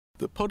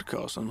The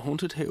podcast on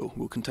Haunted Hill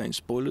will contain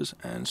spoilers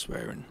and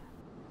swearing.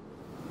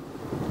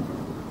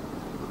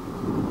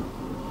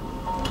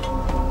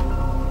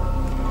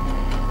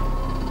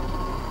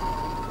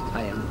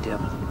 I am the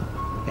devil,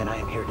 and I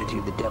am here to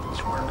do the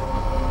devil's work.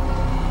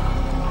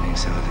 Think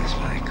so it is,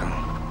 Michael.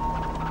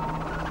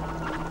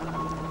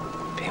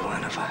 Be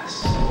one of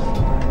us.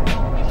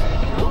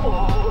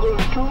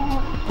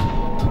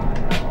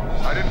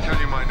 I didn't tell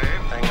you my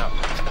name. Hang up.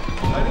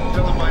 I didn't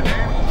tell him my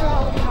name. They're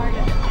all part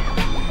of it.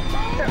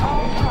 They're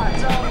all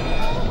parts of it.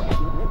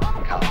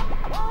 Come.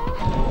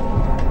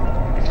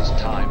 It is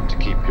time to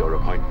keep your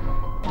appointment.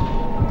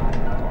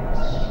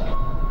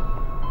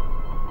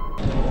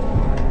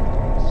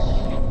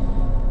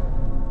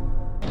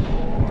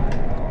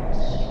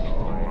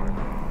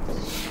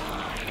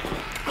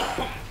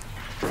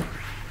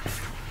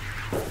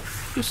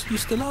 You're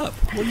still up.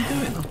 What are you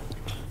doing?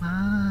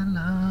 My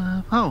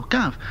love. Oh,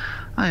 Gav.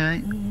 Hi,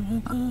 mate.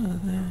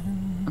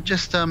 I'm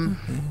just, I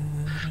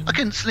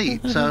couldn't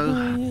sleep,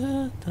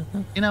 so,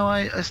 you know,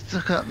 I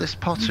took up this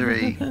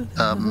pottery,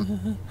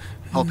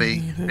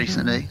 hobby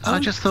recently, and I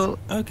just thought,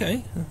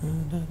 Okay.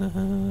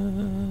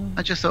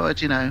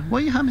 I'd, you know, why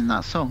are you humming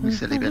that song, you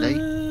silly Billy?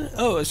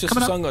 Oh, it's just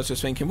Coming a up- song I was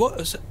just thinking.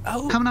 What?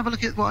 Oh, Come and have a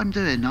look at what I'm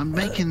doing. I'm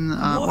making,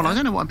 well, I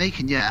don't know what I'm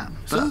making yet,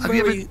 so but have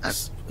you very. ever...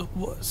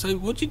 So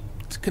what do you?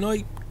 Can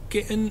I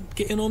get in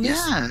on this?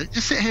 Yeah,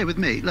 just sit here with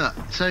me, look,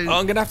 so... Oh,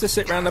 I'm gonna have to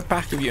sit round the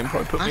back of you and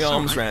probably put my That's all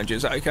arms right. round you.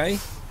 Is that okay?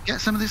 Get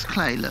some of this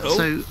clay, look. Oh.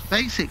 So,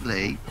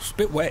 basically, It's a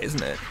bit wet,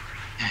 isn't it?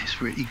 yeah, it's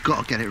really, you've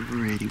got to get it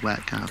really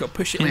wet, Gav. Got to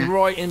push it Come in here.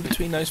 right in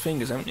between those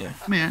fingers, haven't you?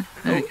 Come here,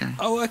 there we go.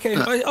 Oh, okay.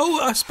 Look.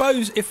 I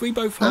suppose if we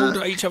both hold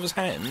each other's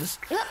hands.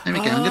 There we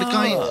go. I'm going to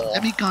guide.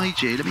 Let me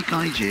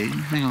guide you.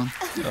 Hang on.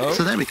 Oh.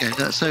 So there we go.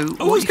 So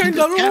Oh, what it's you going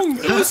can do- wrong.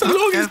 Oh, it's so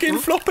long. It's getting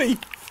Careful. floppy.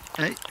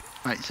 Okay.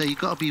 Right. So you've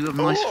got to be with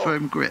a nice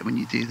firm grip when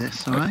you do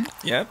this. All right.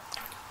 Yep.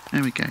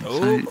 There we go. Oh,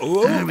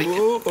 So there we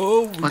go.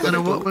 oh. I don't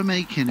know what we're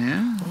making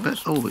here, but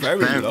it's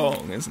Very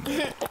long, isn't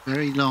it?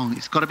 Very long.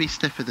 It's got to be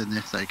stiffer than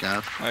this, though,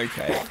 Gav.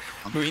 Okay.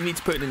 But we need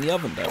to put it in the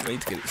oven, don't we,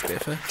 to get it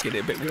stiffer, get it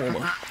a bit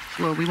warmer.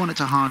 Well, we want it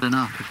to harden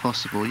up if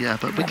possible, yeah.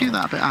 But we do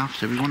that a bit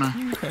after. We want to,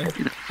 Okay.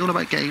 you know, it's all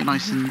about getting it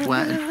nice and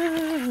wet.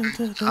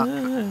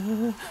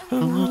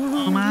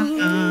 Oh, my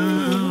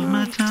love,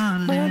 my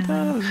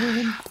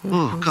darling.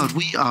 Oh God,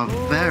 we are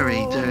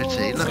very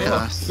dirty. Look at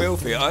us.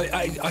 Filthy.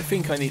 I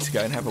think I need to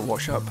go and have a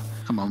wash up.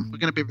 Come on, we're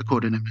going to be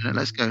recording in a minute.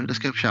 Let's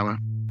go shower.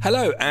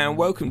 Hello and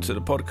welcome to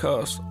the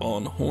podcast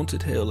on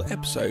Haunted Hill,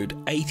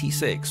 episode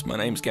 86. My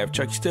name's Gav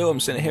Chucky Still. I'm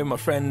sitting here with my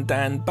friend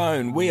Dan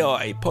Bone. We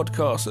are a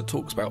podcast that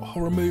talks about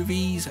horror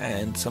movies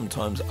and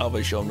sometimes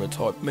other genre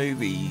type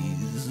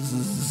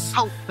movies.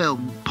 Cult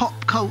film,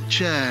 pop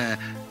culture.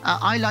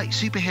 I like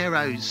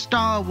superheroes,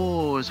 Star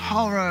Wars,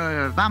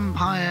 horror,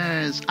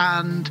 vampires,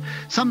 and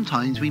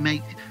sometimes we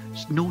make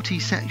naughty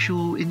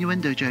sexual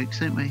innuendo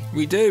jokes, don't we?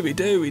 We do.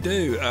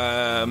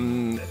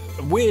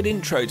 Weird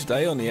intro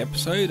today on the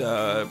episode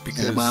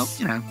because, Well,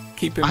 you know,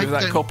 keeping I with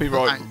that don't-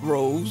 copyright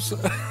rules.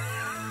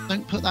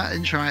 don't put that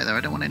intro out there.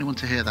 I don't want anyone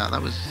to hear that.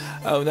 That was,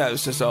 Oh, that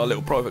was just our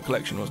little private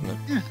collection, wasn't it?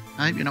 yeah.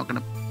 I hope you're not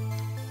going to.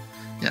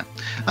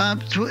 Yeah.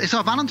 So it's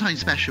our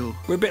Valentine's special.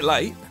 We're a bit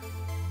late.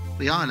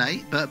 We are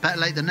late, but better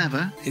late than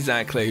never.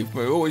 Exactly.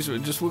 We're always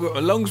as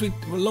long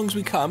as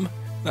we come.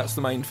 That's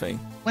the main thing.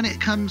 When it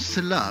comes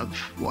to love,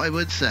 what I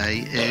would say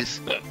is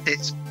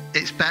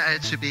it's better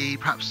to be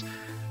perhaps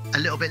a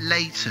little bit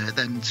later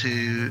than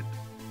to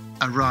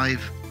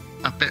arrive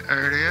a bit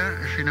earlier,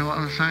 if you know what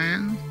I'm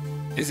saying.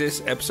 Is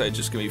this episode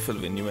just going to be full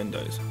of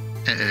innuendos?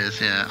 It is,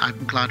 yeah.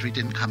 I'm glad we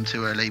didn't come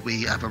too early.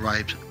 We have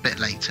arrived a bit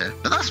later,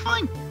 but that's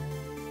fine.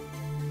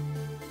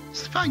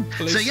 It's fine.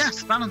 Well, So it's-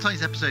 yes,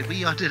 Valentine's episode,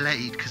 we are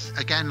delayed because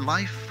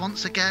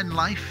once again,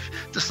 life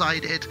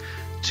decided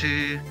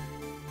to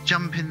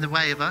jump in the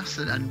way of us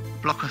and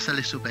block us a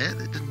little bit,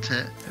 didn't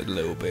it? A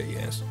little bit,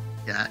 yes.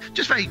 Yeah,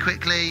 just very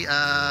quickly,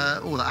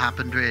 all that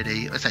happened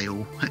really, I say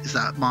all, is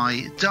that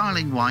my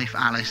darling wife,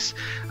 Alice,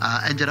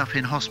 ended up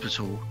in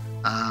hospital.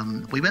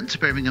 We went to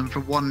Birmingham for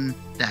one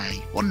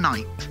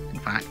night, in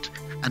fact,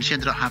 and she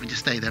ended up having to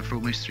stay there for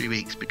almost 3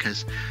 weeks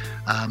because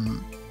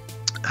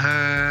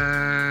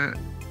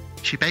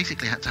she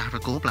basically had to have her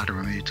gallbladder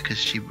removed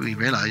because we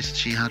realised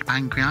she had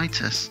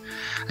pancreatitis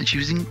and she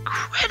was in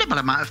incredible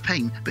amount of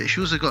pain, but she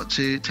also got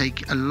to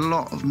take a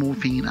lot of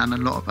morphine and a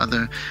lot of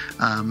other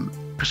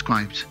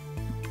prescribed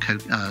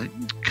coke,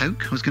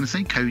 I was going to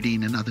say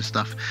codeine and other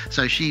stuff.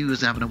 So she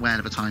was having a whale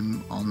of a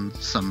time on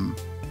some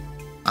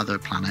other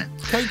planet.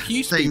 Coke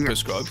used to So, be yeah.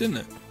 prescribed, didn't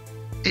it?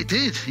 It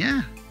did,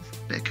 yeah.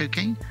 Bit of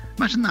cocaine.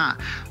 Imagine that.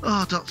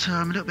 Oh, doctor,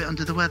 I'm a little bit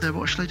under the weather.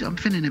 What should I do? I'm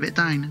feeling a bit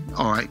down.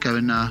 All right, go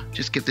and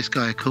just give this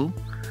guy a call.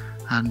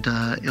 And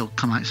he'll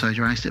come outside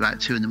your house at about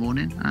 2 a.m.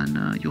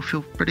 and you'll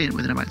feel brilliant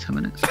within about 10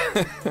 minutes.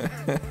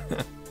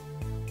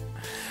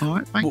 All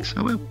right, thanks.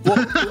 I will.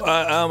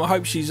 I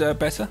hope she's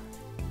better.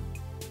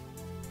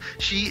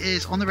 She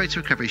is on the road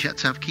to recovery. She had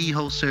to have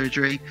keyhole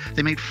surgery.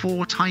 They made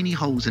 4 tiny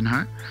holes in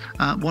her,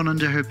 one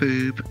under her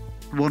boob,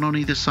 one on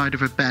either side of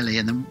her belly,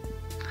 and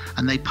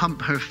they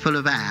pump her full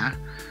of air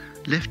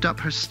lift up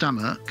her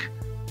stomach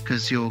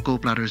because your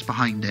gallbladder is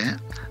behind it.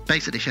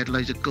 Basically, she had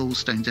loads of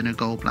gallstones in her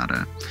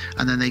gallbladder,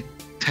 and then they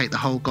take the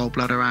whole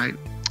gallbladder out.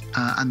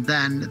 And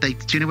then do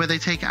you know where they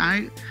take it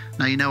out?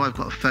 Now, you know I've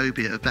got a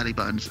phobia of belly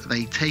buttons.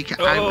 They take it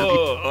out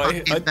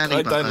of your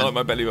belly button. I don't like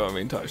my belly button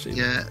being touched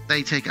either. Yeah,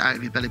 they take it out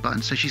of your belly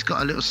button. So she's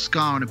got a little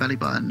scar on her belly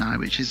button now,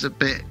 which is a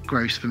bit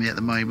gross for me at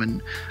the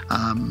moment.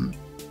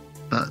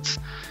 But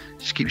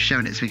she keeps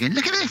showing it to me again.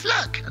 Look at this,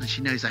 look! And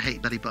she knows I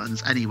hate belly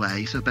buttons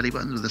anyway. So a belly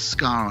button with a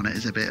scar on it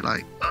is a bit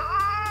like...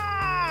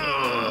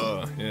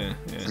 Yeah.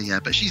 So yeah,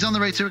 but she's on the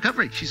road to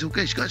recovery. She's all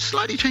good. She's got to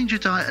slightly change her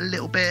diet a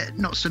little bit,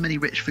 not so many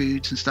rich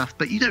foods and stuff,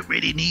 but you don't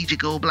really need your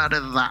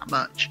gallbladder that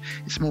much.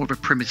 It's more of a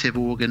primitive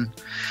organ.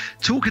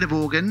 Talking of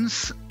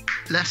organs,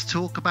 let's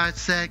talk about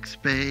sex,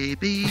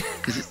 baby,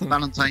 because it's the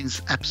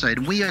Valentine's episode.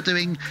 And we are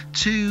doing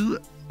 2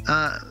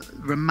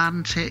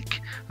 romantic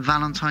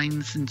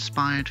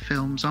Valentine's-inspired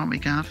films, aren't we,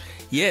 Gav?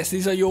 Yes,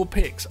 these are your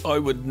picks. I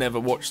would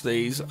never watch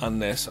these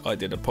unless I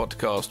did a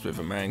podcast with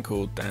a man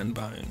called Dan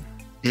Bone.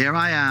 Here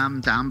I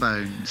am, Dan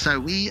Bone. So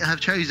we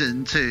have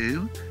chosen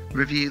to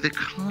review the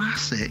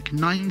classic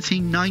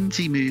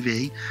 1990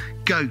 movie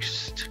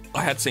Ghost.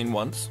 I had seen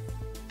once.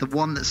 The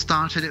one that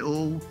started it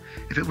all.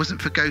 If it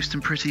wasn't for Ghost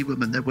and Pretty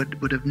Woman, there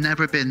would have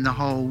never been the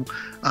whole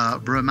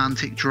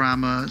romantic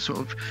drama sort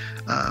of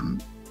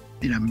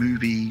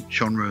movie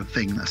genre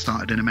thing that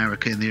started in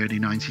America in the early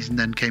 90s and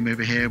then came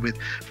over here with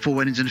Four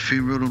Weddings and a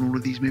Funeral and all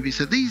of these movies.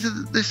 So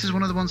this is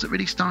one of the ones that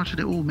really started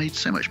it all, made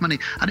so much money,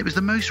 and it was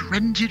the most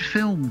rented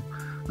film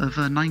of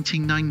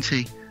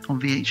 1990 on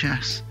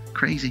VHS.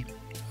 Crazy.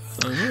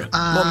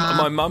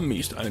 My mum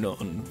used to own it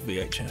on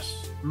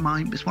VHS.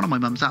 It's one of my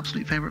mum's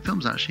absolute favourite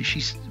films, actually.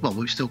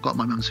 We've still got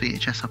my mum's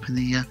VHS up in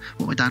the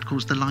what my dad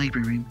calls the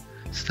library room,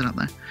 still up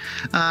there.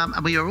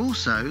 And we are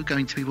also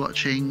going to be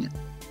watching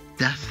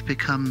Death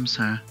Becomes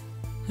Her.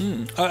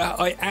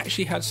 I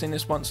actually had seen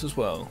this once as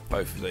well,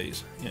 both of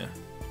these. Yeah.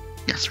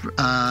 Yes,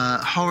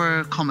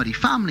 horror comedy,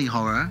 family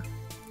horror,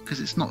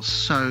 because it's not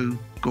so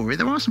gory.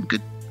 There are some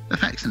good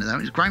effects in it, though.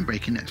 It's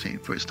groundbreaking, actually,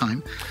 for its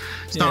time.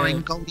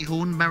 Starring Goldie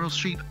Hawn, Meryl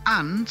Streep,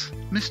 and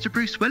Mr.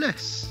 Bruce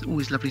Willis.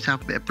 Always lovely to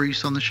have a bit of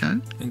Bruce on the show.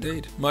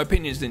 Indeed. My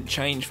opinions didn't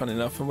change, funny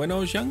enough, from when I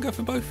was younger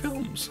for both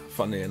films,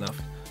 funnily enough.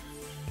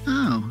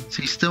 Oh,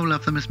 so you still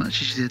love them as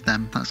much as you did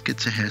them. That's good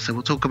to hear. So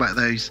we'll talk about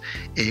those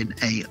in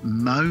a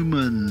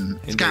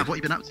moment. Gav, what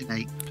have you been up to,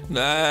 mate?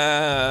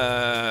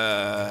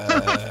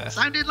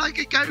 Sounded like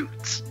a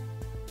goat.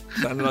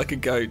 Sounded like a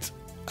goat.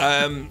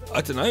 I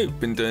don't know,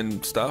 been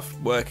doing stuff,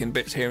 working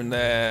bits here and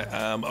there.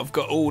 I've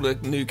got all the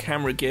new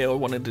camera gear I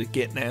wanted to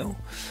get now.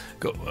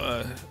 Got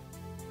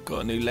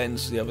a new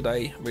lens the other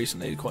day,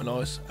 recently, quite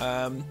nice.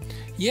 I've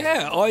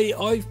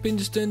been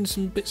just doing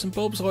some bits and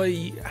bobs.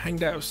 I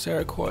hanged out with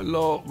Sarah quite a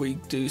lot. We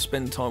do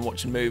spend time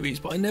watching movies,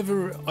 but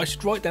I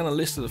should write down a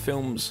list of the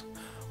films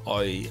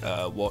I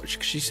watch,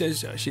 because she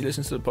says she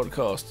listens to the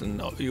podcast and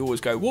you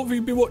always go, what have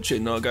you been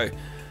watching? And I go,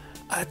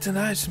 I don't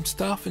know, some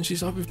stuff, and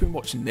she's like, we've been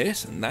watching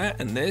this and that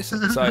and this.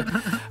 And so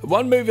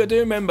one movie I do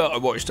remember I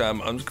watched,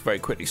 I'm just very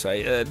quickly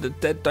say, The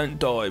Dead Don't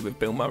Die with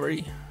Bill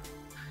Murray.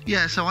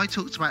 Yeah, so I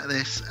talked about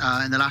this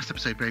in the last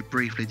episode very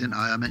briefly, didn't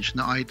I? I mentioned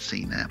that I'd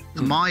seen it.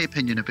 And my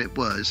opinion of it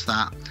was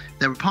that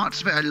there were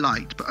parts of it I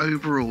liked, but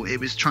overall it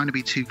was trying to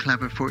be too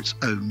clever for its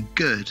own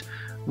good.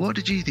 What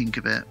did you think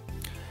of it?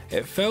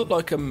 It felt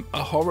like a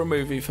horror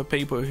movie for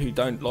people who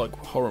don't like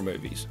horror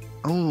movies.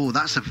 Oh,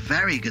 that's a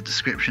very good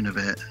description of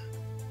it.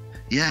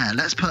 Yeah,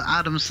 let's put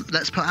Adam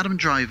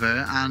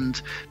Driver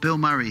and Bill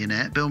Murray in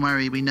it. Bill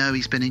Murray, we know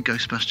he's been in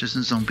Ghostbusters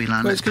and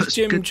Zombieland. Well, it's because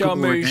Jim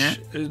Jarmusch,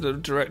 the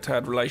director,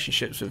 had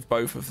relationships with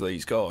both of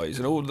these guys,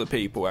 and all of the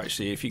people,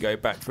 actually, if you go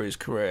back through his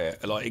career,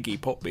 like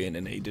Iggy Pop being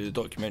in it, he did a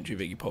documentary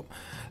of Iggy Pop.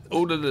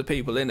 All of the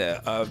people in it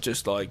are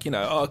just like,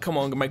 oh, come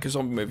on, make a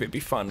zombie movie, it'd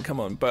be fun, come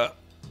on. But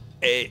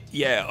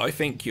I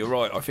think you're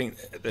right. I think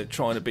they're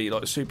trying to be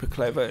like super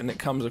clever, and it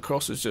comes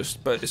across as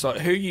just. But it's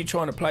like, who are you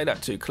trying to play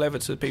that to? Clever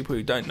to people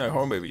who don't know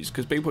horror movies?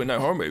 Because people who know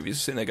horror movies are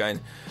sitting there going,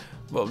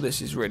 "Well,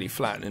 this is really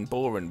flat and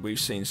boring. We've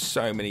seen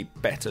so many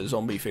better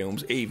zombie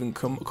films, even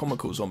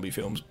comical zombie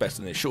films, better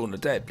than this. Shaun of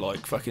the Dead,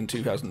 like fucking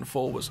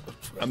 2004, was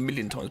a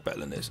million times better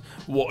than this.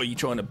 What are you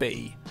trying to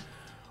be?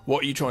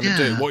 What are you trying to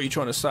do? What are you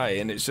trying to say?"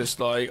 And it's just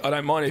like, I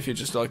don't mind if you're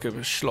just like a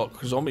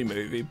schlock zombie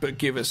movie, but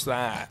give us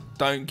that.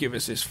 Don't give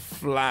us this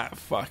flat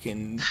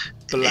fucking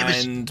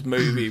bland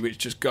movie which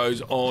just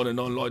goes on and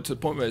on, like to the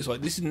point where it's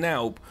like, this is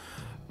now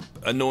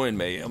annoying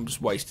me. I'm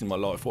just wasting my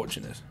life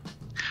watching this.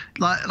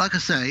 Like I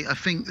say, I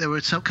think there were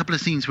a couple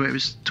of scenes where it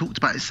was talked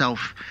about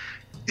itself.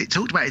 It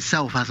talked about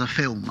itself as a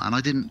film, and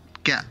I didn't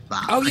get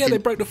that. Oh yeah, they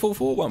broke the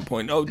fourth wall at one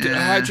point. Oh,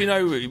 how do you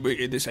know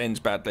this ends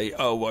badly?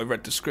 Oh, I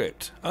read the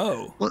script.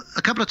 Oh, well,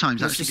 a couple of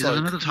times actually. There's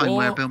another time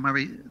where Bill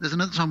Murray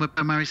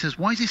says,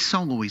 "Why is this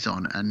song always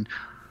on?" And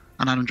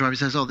Adam Driver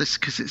says, "Oh, this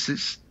because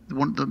it's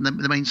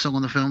the main song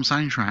on the film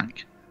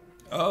soundtrack."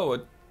 Oh,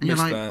 And you're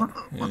Missed like,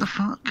 that, what the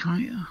fuck?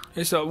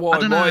 It's like, why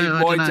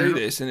don't do know.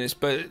 this? And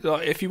but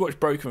like, if you watch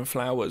Broken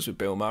Flowers with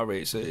Bill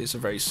Murray, it's a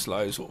very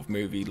slow sort of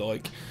movie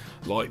like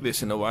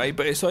this in a way.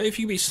 But it's like, if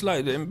you be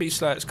slow, then be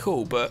slow. It's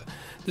cool, but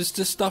there's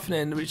just stuff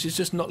in it which is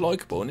just not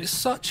likable, and it's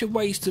such a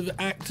waste of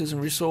actors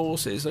and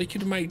resources. They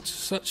could have made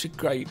such a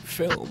great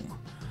film.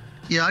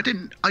 Yeah, I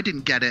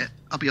didn't get it.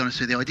 I'll be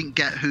honest with you. I didn't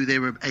get who they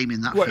were aiming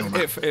that film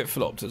at. It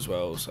flopped as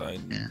well, so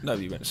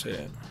nobody went to see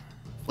it.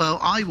 Well,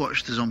 I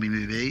watched the zombie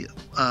movie.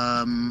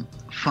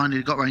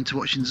 Finally got around to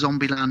watching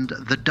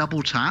Zombieland: The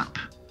Double Tap.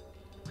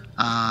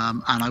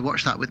 And I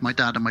watched that with my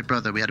dad and my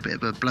brother. We had a bit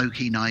of a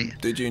blokey night.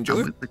 Did you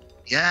enjoy it?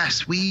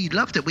 Yes, we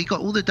loved it. We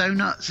got all the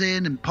donuts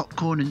in and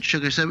popcorn and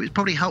sugar, so it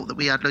probably helped that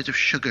we had loads of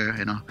sugar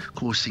in our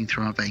coursing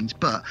through our veins.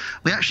 But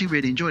we actually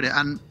really enjoyed it.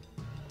 And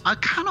I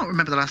cannot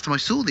remember the last time I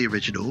saw the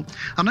original,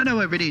 and I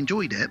know I really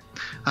enjoyed it.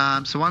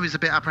 So I was a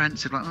bit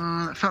apprehensive, like,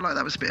 it felt like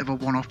that was a bit of a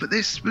one-off. But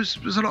this was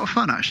a lot of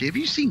fun, actually. Have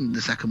you seen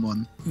the second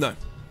one? No.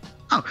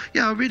 Oh,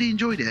 yeah, I really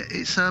enjoyed it.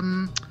 It's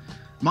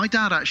my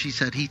dad actually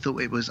said he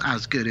thought it was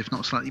as good, if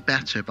not slightly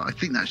better, but I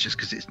think that's just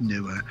because it's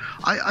newer.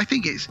 I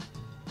think it's,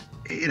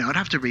 I'd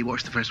have to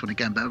rewatch the first one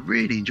again, but I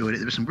really enjoyed it.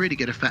 There were some really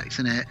good effects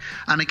in it.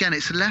 And again,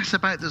 it's less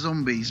about the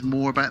zombies,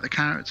 more about the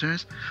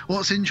characters.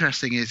 What's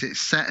interesting is it's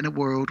set in a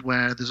world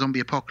where the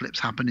zombie apocalypse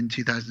happened in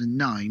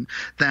 2009.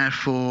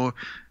 Therefore,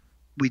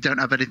 we don't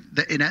have any,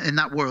 in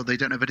that world, they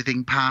don't have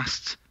anything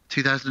past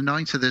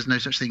 2009, so there's no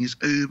such thing as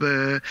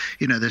Uber.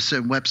 There's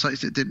certain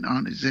websites that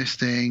aren't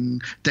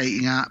existing,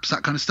 dating apps,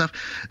 that kind of stuff.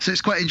 So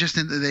it's quite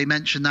interesting that they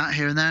mention that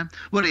here and there.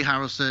 Woody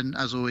Harrelson,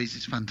 as always,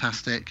 is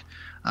fantastic.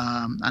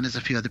 And there's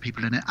a few other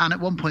people in it. And at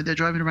one point, they're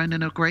driving around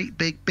in a great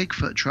big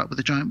Bigfoot truck with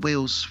the giant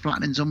wheels,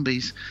 flattening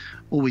zombies.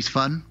 Always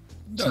fun.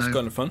 That's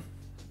kind of fun.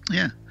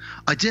 Yeah.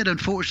 I did,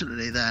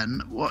 unfortunately,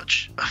 then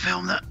watch a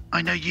film that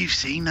I know you've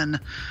seen,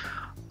 and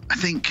I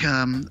think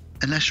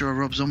unless you're a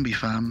Rob Zombie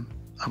fan,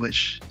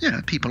 which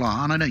people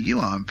are, and I know you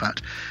are, in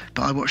fact,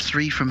 but I watched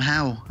 3 from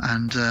Hell,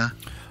 and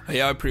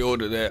yeah, I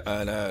pre-ordered it,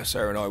 and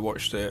Sarah and I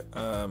watched it.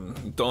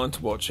 Dying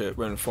to watch it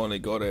when I finally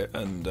got it,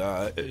 and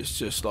it's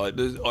just like,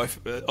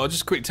 I'll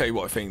just quickly tell you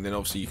what I think, then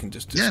obviously you can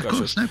just discuss it. Yeah, of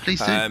course. No, please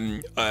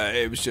do.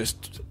 It was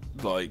just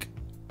like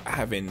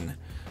having,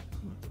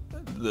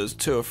 there's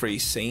 2 or 3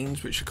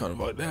 scenes which are kind of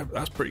like,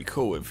 that's pretty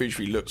cool. It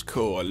visually looks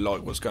cool. I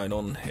like what's going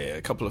on here.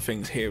 A couple of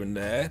things here and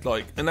there,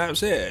 and that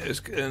was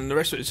it. And the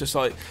rest of it's just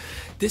like,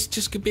 this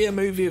just could be a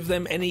movie of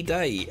them any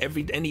day.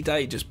 Any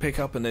day, just pick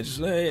up and they're just,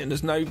 and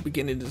there's no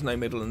beginning, there's no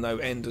middle, and no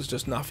end. There's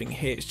just nothing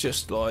here. It's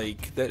just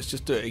like, let's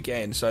just do it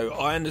again. So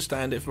I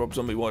understand if Rob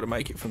Zombie wanted to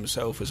make it for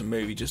himself as a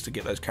movie just to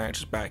get those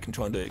characters back and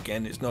try and do it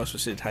again. It's nice for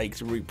Sid Haig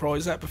to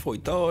reprise that before he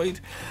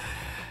died.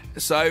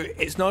 So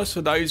it's nice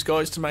for those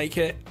guys to make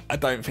it. I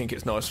don't think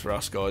it's nice for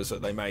us guys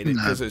that they made it,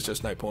 because there's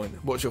just no point.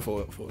 What's your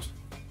thought, Force?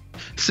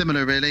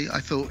 Similar, really. I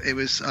thought it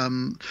was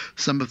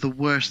some of the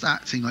worst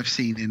acting I've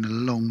seen in a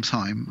long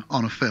time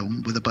on a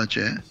film with a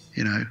budget,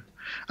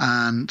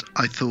 and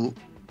I thought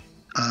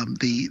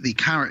the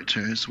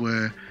characters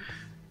were.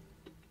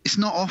 It's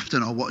not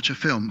often I'll watch a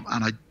film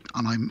and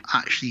I'm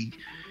actually,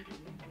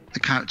 the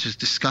characters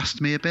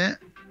disgust me a bit.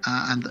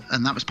 And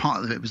that was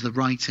part of it, was the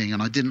writing,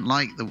 and I didn't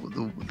like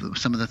the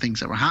some of the things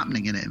that were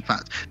happening in it, in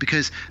fact,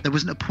 because there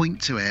wasn't a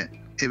point to it.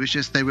 It was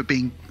just they were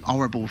being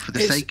horrible for the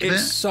sake of it.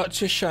 It's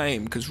such a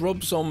shame, because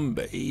Rob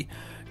Zombie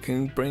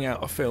can bring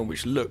out a film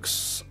which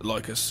looks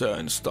like a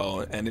certain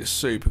style, and it's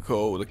super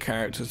cool. The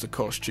characters, the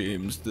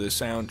costumes, the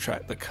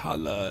soundtrack, the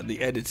colour, the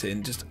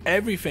editing, just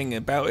everything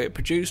about it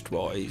produced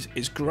wise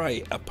is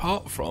great,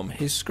 apart from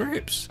his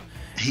scripts.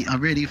 I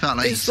really felt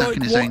like he's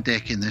sucking his own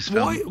dick in this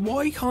film.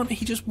 Why can't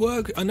he just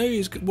work? I know he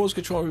was going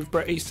to try with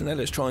Bret Easton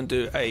Ellis, try and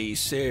do a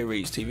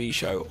series TV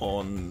show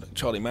on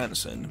Charlie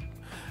Manson,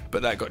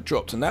 but that got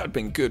dropped, and that would have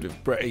been good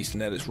with Bret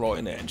Easton Ellis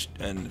writing it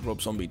and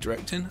Rob Zombie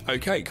directing.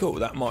 Okay, cool,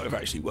 that might have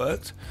actually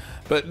worked.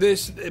 But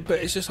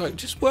it's just like,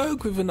 just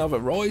work with another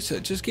writer.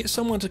 Just get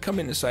someone to come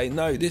in and say,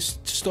 no,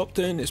 stop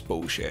doing this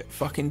bullshit.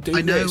 Fucking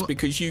do this,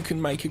 because you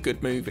can make a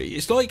good movie.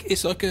 He's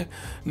like a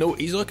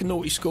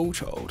naughty school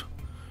child.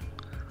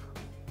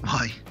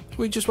 Why?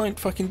 We just won't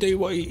fucking do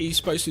what he's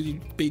supposed to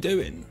be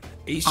doing.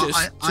 He's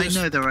just. I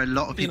know there are a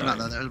lot of people out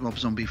there that are Rob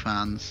Zombie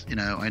fans.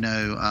 I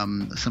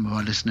know some of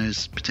our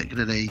listeners,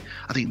 particularly.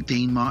 I think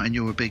Dean Martin,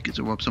 you're a big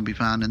Rob Zombie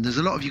fan, and there's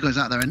a lot of you guys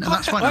out there, and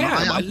that's fine.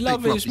 I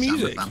love his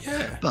music.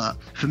 Yeah. But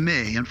for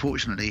me,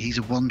 unfortunately, he's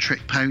a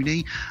one-trick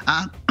pony,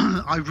 and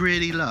I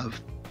really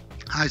love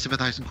House of a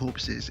Thousand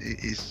Corpses.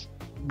 It is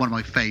one of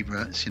my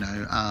favourites, and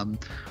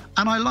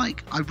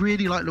I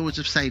really like Lords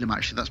of Salem,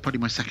 actually. That's probably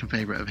my second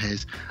favourite of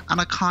his. And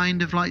I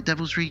kind of like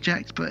Devil's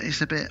Reject, but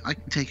it's a bit, I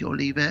can take it or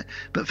leave it.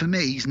 But for me,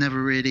 he's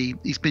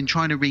been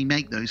trying to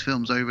remake those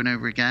films over and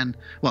over again.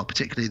 Well,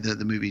 particularly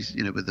the movies,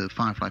 with the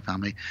Firefly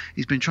family.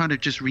 He's been trying to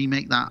just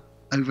remake that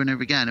over and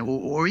over again,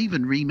 or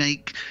even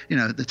remake,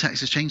 the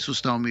Texas Chainsaw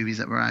style movies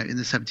that were out in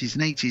the 70s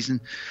and 80s. And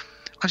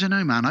I don't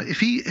know, man. If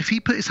he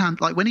put his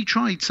hand, like when he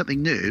tried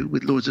something new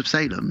with Lords of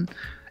Salem,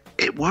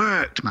 it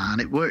worked, man.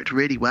 It worked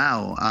really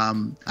well.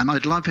 And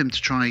I'd love him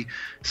to try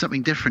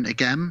something different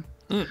again.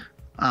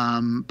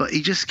 But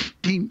he just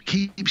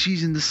keeps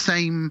using the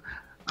same,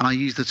 and I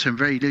use the term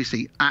very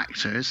loosely,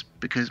 actors,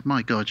 because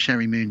my God,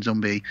 Sherry Moon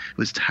Zombie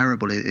was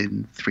terrible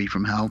in Three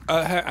from Hell.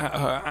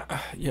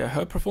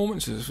 Her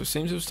performances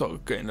seems to have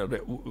started getting a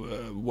bit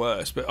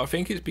worse, but I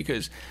think it's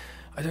because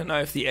I don't know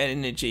if the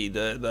energy,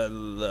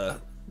 the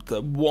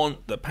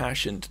want, the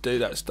passion to do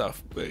that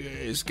stuff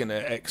is going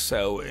to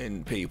excel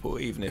in people,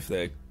 even if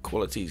their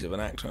qualities of an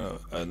actor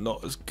are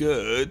not as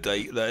good.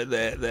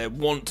 Their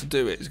want to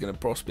do it is going to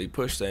possibly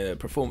push their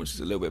performances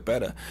a little bit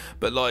better.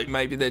 But like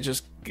maybe they're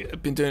just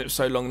been doing it for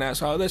so long now,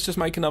 so let's just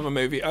make another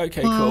movie.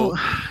 Okay, cool.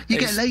 You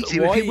get lazy.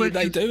 Why are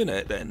they doing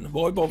it then?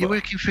 Why bother? You're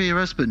working for your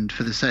husband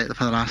for the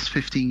last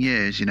 15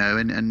 years, you know,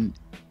 and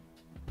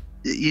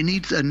you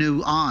need a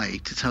new eye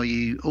to tell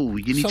you,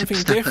 you need something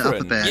to step different. It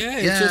up a bit. Yeah,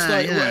 it's just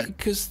like,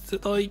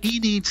 because like he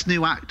needs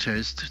new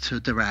actors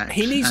to direct.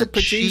 He needs a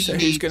producer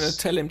who's going to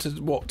tell him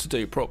what to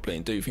do properly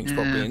and do things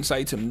properly, and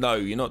say to him, no,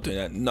 you're not doing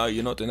that. No,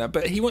 you're not doing that.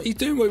 But he's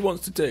doing what he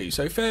wants to do,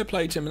 so fair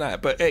play to him and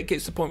that. But it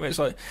gets to the point where it's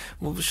like,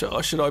 well,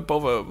 should I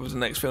bother with the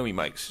next film he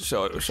makes?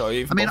 Should I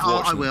even?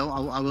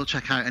 I will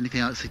check out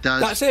anything else he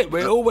does. That's it.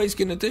 We're always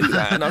going to do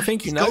that, and I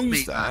think he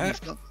knows that.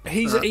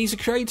 He's a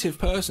creative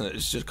person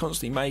that's just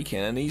constantly making,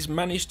 and he's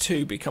managed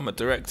to become a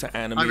director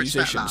and a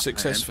musician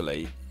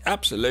successfully.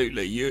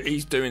 Absolutely,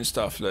 he's doing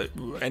stuff that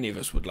any of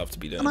us would love to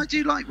be doing. And I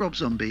do like Rob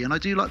Zombie, and I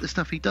do like the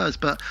stuff he does,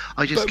 but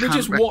I just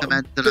can't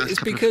recommend the last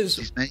couple of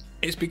movies, mate.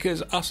 It's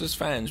because us as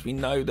fans, we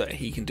know that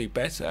he can do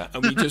better,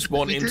 and we just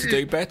want him to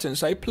do better and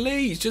say,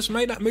 please, just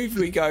make that movie.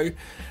 We go,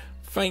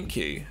 thank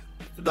you.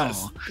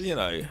 That's, you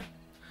know...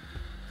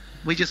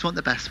 We just want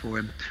the best for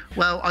him.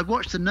 Well, I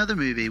watched another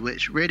movie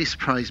which really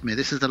surprised me.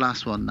 This is the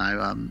last one now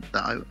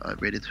that I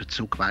really to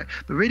talk about.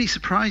 But really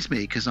surprised me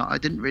because I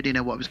didn't really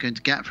know what I was going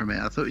to get from it.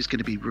 I thought it was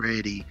going to be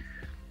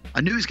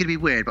I knew it was going to be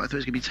weird, but I thought it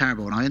was going to be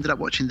terrible. And I ended up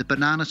watching the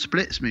Banana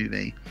Splits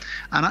movie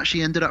and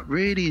actually ended up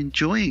really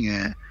enjoying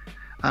it.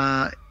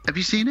 Have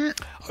you seen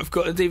it? I've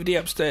got a DVD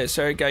upstairs.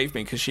 Sarah gave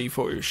me because she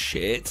thought it was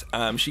shit.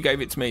 She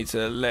gave it to me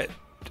to let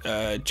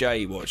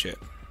Jay watch it.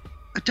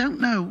 I don't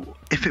know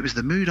if it was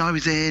the mood I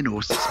was in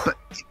but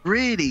it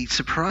really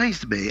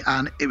surprised me,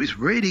 and it was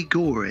really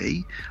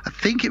gory. I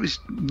think it was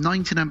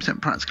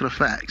 99% practical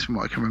effects from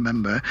what I can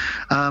remember.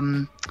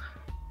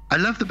 I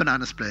love the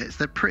Banana Splits.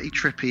 They're pretty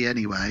trippy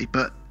anyway,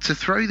 but to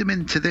throw them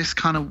into this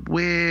kind of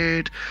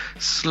weird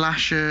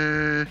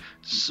slasher,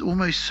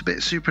 almost a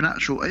bit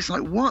supernatural, it's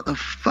like, what the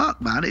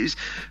fuck, man? It was...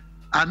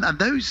 And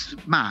those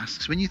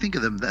masks, when you think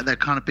of them, they're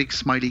kind of big,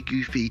 smiley,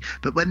 goofy,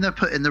 but when they're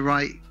put in the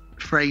right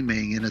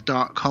framing in a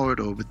dark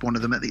corridor with one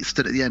of them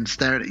stood at the end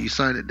staring at you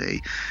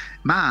silently,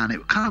 man,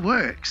 it kind of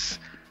works.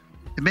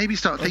 It made me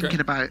start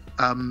thinking about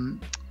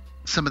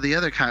some of the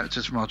other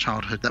characters from our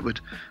childhood that would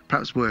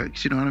perhaps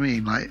work. You know what I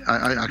mean? Like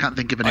I can't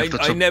think of any.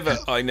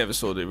 I never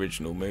saw the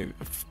original movie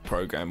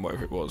program,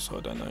 whatever it was. So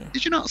I don't know.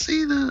 Did you not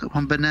see the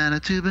 1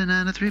 banana, 2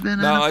 banana, 3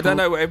 banana? No, I don't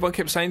know what everyone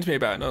kept saying to me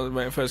about it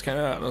when it first came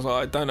out, and I was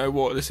like, I don't know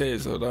what this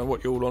is. I don't know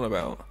what you're all on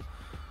about.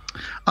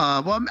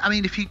 Well, I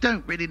mean, if you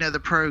don't really know the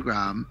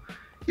program.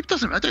 I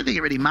don't think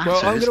it really matters.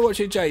 Well, I'm going to watch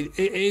it, Jay.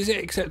 Is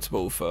it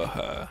acceptable for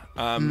her?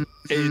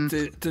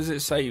 Does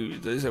it say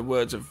there's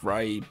words of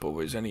rape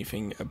or is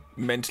anything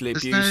mentally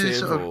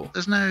abusive?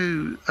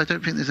 I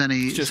don't think there's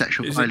any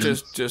sexual violence.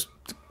 Is it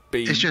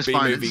just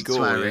movie gore?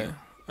 Swearing.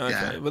 Yeah.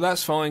 Okay. Yeah. Well,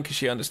 that's fine because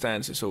she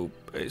understands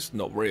it's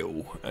not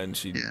real, and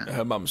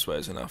her mum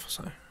swears enough.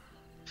 So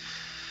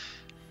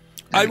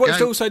I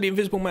watched also The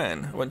Invisible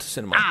Man. I went to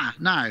cinema.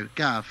 No,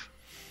 Gav.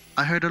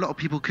 I heard a lot of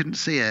people couldn't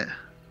see it.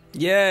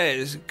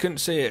 Yeah, couldn't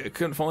see it.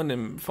 Couldn't find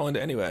it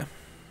anywhere.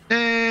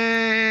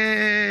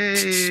 Hey!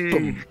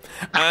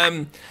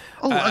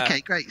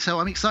 Okay, great. So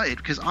I'm excited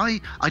because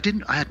I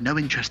had no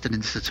interest in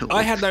this at all.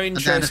 I had no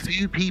interest. And then a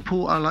few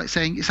people are like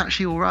saying it's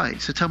actually all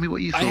right. So tell me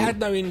what you thought. I had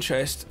no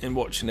interest in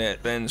watching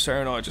it. Then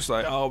Sarah and I were just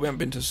like, we haven't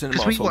been to the cinema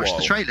for a while. Because we watched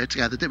the trailer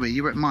together, didn't we?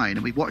 You were at mine,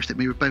 and we watched it. and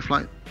We were both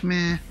like,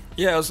 meh.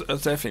 Yeah, I was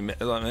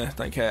definitely like, meh,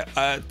 don't care.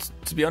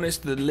 To be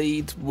honest, the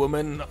lead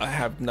woman, I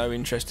have no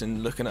interest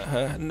in looking at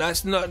her, and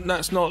that's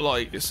not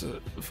like it's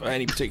for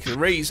any particular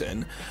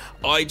reason.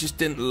 I just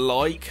didn't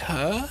like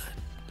her.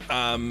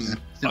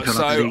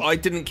 I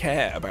didn't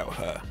care about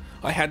her.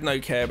 I had no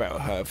care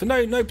about her for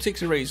no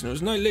particular reason. There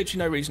was literally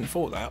no reason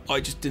for that. I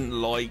just didn't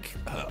like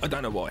her. I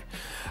don't know why.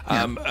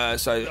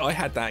 So I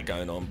had that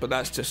going on, but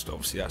that's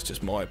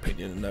just my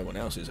opinion and no one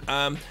else's.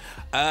 I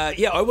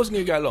wasn't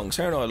going to go along.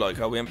 Sarah and I were like,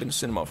 we haven't been to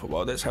cinema for a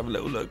while. Let's have a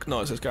little look.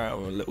 Nice, let's go out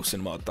on a little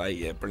cinema date.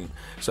 Yeah, brilliant.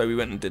 So we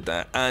went and did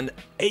that, and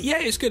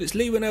it's good. It's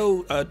Lee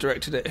Winnell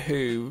directed it,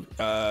 who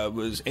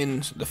was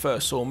in the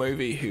first Saw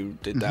movie, who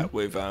did that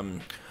with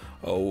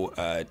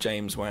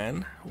James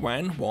Wan.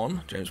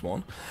 James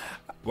Wan.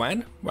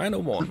 Wan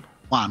or Wan?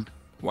 Wan.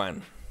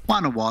 Wan.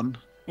 Wan or Wan?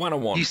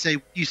 101.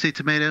 You say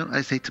tomato,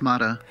 I say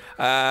tomato.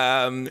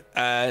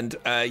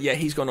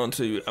 He's gone on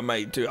to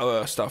do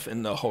other stuff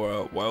in the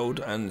horror world,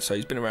 and so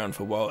he's been around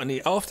for a while. And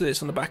after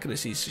this, on the back of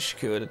this, he's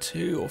secured a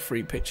 2 or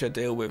 3 picture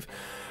deal with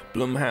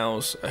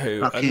Blumhouse,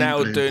 who are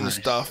now doing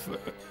stuff.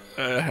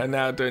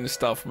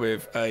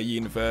 With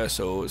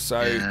Universal.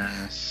 So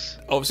yes.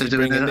 Obviously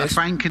they're doing a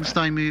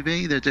Frankenstein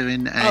movie. They're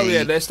doing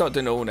they start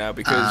doing it all now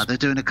because they're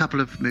doing a couple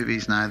of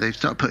movies now. They've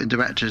started putting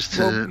directors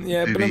to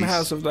movies.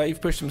 Blumhouse they've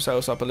pushed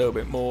themselves up a little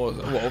bit more,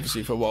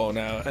 obviously for a while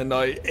now, and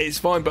it's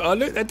fine. But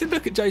I did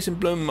look at Jason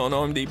Blum on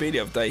IMDb the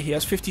other day. He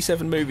has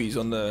 57 movies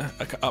on the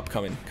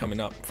coming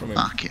up from him.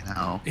 Fucking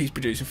hell. He's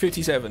producing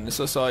 57. It's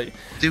just like,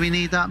 do we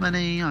need that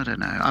many? I don't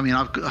know. I mean,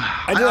 I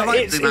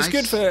like it's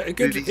good for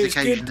movies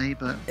occasionally,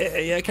 but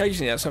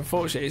occasionally that's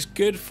unfortunate. It's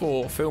good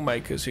for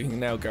filmmakers who can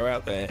now go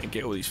out there and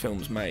get all these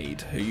films made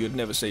who you'd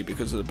never see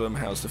because of the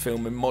Blumhouse, the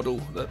filming model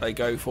that they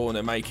go for and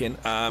they're making.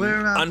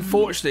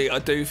 Unfortunately, I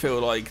do feel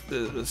like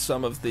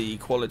some of the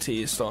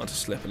quality is starting to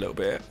slip a little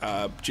bit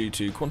due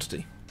to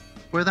quantity.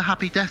 Were the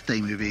Happy Death Day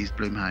movies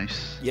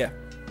Blumhouse? Yeah,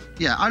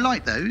 I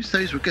like those.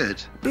 Those were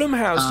good.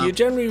 Blumhouse, you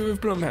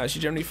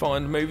generally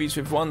find movies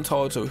with one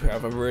title who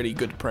have a really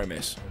good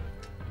premise.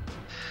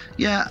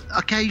 Yeah,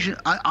 occasion.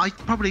 I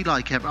probably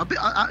like every.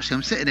 Actually,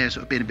 I'm sitting here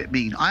sort of being a bit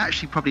mean. I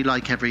actually probably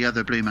like every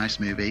other Blumhouse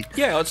movie.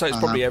 Yeah, I'd say it's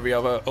probably every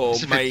other, or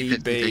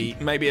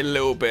maybe a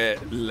little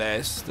bit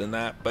less than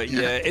that. But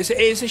yeah, it's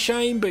a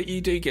shame, but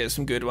you do get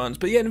some good ones.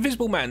 But yeah,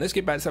 Invisible Man. Let's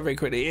get back to that very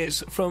quickly.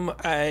 It's from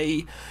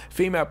a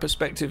female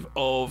perspective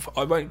of.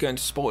 I won't go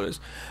into spoilers.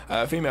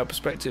 Female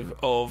perspective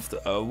of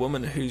a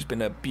woman who's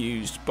been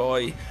abused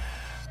by.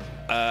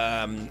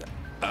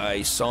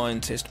 A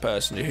scientist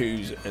person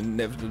who's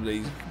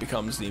inevitably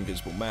becomes the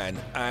Invisible Man,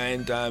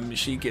 and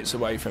she gets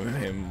away from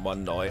him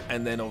one night,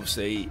 and then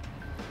obviously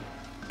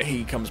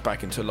he comes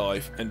back into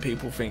life, and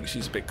people think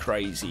she's a bit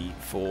crazy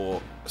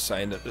for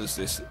saying that there's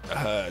this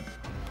her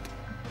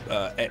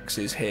ex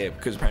is here,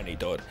 because apparently he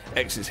died.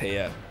 Ex is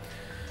here,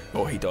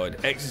 or he died.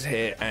 Ex is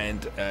here,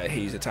 and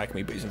he's attacking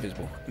me, but he's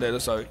invisible. They're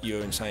just like,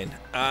 you're insane.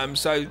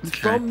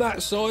 From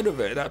that side of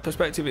it, that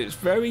perspective, it's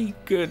very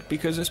good,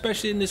 because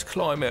especially in this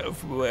climate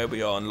of where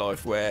we are in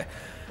life, where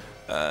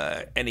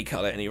any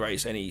colour, any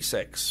race, any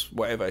sex,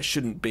 whatever,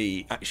 shouldn't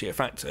be actually a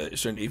factor. It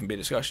shouldn't even be a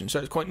discussion. So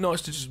it's quite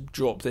nice to just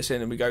drop this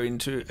in, and we go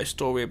into a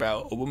story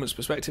about a woman's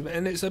perspective,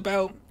 and it's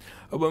about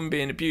a woman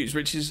being abused,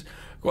 which is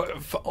quite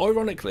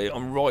ironically,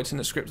 I'm writing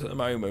a script at the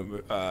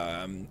moment,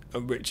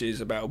 which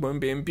is about a woman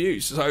being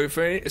abused. So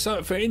for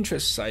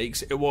interest's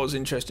sakes, it was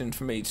interesting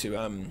for me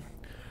to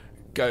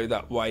go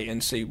that way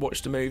and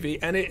watch the movie,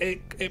 and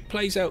it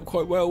plays out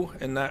quite well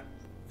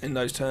in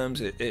those terms.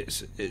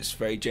 It's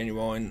very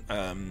genuine.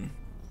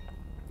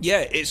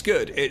 It's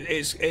good.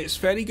 It's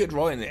fairly good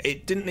writing.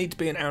 It didn't need to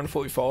be an hour and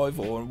 45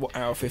 or an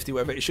hour 50,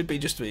 whatever. It should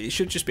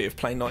just be a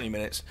plain 90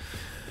 minutes.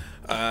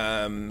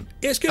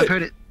 It's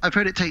good. I've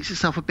heard it takes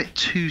itself a bit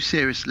too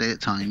seriously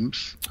at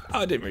times.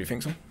 I didn't really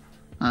think so.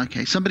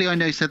 Okay, somebody I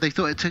know said they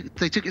thought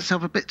they took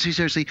itself a bit too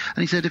seriously,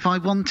 and he said if I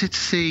wanted to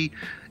see,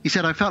 he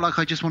said I felt like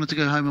I just wanted to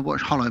go home and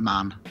watch Hollow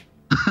Man.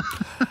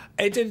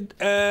 It did.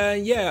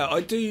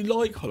 I do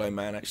like Hollow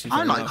Man, actually.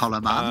 I like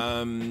Hollow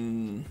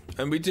Man.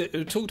 And we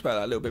talked about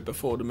that a little bit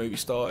before the movie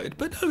started.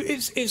 But no,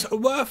 it's a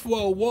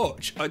worthwhile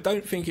watch. I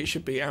don't think it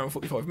should be an hour and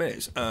 45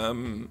 minutes.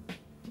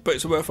 But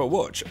it's a worthwhile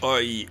watch.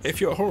 If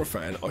you're a horror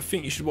fan, I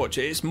think you should watch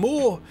it. It's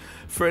more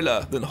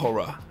thriller than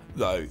horror,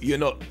 though. You're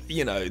not,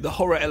 the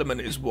horror element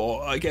is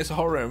what, I guess a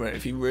horror element,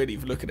 if you really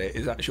look at it,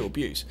 is actual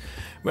abuse.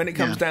 When it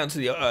comes down to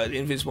the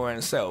Invisible Man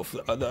itself,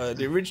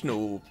 the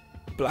original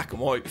black and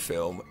white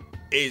film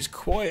is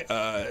quite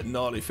a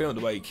gnarly film,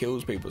 the way he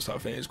kills people and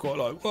stuff, and it's quite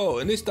like, whoa,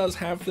 and this does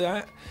have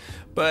that,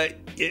 but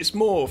it's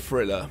more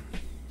thriller,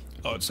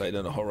 I would say,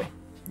 than a horror,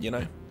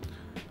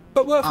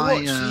 But worth a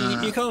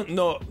watch. You can't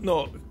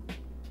not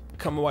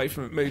come away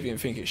from a movie and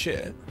think it's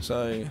shit,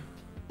 so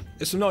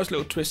it's a nice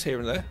little twist here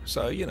and there,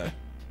 so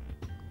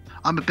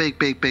I'm a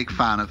big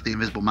fan of the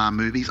Invisible Man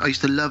movies. I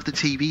used to love the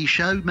TV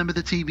show. Remember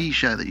the TV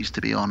show that used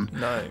to be on?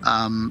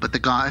 No. But the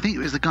guy, I think it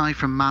was the guy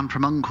from Man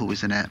from U.N.C.L.E.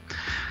 was in it.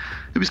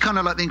 It was kind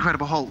of like the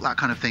Incredible Hulk, that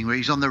kind of thing, where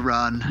he's on the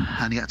run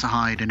and he had to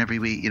hide, and every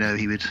week,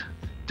 he would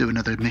do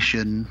another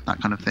mission,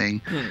 that kind of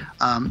thing.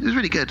 It was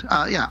really good.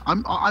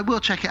 I will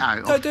check it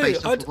out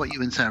based off of what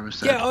you and Sarah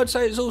said. Yeah, I'd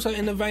say it's also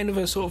in the vein of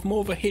a sort of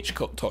more of a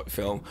Hitchcock type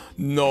film.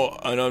 And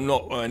I'm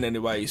not in any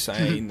way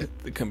saying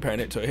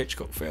comparing it to a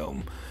Hitchcock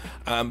film.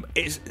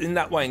 It's in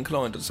that way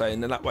inclined to say,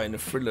 in that way in a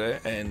thriller,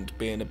 and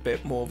being a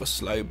bit more of a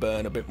slow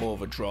burn, a bit more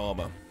of a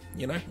drama,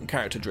 and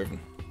character driven.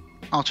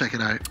 I'll check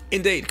it out.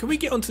 Indeed. Can we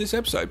get onto this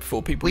episode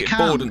before people get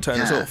bored and turn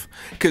us off?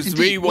 Because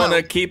we want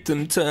to keep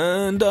them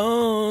turned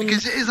on.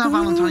 Because it is our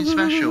Valentine's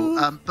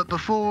special. But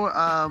before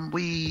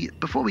we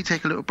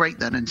take a little break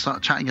then and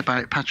start chatting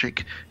about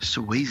Patrick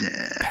Swayze.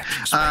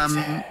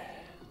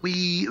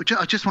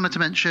 I just wanted to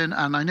mention,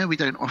 and I know we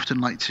don't often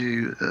like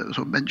to sort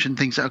of mention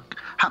things that are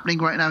happening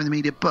right now in the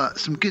media, but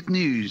some good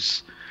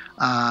news.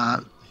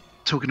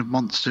 Talking of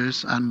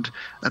monsters and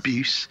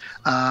abuse,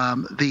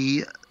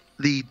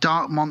 the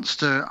dark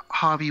monster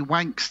Harvey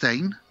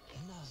Weinstein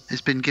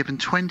has been given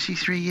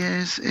 23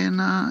 years in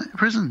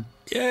prison.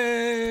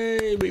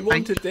 Yay! We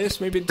wanted this.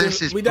 We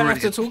don't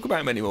have to talk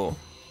about him anymore.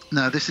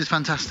 No, this is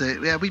fantastic.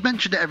 Yeah, we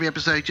mentioned it every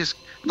episode. Just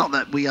not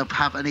that we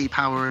have any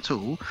power at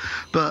all,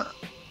 but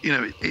you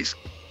know,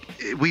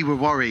 we were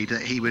worried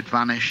that he would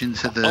vanish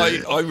into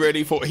the. I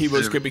really thought he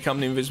was going to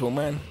become the Invisible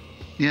Man.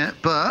 Yeah,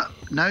 but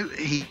no,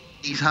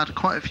 he's had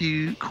quite a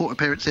few court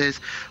appearances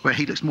where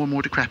he looks more and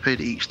more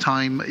decrepit each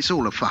time. It's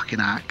all a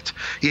fucking act.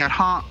 He had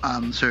heart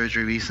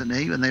surgery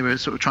recently, and they were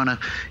sort of trying to,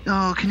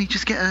 oh, can he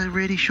just get a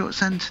really short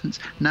sentence?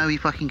 No, he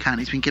fucking can't.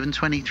 He's been given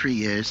 23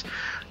 years.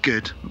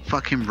 Good.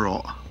 Fucking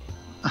rot.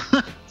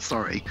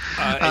 Sorry.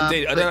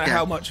 Indeed, I don't know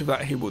how much of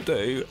that he will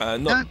do.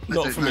 Not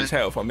from his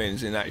health. I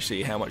mean, in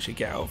actually how much he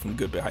get out from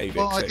good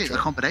behaviour. Well, I think a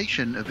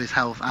combination of his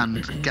health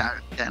and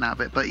getting out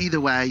of it. But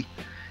either way,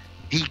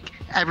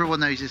 everyone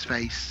knows his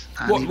face.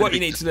 What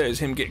you need to do is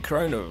him get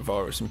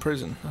coronavirus in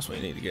prison. That's what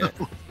you need to get.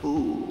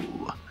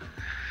 Ooh.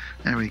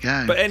 There we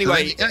go. But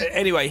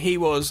anyway, he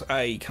was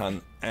a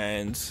cunt,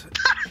 and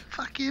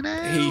fucking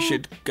hell. He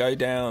should go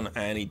down,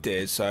 and he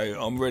did. So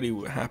I'm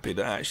really happy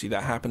that actually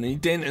that happened, and he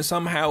didn't. And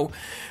somehow,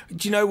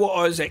 do you know what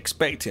I was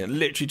expecting?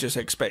 Literally just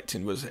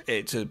expecting was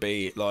it to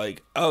be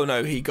like, oh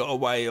no, he got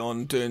away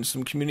on doing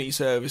some community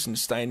service and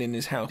staying in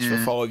his house for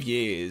 5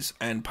 years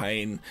and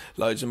paying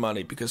loads of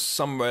money, because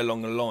somewhere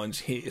along the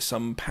lines,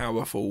 some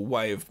powerful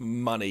way of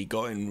money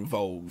got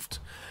involved.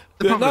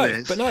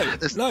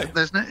 There's no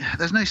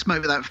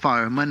smoke without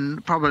fire, and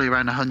when probably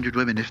around 100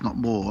 women, if not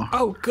more.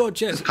 Oh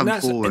God, yes.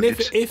 And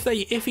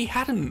if he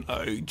hadn't,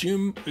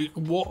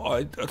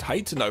 I'd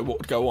hate to know what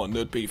would go on.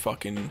 There'd be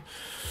fucking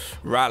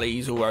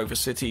rallies all over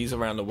cities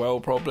around the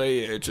world.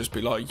 Probably it'd just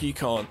be like, you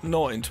can't,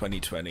 not in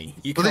 2020.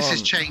 This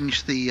has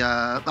changed the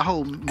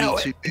whole Me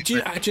Too. Do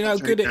you know how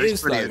good it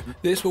is though?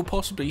 This will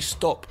possibly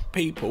stop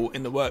people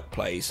in the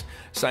workplace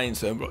saying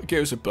to them,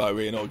 "Give us a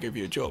blowy and I'll give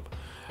you a job."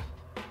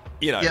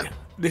 You know. Yep.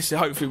 This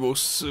hopefully will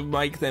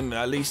make them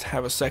at least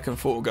have a second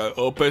thought and go,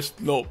 oh, best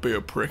not be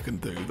a prick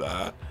and do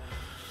that.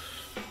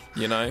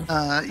 You know?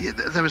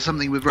 There was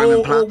something with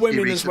Roman Polanski. Or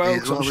women as well,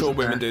 because I'm sure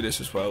women do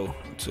this as well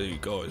to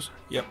guys.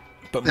 Yep.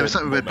 But there was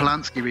something with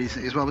Polanski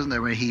recently as well, wasn't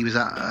there, where he was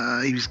at,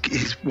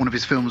 one of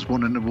his films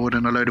won an award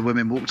and a load of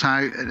women walked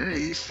out.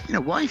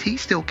 And why is he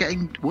still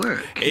getting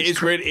work? It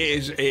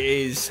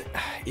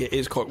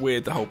is quite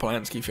weird, the whole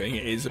Polanski thing.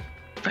 It is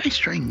very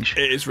strange.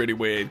 It is really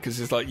weird, because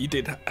it's like you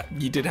did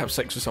have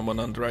sex with someone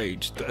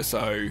underage,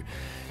 so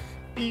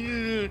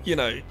like,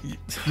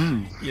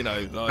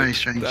 very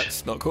strange.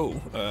 That's not cool.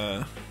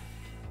 Don't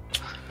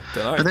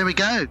know. But there we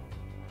go.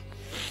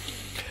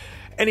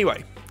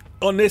 Anyway,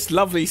 on this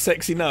lovely,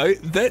 sexy note,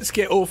 let's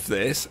get off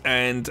this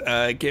and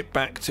get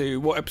back to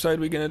what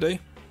episode we're going to do.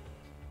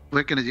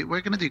 We're going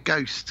to do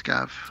Ghost,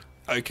 Gav.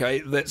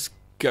 Okay, let's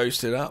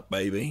ghost it up,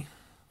 baby.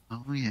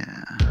 Oh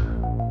yeah.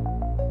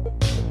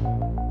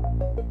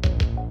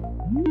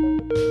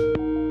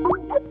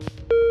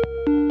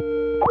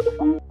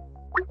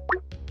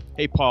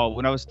 Hey, Paul,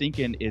 what I was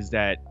thinking is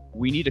that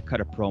we need to cut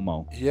a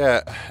promo.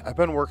 Yeah, I've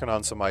been working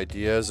on some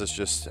ideas. It's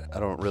just I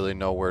don't really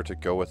know where to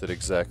go with it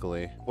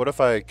exactly. What if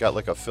I got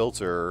like a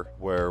filter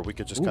where we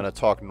could just kind of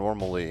talk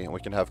normally and we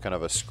can have kind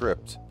of a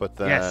script, but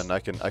then I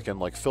can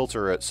like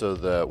filter it so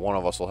that one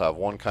of us will have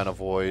one kind of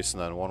voice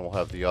and then one will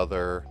have the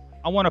other.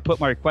 I want to put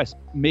my request.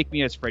 Make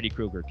me as Freddy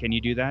Krueger. Can you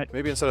do that?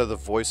 Maybe instead of the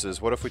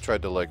voices, what if we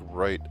tried to like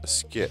write a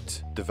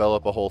skit,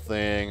 develop a whole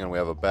thing, and we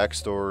have a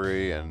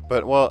backstory?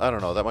 But I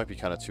don't know. That might be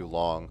kind of too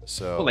long.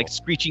 So like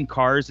screeching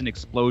cars and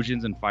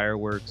explosions and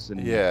fireworks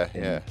and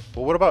yeah.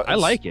 Well, what about? I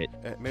like it.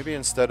 Maybe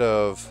instead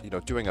of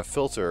doing a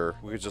filter,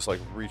 we could just like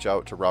reach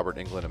out to Robert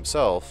Englund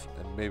himself,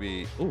 and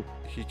maybe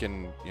he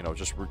can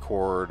just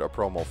record a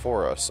promo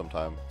for us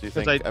sometime. Do you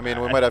think? I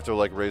mean, we might have to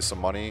like raise some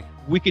money.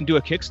 We can do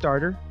a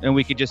Kickstarter, and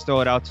we could just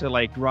throw it out to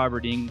like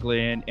Robert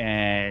Englund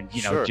and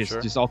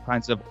just all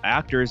kinds of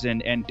actors,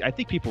 and I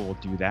think people will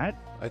do that.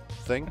 I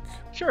think.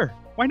 Sure,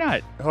 why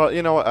not? Well,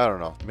 I don't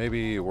know.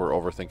 Maybe we're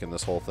overthinking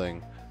this whole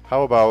thing.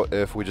 How about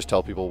if we just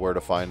tell people where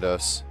to find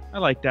us? I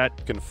like that.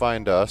 You can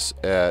find us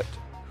at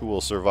Who Will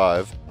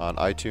Survive on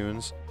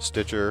iTunes,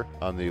 Stitcher,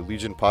 on the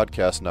Legion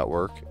Podcast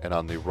Network, and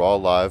on the Raw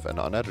Live and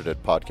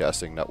Unedited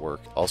Podcasting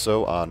Network.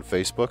 Also on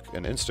Facebook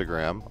and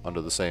Instagram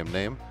under the same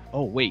name.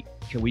 Oh, wait.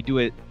 Can we do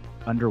it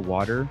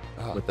underwater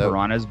with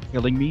piranhas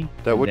killing me?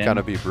 That would kind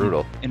of be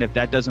brutal. And if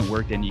that doesn't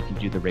work, then you can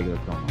do the regular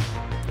promo.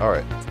 All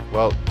right.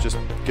 Well, just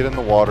get in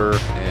the water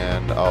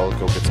and I'll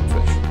go get some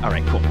fish. All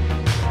right, cool.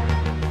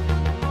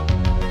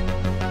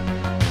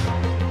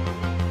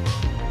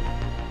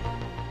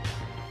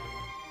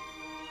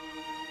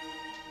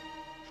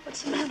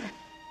 What's the matter?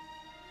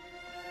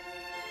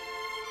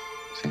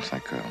 Seems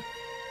like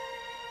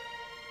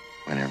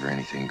whenever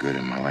anything good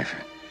in my life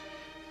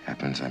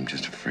happens, I'm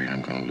just afraid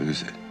I'm going to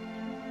lose it.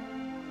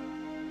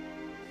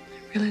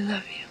 I really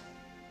love you.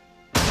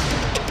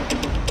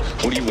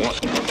 What do you want?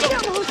 Get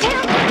out of the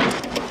hotel!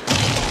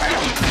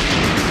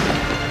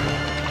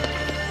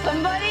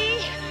 Somebody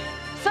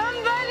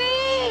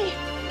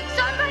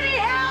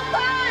help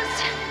us!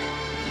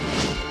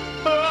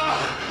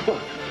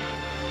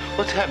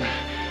 What's happening?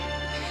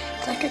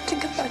 It's like I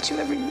think about you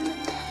every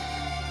minute.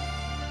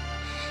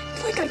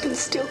 It's like I can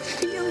still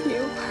feel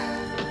you.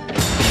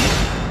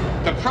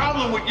 The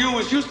problem with you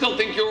is you still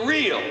think you're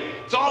real.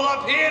 It's all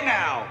up here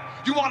now.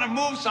 You want to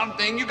move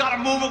something, you got to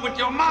move it with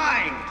your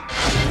mind.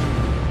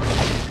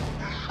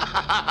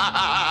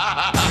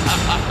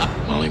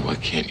 Molly, why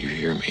can't you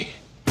hear me?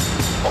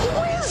 Who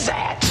is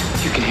that?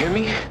 You can hear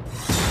me?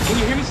 Can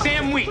you hear me?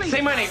 Sam Wheat.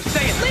 Say my name.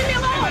 Say it. Leave me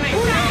alone! Say my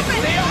name. Say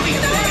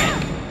it. Say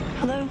it.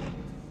 Hello?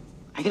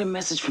 I get a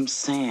message from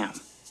Sam.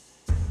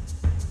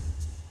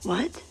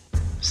 What?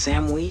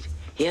 Sam Wheat?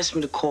 He asked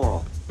me to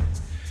call.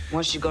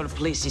 Once you go to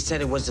police, he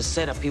said it was a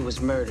setup. He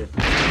was murdered.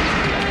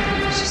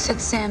 She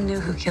said Sam knew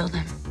who killed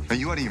him. Are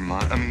you out of your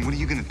mind? I mean, what are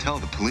you going to tell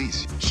the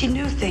police? She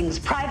knew things,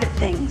 private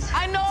things.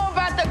 I know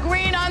about the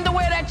green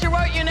underwear that you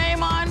wrote your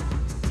name on.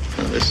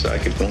 Well, this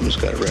psychic woman's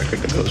got a record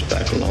that goes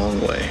back a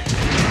long way.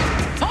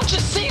 Don't you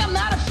see I'm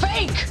not a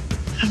fake?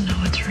 I don't know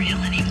what's real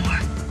anymore.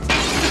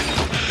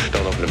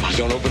 Don't open him.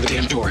 Don't open the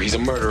damn door. He's a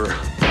murderer.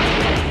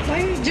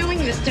 Why are you doing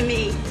this to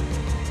me?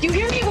 You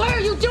hear me? Why are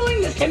you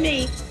doing this to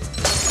me?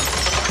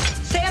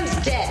 Sam's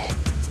dead.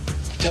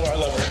 Tell her I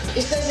love her.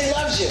 He says he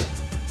loves you.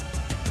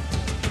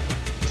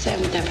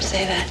 Sam would never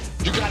say that.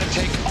 You got to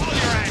take all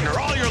your anger,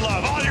 all your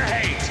love, all your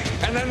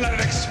hate, and then let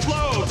it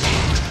explode.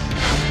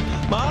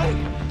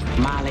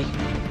 Molly,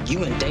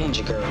 you in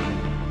danger, girl.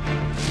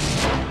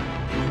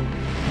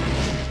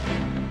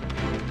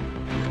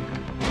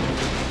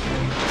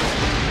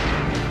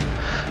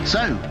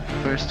 So,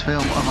 first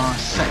film of our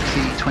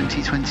sexy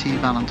 2020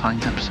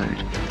 Valentine's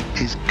episode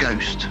is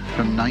Ghost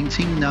from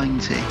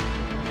 1990.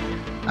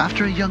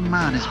 After a young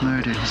man is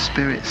murdered, his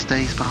spirit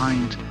stays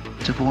behind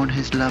to warn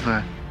his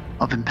lover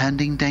of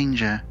impending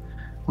danger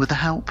with the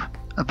help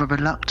of a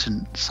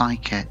reluctant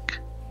psychic.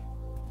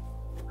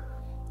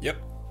 Yep.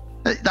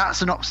 That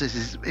synopsis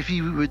is, if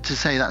you were to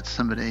say that to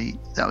somebody,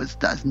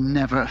 that's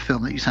never a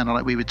film that you sound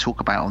like we would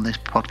talk about on this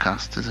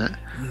podcast, is it?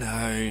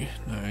 No.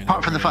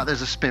 Apart from the fact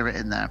there's a spirit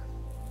in there.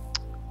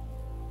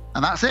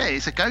 And that's it.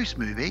 It's a ghost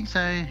movie.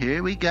 So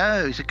here we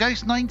go. It's a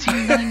Ghost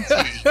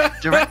 1990,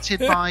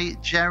 directed by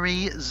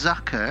Jerry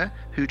Zucker,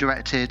 who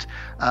directed,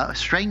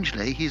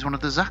 strangely, he's one of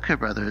the Zucker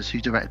brothers who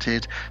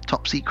directed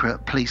Top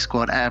Secret, Police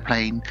Squad,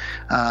 Airplane.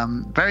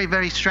 Very,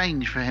 very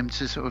strange for him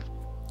to sort of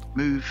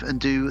move and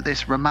do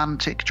this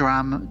romantic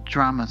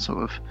drama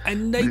sort of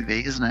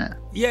movie, isn't it?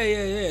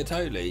 Yeah,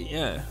 totally.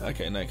 Yeah.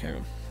 Okay, no, carry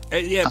on.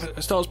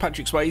 It stars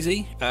Patrick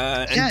Swayze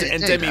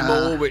and Demi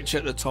Moore, which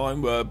at the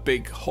time were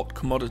big hot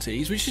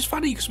commodities. Which is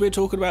funny because we're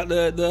talking about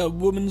the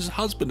woman's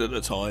husband at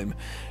the time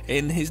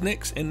in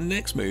the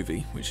next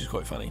movie, which is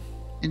quite funny.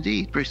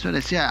 Indeed, Bruce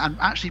Willis. Yeah, and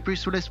actually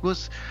Bruce Willis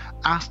was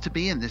asked to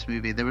be in this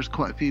movie. There was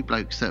quite a few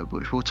blokes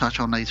which we'll touch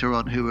on later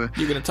on who were.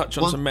 You're going to touch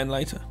on some men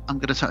later. I'm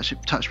going to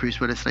touch Bruce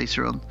Willis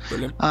later on.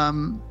 Brilliant.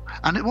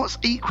 And what's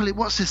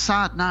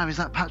sad now is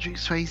that Patrick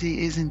Swayze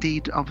is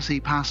indeed obviously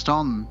passed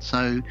on.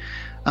 So.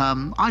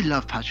 I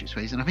love Patrick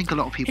Swayze, and I think a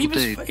lot of people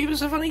do. He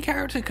was a funny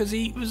character because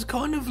he was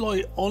kind of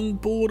like on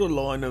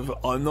borderline of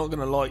I'm not going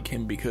to like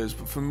him, because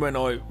from when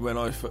I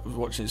was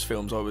watching his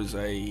films, I was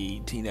a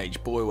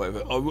teenage boy or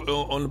whatever.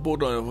 On the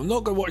borderline of I'm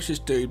not going to watch this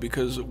dude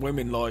because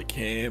women like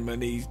him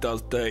and he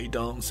does dirty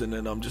dancing,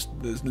 and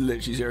there's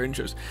literally zero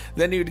interest.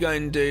 Then he would go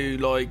and do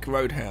like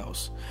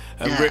Roadhouse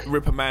and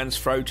rip a man's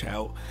throat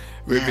out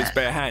with his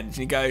bare hands,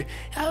 and you go, you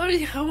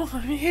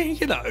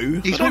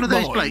know. He's one of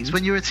those blokes,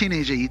 when you're a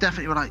teenager, you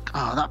definitely were like,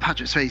 oh, that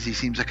Patrick Swayze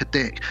seems like a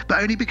dick.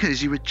 But only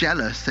because you were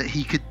jealous that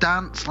he could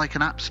dance like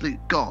an absolute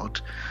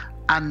god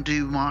and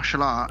do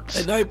martial arts.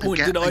 At no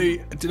point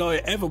did I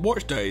ever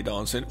watch Dirty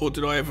Dancing, or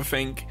did I ever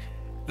think,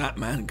 that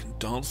man can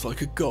dance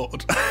like a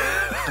god.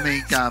 I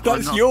mean, Gav,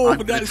 I'm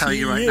going to tell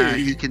you right now,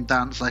 he can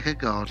dance like a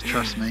god,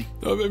 trust me.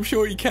 I'm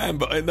sure he can,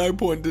 but at no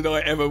point did I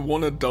ever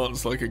want to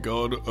dance like a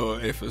god,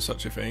 or if there's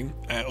such a thing.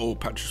 Or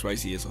Patrick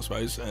Swayze is, I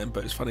suppose.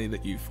 But it's funny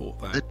that you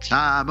thought that. The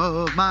time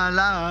of my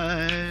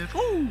life.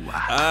 Ooh,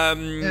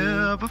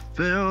 never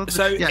felt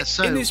so in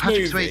this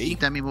Patrick movie, Swayze,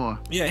 Demi Moore.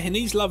 Yeah, he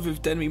needs love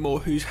with Demi Moore,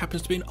 who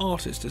happens to be an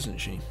artist, isn't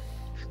she?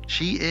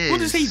 She is.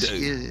 What does he do?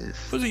 She is.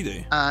 What does he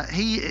do?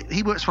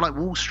 He works for like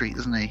Wall Street,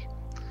 doesn't he?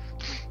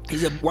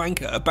 He's a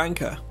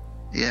banker.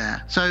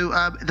 Yeah. So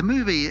the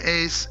movie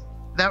is.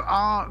 There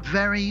are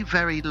very,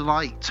 very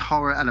light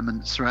horror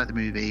elements throughout the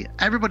movie.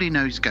 Everybody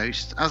knows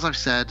Ghost. As I've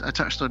said, I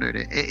touched on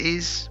earlier, it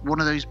is one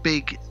of those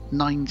big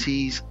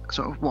 90s,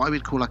 sort of what I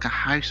would call like a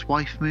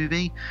housewife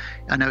movie.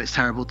 I know it's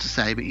terrible to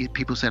say, but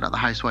people say like the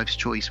housewife's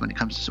choice when it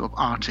comes to sort of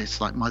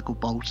artists like Michael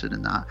Bolton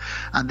and that.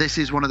 And this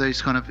is one of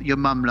those kind of, your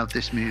mum loved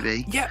this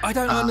movie. Yeah, I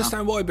don't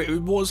understand why, but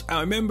it was,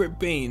 I remember it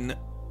being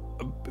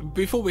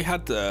before we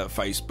had the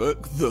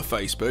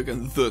Facebook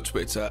and the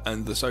Twitter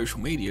and the social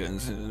media,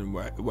 and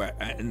where,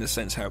 in the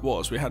sense how it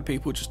was, we had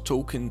people just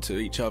talking to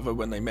each other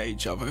when they met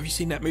each other. Have you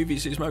seen that movie?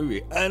 Seen this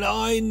movie? And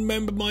I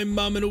remember my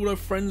mum and all her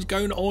friends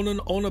going on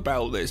and on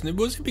about this. And it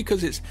wasn't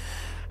because it's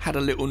had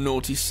a little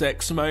naughty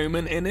sex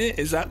moment in it.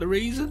 Is that the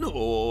reason,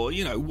 or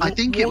I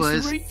think it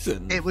was the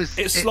reason?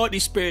 It's slightly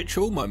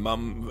spiritual. My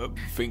mum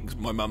thinks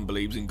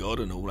believes in God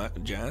and all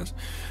that jazz.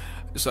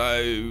 So,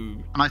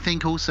 and I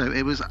think also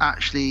it was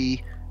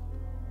actually.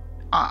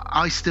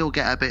 I still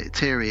get a bit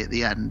teary at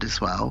the end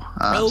as well.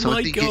 So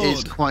I think it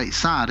is quite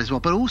sad as well.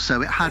 But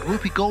also, it had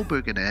Whoopi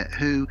Goldberg in it,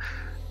 who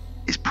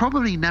is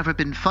probably never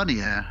been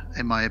funnier,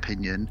 in my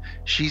opinion.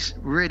 She's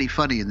really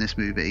funny in this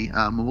movie.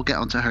 We'll get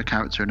onto her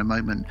character in a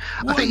moment.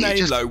 What a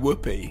name, though,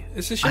 Whoopi.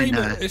 It's a shame.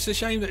 It's a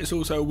shame that it's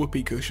also a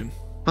whoopee cushion.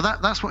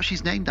 But that's what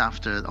she's named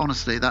after.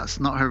 Honestly, that's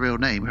not her real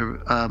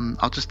name.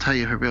 I'll just tell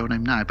you her real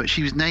name now. But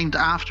she was named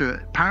after,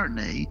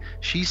 apparently,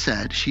 she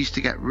said she used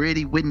to get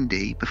really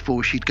windy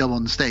before she'd go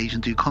on stage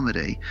and do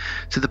comedy,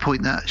 to the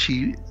point that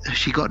she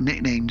got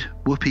nicknamed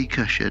Whoopee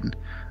Cushion.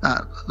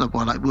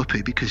 Well, like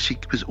Whoopi, because she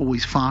was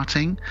always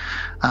farting.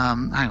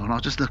 Hang on, I'll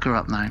just look her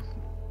up now.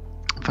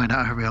 Find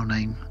out her real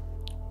name.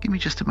 Give me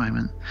just a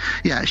moment.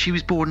 Yeah, she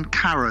was born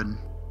Karen.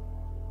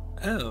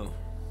 Oh.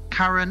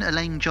 Karen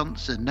Elaine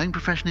Johnson, known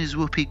professionally as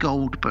Whoopi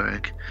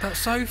Goldberg. That's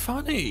so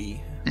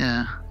funny.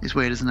 Yeah, it's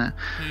weird, isn't it?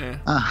 Yeah.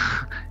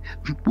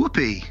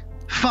 Whoopi,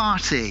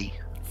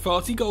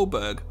 Farty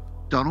Goldberg,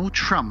 Donald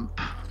Trump.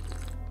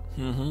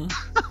 Mm-hmm.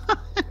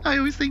 I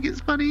always think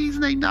it's funny he's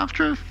named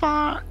after a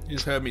fart. You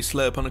just heard me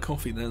slurp on a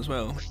coffee then as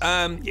well.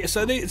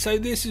 So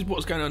this is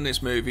what's going on in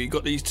this movie. You've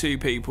got these two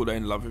people, they're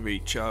in love with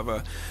each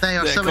other.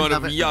 They're so kind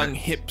of young,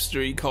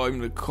 hipstery,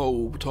 kind of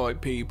cool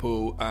type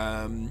people.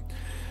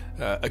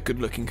 A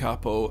good-looking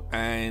couple,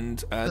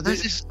 and but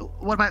there's this.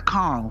 What about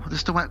Carl?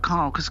 Let's talk about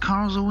Carl, because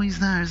Carl's always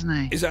there,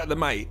 isn't he? Is that the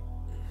mate?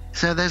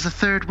 So there's a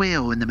third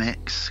wheel in the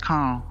mix.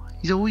 Carl,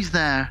 he's always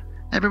there.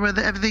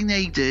 Everything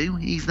they do,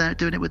 he's there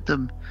doing it with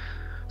them.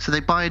 So they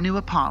buy a new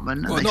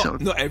apartment. Well,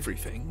 and not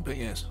everything, but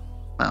yes.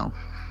 Well,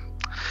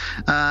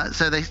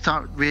 so they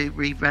start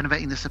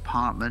renovating this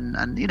apartment,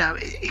 and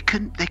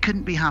they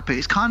couldn't be happy.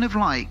 It's kind of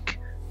like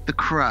The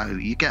Crow.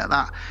 You get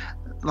that.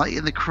 Like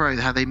in The Crow,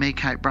 how they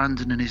make out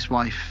Brandon and his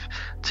wife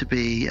to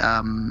be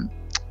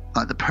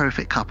like the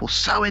perfect couple,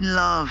 so in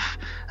love,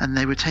 and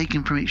they were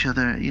taken from each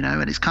other,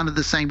 and it's kind of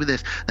the same with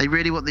this. They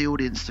really want the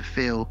audience to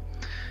feel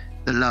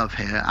the love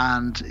here,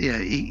 and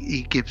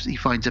he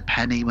finds a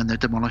penny when they're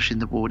demolishing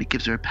the wall. He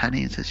gives her a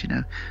penny and says,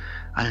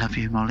 I love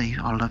you, Molly,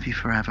 I'll love you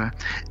forever.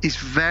 It's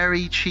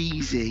very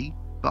cheesy,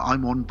 but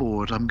I'm on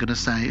board. I'm going to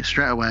say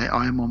straight away,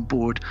 I am on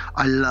board.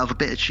 I love a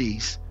bit of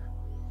cheese.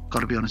 Got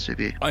to be honest with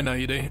you. I know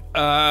you do.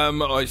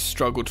 I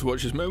struggled to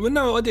watch this movie. Well,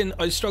 no, I didn't.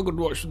 I struggled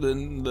to watch the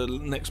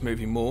next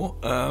movie more.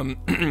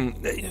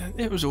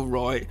 It was all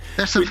right.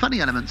 There's some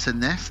funny elements in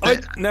this.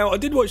 Now, I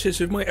did watch this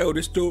with my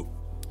eldest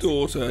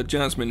daughter,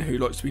 Jasmine, who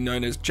likes to be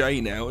known as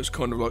Jay now. It's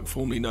kind of like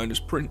formerly known as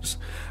Prince.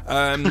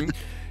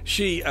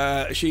 She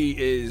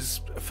is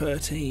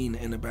 13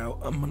 in about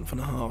a month and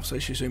a half, so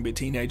she'll soon be a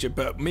teenager.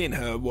 But me and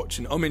her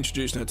I'm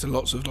introducing her to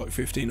lots of like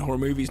 15 horror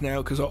movies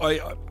now, because I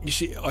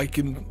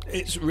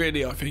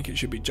think it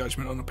should be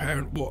judgment on the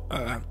parent what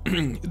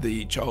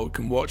the child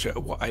can watch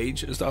at what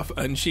age and stuff.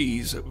 And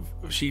she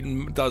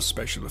does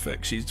special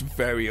effects. She's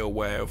very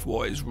aware of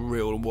what is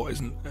real and what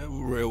isn't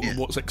real, and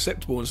what's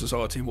acceptable in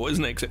society and what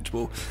isn't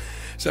acceptable.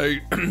 So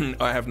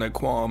I have no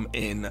qualm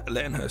in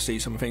letting her see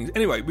some things.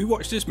 Anyway, we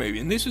watched this movie,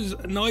 and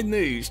I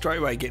knew straight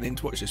away getting in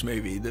to watch this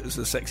movie that was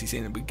a sexy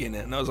scene at the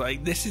beginning, and I was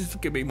like, this is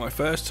going to be my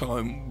first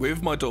time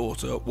with my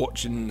daughter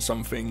watching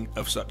something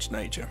of such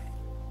nature.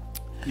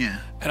 Yeah.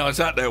 And I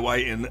sat there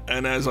waiting,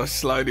 and as I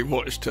slowly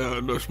watched her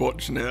and was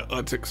watching it,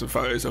 I took some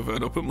photos of her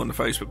and I put them on the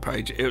Facebook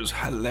page. It was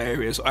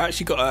hilarious. I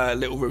actually got a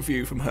little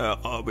review from her,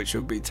 which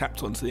will be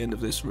tapped onto the end of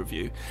this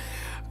review,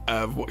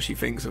 of what she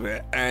thinks of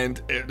it,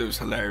 and it was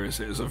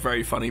hilarious. It was a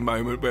very funny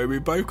moment where we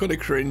both kind of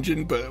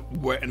cringing but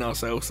wetting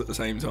ourselves at the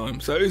same time,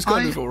 so it was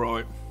kind of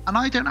alright. And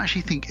I don't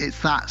actually think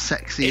it's that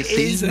sexy a scene.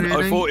 It isn't.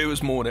 Really. I thought it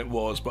was more than it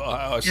was, but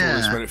I saw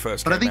this when it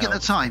first came out. But I think at the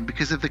time,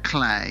 because of the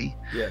clay,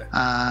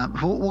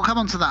 we'll come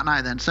on to that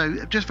now then.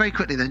 So just very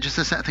quickly then, just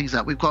to set things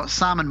up, we've got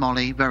Sam and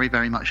Molly very,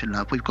 very much in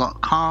love. We've got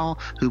Carl,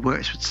 who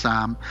works with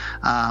Sam,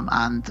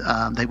 and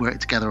they work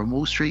together on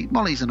Wall Street.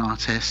 Molly's an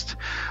artist,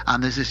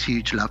 and there's this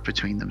huge love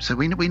between them. So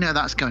we know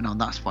that's going on,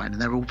 that's fine,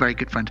 and they're all very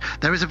good friends.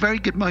 There is a very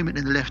good moment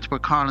in the lift where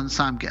Carl and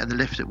Sam get in the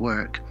lift at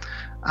work.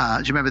 Do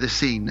you remember this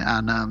scene?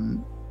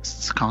 And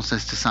Carl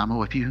says to Sam,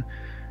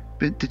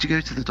 did you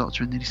go to the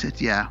doctor? And then he said,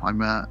 yeah,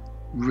 I'm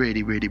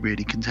really, really,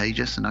 really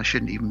contagious, and I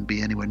shouldn't even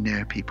be anywhere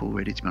near people,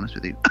 really, to be honest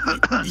with you.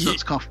 So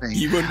it's coughing.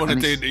 You wouldn't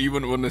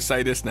want to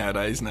say this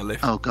nowadays in a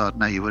lift. Oh God,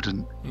 no, you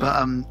wouldn't. No.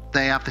 But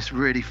they have this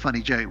really funny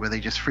joke where they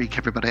just freak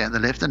everybody out in the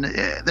lift, and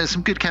there's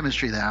some good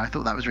chemistry there. I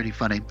thought that was really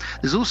funny.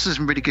 There's also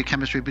some really good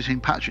chemistry between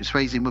Patrick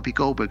Swayze and Whoopi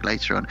Goldberg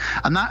later on,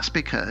 and that's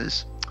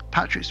because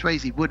Patrick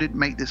Swayze wouldn't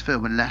make this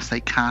film unless they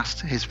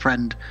cast his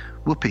friend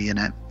Whoopi in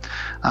it.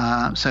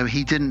 So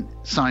he didn't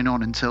sign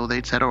on until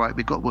they'd said, all right,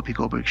 we've got Whoopi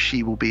Goldberg,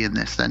 she will be in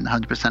this then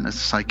 100% as a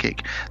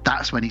sidekick.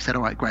 That's when he said,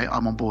 all right, great,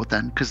 I'm on board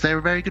then, because they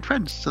were very good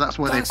friends. So that's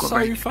why they've got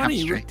very good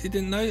chemistry. That's so funny.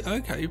 Didn't know.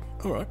 Okay,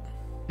 all right.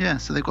 Yeah,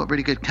 so they've got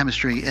really good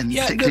chemistry, and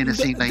particularly in a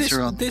scene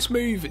later on. This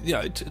movie,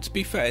 to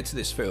be fair to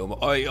this film,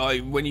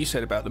 I when you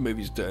said about the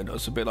movie's done, I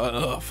was a bit like,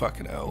 oh,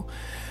 fucking hell.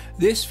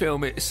 This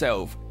film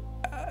itself,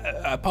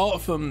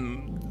 apart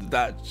from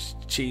that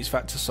cheese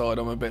factor side,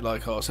 I'm a bit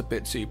like, oh, it's a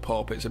bit too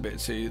pop, it's a bit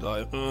too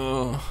like,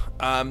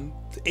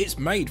 it's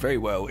made very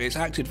well, it's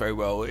acted very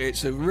well,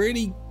 it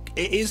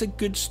is a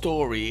good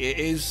story, it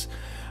is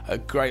a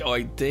great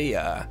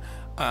idea.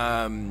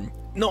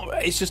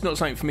 It's just not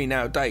something for me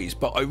nowadays,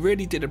 but I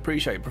really did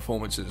appreciate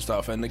performances and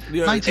stuff, and it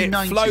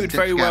flowed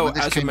very well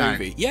as a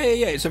movie. Yeah.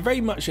 It's a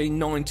very much a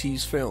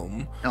 90s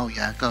film. Oh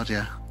yeah, God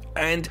yeah.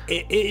 And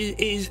it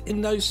is,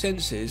 in those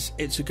senses,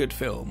 it's a good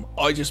film.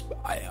 I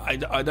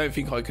don't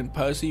think I can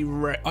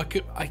personally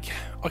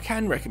I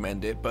can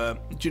recommend it,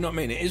 but do you know what I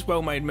mean? It is a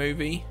well-made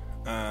movie.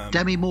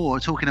 Demi Moore,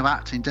 talking of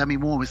acting, Demi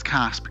Moore was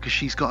cast because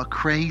she's got a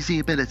crazy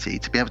ability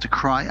to be able to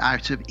cry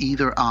out of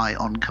either eye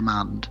on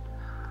command.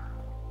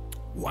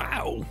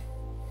 Wow.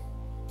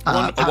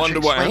 I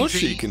wonder what else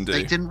she can do.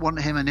 They didn't want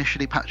him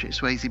initially, Patrick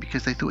Swayze,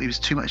 because they thought he was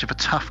too much of a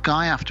tough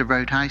guy after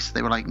Roadhouse.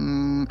 They were like,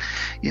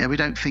 yeah, we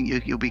don't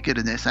think you'll be good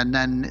in this. And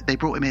then they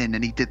brought him in,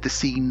 and he did the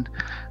scene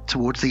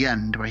towards the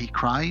end where he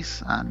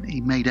cries, and he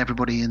made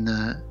everybody in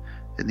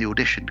the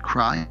audition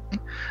cry.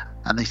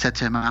 And they said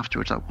to him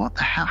afterwards, like, what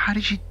the hell? How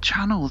did you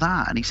channel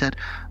that? And he said,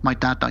 my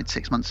dad died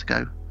 6 months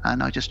ago,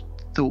 and I just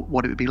thought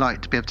what it would be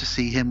like to be able to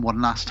see him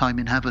one last time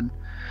in heaven.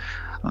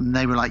 And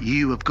they were like,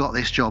 you have got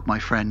this job, my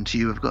friend,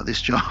 you have got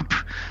this job.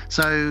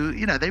 So,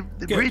 they're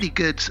really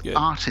good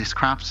artists,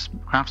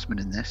 craftsmen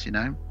in this,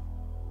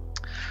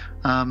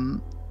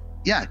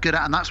 Yeah, good,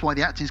 and that's why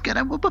the acting's good.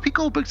 And Whoopi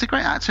Goldberg's a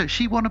great actor.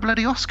 She won a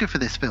bloody Oscar for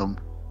this film.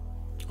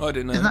 I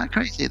didn't know. Isn't that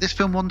crazy? This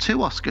film won 2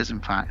 Oscars, in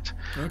fact.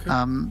 Okay.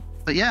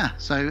 But yeah,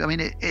 so, I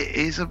mean, it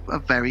is a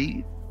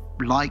very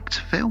liked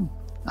film.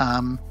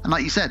 And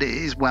like you said, it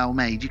is well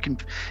made. You can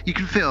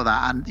feel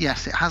that, and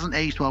yes, it hasn't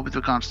aged well with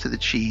regards to the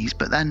cheese,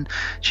 but then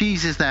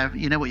cheese is there.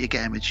 You know what you're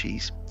getting with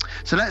cheese.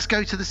 So let's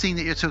go to the scene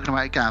that you're talking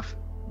about, Gav.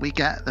 We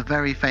get the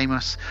very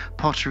famous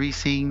pottery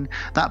scene,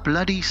 that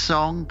bloody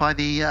song by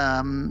the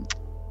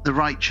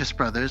Righteous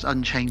Brothers,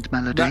 Unchained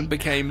Melody. That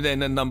became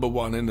then a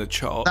 #1 in the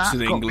charts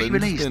in England. That got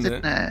re-released, didn't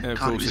it? Yeah,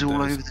 God, it was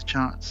all over the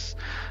charts.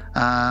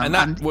 And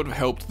that would have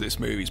helped this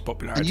movie's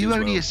popularity. And you as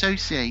only well.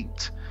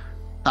 associate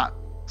that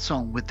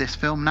song with this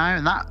film now,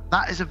 and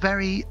that is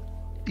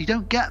you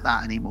don't get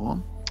that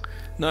anymore.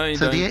 No, you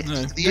don't. The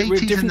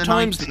 80s and the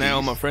 90s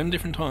now, my friend,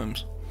 different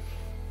times.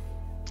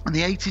 In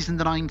the 80s and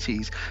the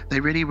 90s, they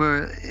really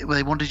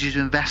they wanted you to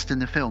invest in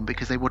the film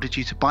because they wanted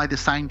you to buy the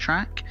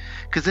soundtrack,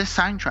 because this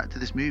soundtrack to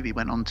this movie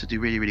went on to do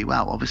really, really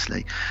well,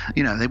 obviously.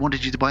 They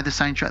wanted you to buy the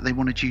soundtrack, they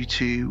wanted you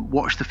to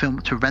watch the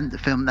film, to rent the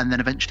film, and then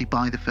eventually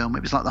buy the film.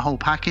 It was like the whole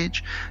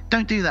package.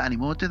 Don't do that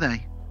anymore, do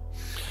they?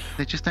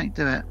 They just don't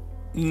do it.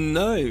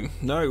 No,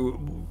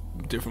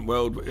 different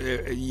world.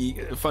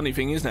 Funny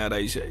thing is,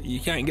 nowadays you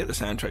can't get the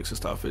soundtracks and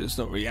stuff. It's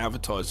not really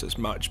advertised as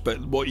much,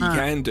 but what you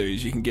can do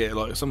is you can get,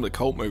 like some of the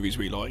cult movies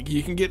we like,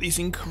 you can get these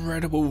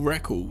incredible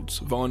records,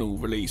 vinyl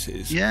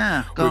releases,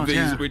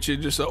 which are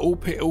just all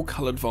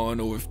coloured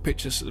vinyl with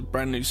pictures,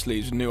 brand new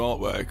sleeves, new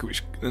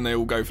artwork, and they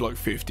all go for like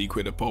 50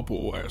 quid a pop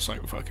or whatever. It's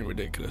like fucking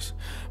ridiculous,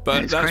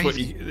 but that's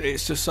crazy.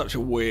 It's just such a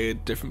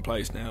weird different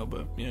place now.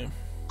 But yeah,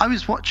 I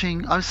was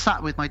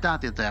sat with my dad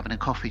the other day having a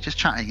coffee, just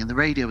chatting, and the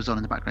radio was on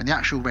in the background, the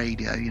actual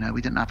radio,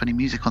 we didn't have any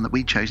music on that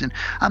we'd chosen,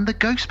 and the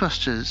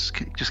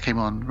Ghostbusters just came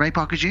on, Ray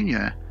Parker Jr.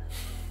 Yeah,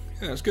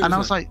 it's good. And I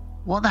was like,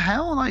 what the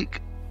hell?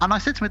 And I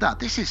said to my dad,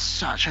 this is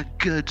such a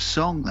good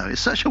song, though. It's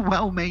such a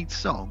well-made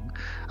song,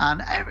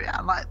 and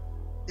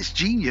it's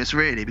genius,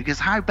 really, because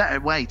how better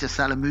way to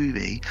sell a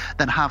movie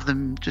than have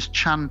them just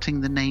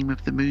chanting the name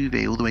of the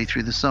movie all the way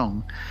through the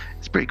song?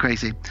 It's pretty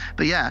crazy.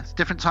 But yeah, it's a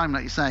different time,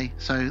 like you say.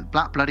 So,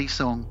 Black Bloody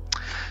Song.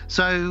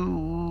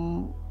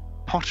 So,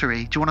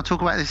 pottery. Do you want to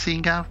talk about this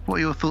scene, Gav? What are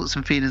your thoughts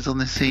and feelings on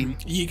this scene?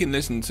 You can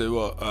listen to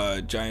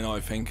what Jay and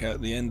I think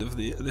at the end of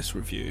this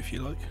review, if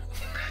you like.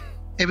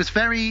 It was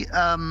very,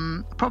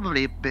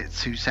 probably a bit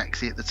too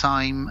sexy at the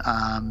time.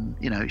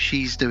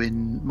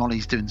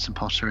 Molly's doing some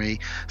pottery.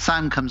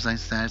 Sam comes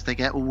downstairs. They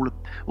get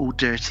all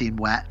dirty and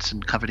wet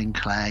and covered in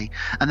clay.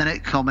 And then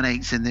it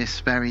culminates in this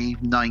very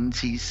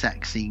 90s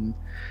sex scene.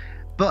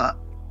 But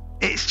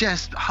it's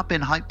just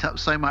been hyped up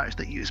so much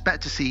that you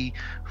expect to see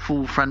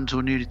full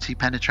frontal nudity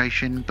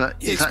pentation, but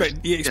you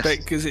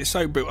expect because it's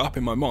so built up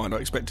in my mind. I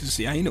expected to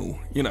see anal.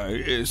 It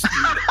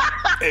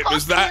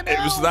was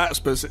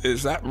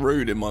that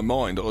rude in my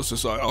mind. I was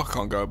just like, I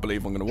can't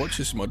believe I'm going to watch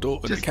this with my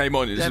daughter. And it came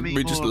on,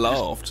 we just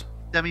laughed.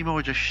 Demi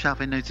Moore just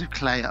shoving loads of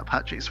clay up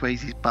Patrick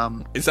Swayze's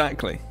bum.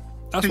 Exactly.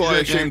 That's what I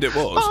assumed it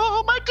was.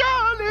 Oh my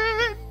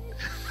darling,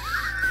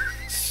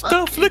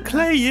 stuff the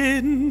clay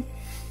in.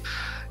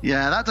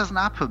 Yeah, that doesn't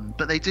happen,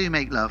 but they do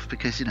make love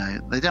because, you know,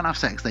 they don't have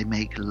sex, they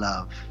make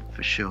love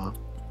for sure.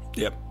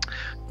 Yep.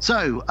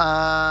 So,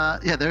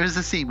 there is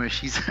a scene where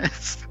she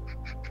says,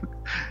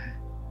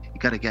 you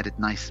got to get it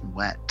nice and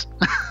wet.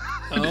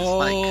 And it's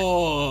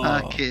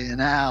like, fucking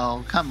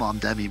hell, come on,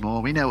 Demi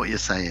Moore, we know what you're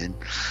saying.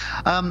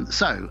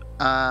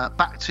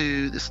 Back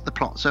to the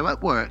plot. So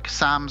at work,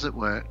 Sam's at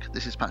work,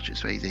 this is Patrick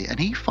Swayze, and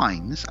he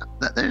finds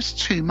that there's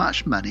too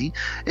much money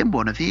in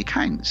one of the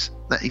accounts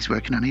that he's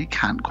working on. He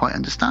can't quite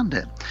understand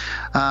it.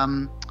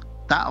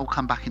 That'll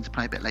come back into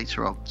play a bit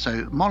later on.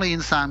 So Molly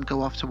and Sam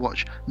go off to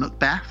watch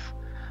Macbeth,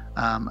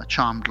 A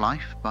Charmed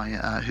Life,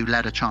 Who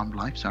Led a Charmed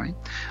Life, sorry.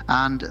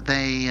 And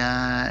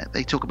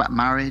they talk about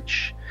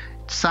marriage.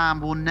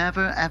 Sam will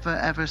never, ever,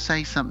 ever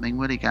say something,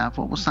 will he, Gav?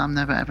 What will Sam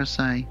never, ever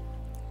say?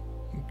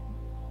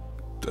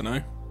 Don't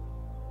know.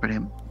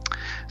 Brilliant.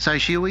 So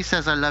she always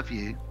says, I love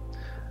you.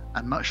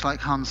 And much like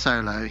Han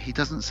Solo, he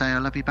doesn't say, I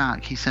love you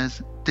back. He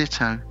says,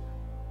 ditto.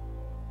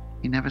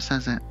 He never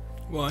says it.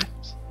 Why?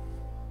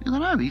 I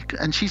don't know.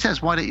 And she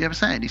says, why don't you ever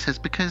say it? And he says,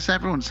 because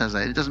everyone says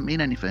it. It doesn't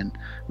mean anything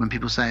when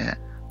people say it.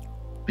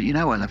 But you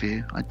know I love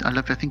you. I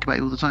love you. I think about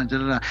you all the time. Da,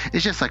 da, da.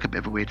 It's just like a bit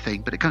of a weird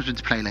thing, but it comes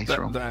into play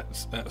later on.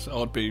 That's.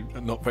 I'd be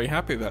not very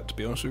happy with that, to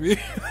be honest with you.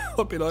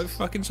 I'd be like,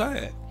 fucking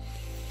say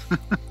it.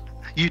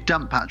 You'd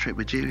dump Patrick,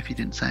 would you, if you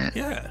didn't say it?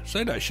 Yeah,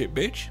 say that shit,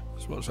 bitch.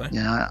 That's what I say.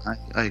 Yeah,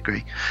 I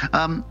agree.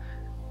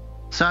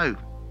 So,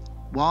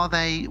 while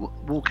they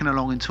walking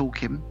along and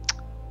talking,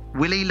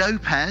 Willie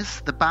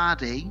Lopez, the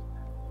baddie,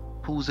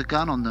 pulls a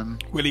gun on them.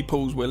 Willie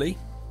pulls Willie.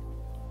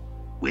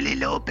 Willie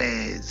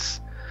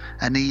Lopez.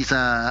 And he's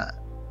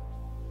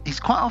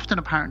quite often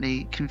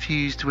apparently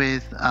confused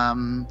with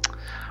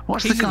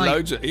what's the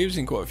guy? He was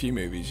in quite a few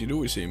movies. You'd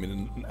always see him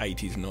in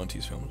 80s and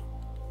 90s films.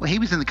 Well, he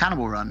was in the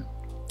Cannibal Run.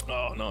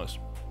 Oh, nice.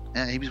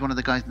 Yeah, he was one of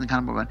the guys in the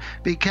Cannibal Run.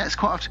 But he gets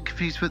quite often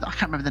confused with, I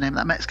can't remember the name of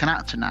that Mexican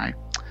actor now.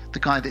 The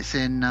guy that's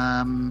in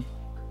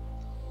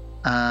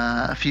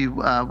a few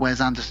Wes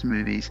Anderson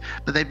movies.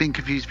 But they've been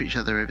confused with each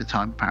other over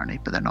time, apparently.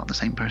 But they're not the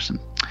same person.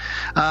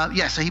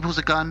 So he pulls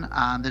a gun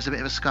and there's a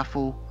bit of a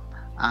scuffle.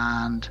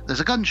 And there's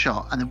a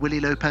gunshot, and then Willie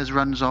Lopez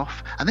runs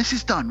off, and this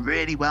is done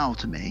really well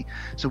to me.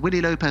 So Willie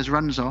Lopez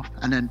runs off,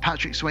 and then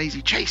Patrick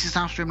Swayze chases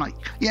after him like,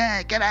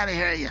 yeah, get out of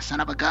here, you son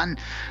of a gun.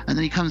 And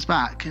then he comes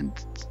back and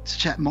to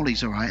check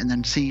Molly's all right, and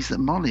then sees that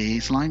Molly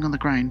is lying on the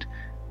ground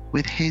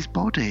with his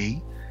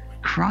body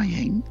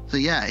crying. So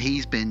yeah,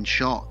 he's been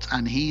shot,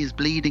 and he is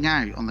bleeding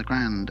out on the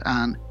ground.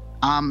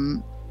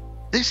 And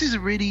this is a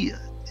really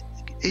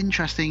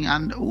interesting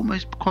and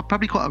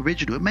probably quite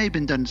original. It may have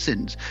been done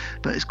since,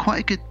 but it's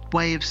quite a good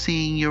way of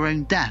seeing your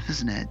own death,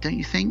 isn't it? Don't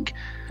you think?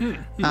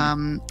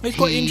 It's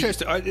quite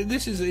interesting.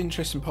 This is an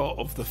interesting part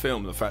of the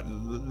film. The fact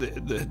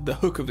that the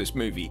hook of this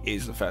movie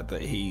is the fact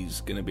that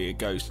he's going to be a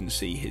ghost and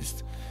see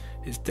his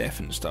death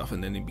and stuff,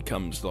 and then he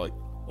becomes like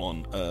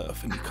on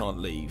Earth and he can't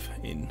leave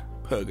in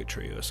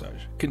purgatory or so.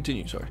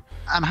 Continue, sorry.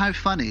 And how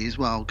funny as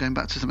well, going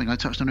back to something I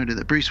touched on earlier,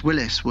 that Bruce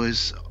Willis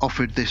was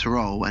offered this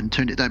role and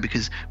turned it down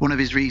because one of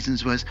his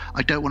reasons was,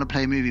 I don't want to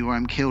play a movie where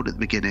I'm killed at the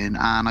beginning,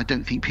 and I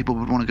don't think people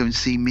would want to go and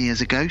see me as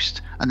a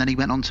ghost. And then he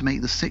went on to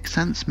make The Sixth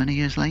Sense many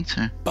years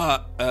later.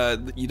 But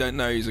you don't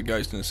know he's a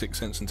ghost in The Sixth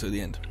Sense until the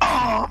end. Oh,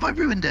 have I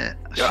ruined it?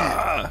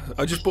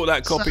 I just bought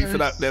that copy for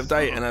that the other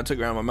day, and I took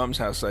it around my mum's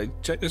house. So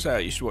check this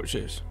out, you should watch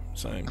this.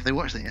 So have they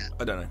watched it yet?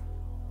 I don't know.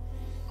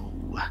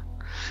 Ooh.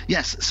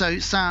 Yes, so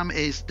Sam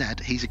is dead.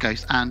 He's a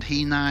ghost, and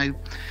he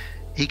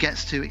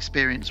gets to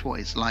experience what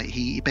it's like.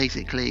 He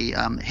basically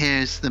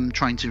hears them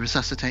trying to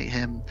resuscitate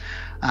him,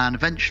 and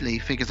eventually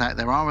figures out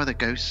there are other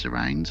ghosts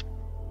around.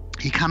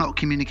 He cannot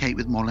communicate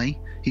with Molly.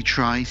 He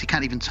tries. He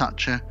can't even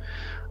touch her.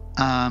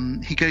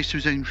 He goes to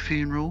his own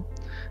funeral,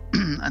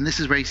 and this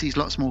is where he sees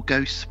lots more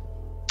ghosts.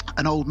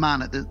 An old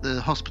man at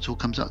the hospital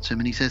comes up to him,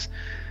 and he says,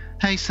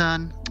 "Hey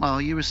son, oh,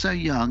 you were so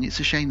young, it's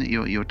a shame that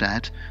you're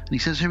dead." And he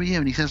says, "Who are you?"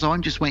 And he says, "Oh,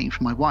 I'm just waiting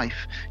for my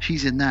wife,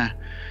 she's in there."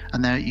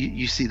 And there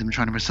you see them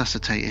trying to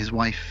resuscitate his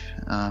wife,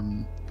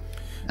 and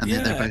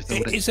they're both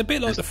it's a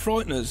bit like The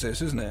Frighteners,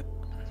 this, isn't it?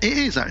 It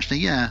is actually,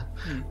 yeah.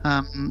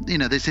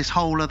 There's this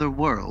whole other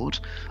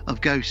world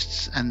of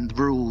ghosts and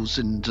rules,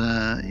 and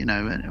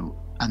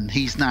and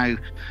he's now,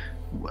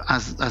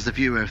 as the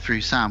viewer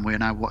through Sam, we're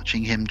now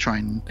watching him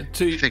trying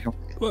to figure.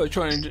 Well,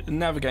 trying to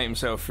navigate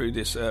himself through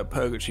this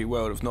purgatory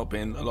world of not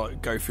being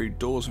like go through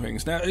doors and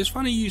things. Now, it's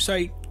funny you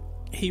say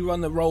he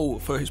won the role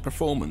for his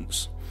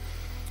performance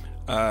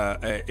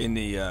in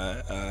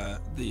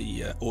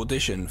the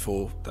audition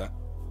for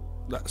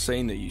that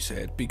scene that you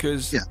said,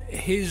 because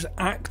his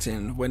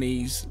acting when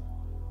he's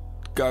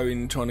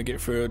trying to get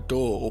through a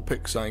door or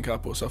pick something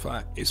up or stuff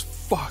like that is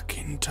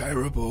fucking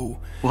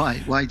terrible.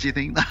 Why do you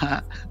think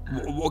that?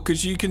 Well,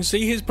 because you can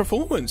see his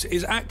performance.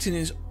 His acting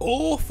is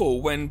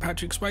awful. When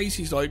Patrick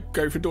Swayze's like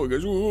go for a door, he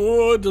goes,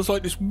 "Whoa," just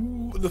like this,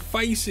 the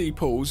face he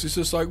pulls is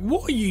just like,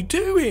 what are you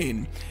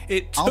doing?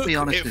 I'll be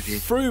honest with you,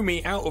 threw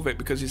me out of it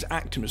because his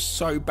acting was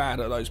so bad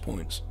at those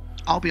points.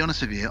 I'll be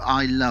honest with you,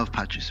 I love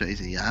Patrick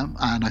Swayze,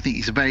 and I think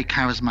he's was a very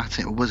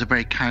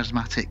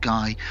charismatic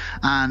guy,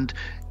 and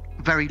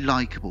very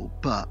likable,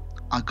 but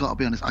I got to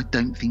be honest, I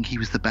don't think he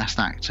was the best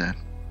actor.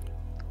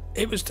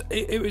 It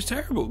was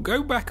terrible.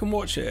 Go back and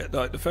watch it.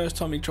 Like the first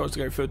time he tries to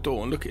go through a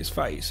door and look at his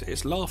face,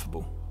 it's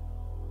laughable.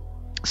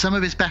 Some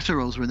of his better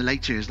roles were in the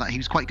later years. Like he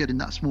was quite good in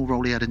that small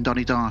role he had in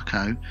Donnie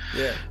Darko.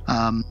 Yeah.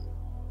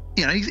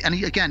 You know,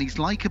 he's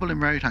likable in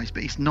Roadhouse,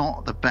 but he's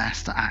not the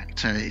best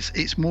actor.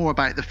 It's more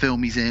about the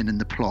film he's in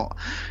and the plot,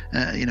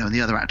 you know, and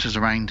the other actors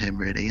around him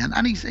really.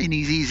 And he's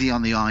easy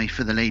on the eye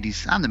for the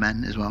ladies and the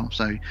men as well.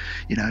 So,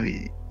 you know,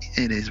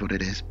 it is what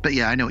it is. But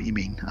yeah, I know what you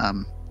mean.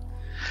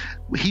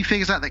 He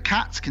figures out that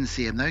cats can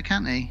see him though,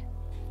 can't he?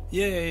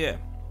 Yeah.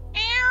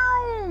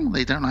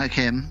 They don't like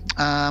him.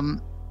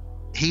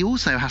 He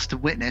also has to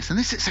witness, and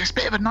it's a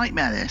bit of a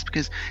nightmare, this,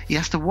 because he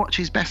has to watch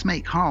his best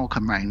mate Carl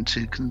come round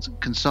to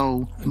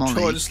console Molly.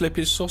 Try to slip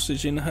his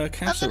sausage in her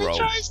casserole. And then he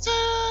tries to,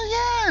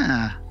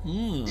 yeah.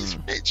 It's a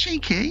bit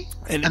cheeky.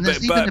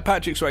 But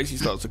Patrick Swayze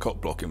starts to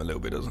cock block him a little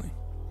bit, doesn't he?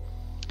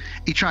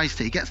 He tries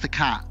to. He gets the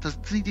cat. Does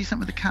he do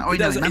something with the cat?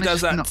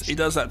 He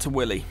does that to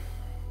Willie.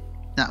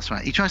 That's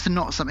right. He tries to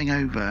knock something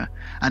over,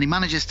 and he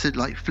manages to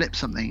like flip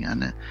something,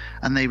 and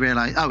they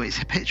realise, oh, it's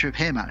a picture of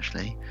him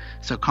actually.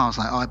 So Carl's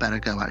like, oh, I better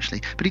go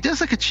actually. But he does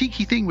like a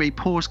cheeky thing where he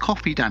pours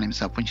coffee down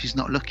himself when she's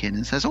not looking,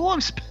 and says, oh,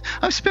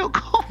 I've spilled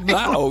coffee.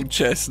 That old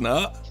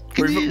chestnut.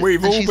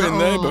 We've all been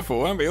there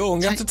before, haven't we? Oh, I'm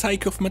going to have to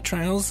take off my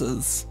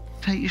trousers.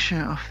 Take your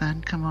shirt off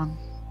then. Come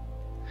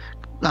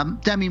on.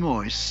 Demi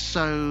Moore is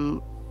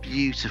so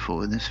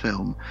beautiful in this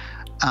film.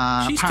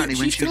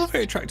 She's still a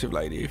very attractive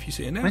lady if you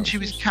see her now. When she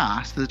was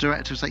cast, the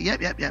director was like,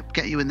 yep,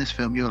 get you in this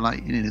film. You're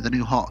like, you know, the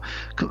new hot,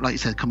 like you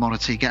said,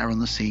 commodity, get her on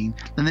the scene.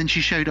 And then she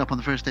showed up on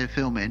the first day of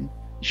filming.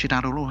 She'd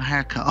had her whole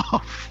hair cut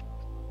off.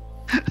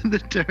 And the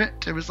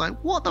director was like,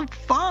 what the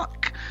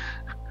fuck?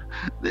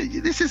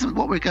 This isn't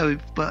what we're going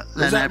for. But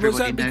then was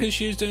that because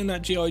she was doing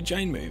that G.I.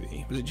 Jane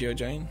movie? Was it G.I.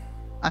 Jane?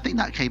 I think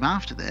that came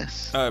after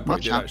this. Oh,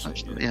 probably did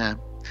actually. Yeah.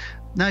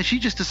 No, she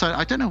just decided,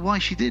 I don't know why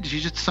she did.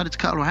 She just decided to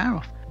cut her hair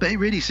off. But it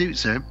really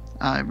suits her.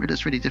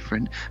 It's really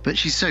different. But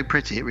she's so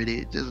pretty,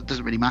 it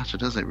doesn't really matter,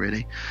 does it,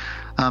 really?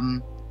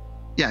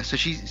 Yeah,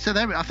 so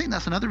there, I think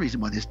that's another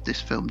reason why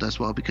this film does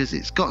well, because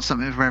it's got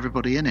something for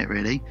everybody in it,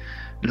 really.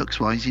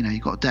 Looks-wise, you know,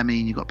 you've got Demi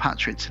and you've got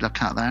Patrick to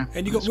look at there.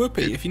 And you've got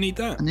Whoopi, if you need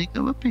that. And you've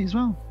got Whoopi as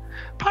well.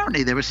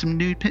 Apparently, there were some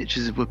nude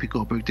pictures of Whoopi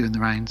Goldberg doing the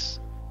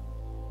rounds.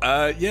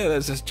 Yeah,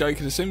 there's this joke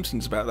in The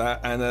Simpsons about that,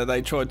 and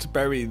they tried to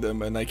bury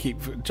them, and they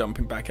keep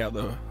jumping back out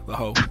the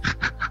hole.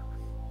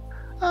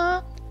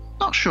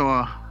 Not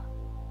sure.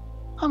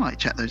 I might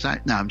check those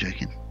out. No, I'm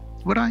joking.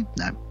 Would I?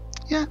 No.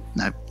 Yeah,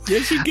 no.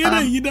 Yes, you get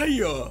it. You know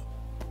you are.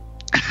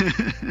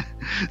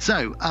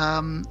 So,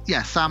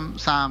 yeah,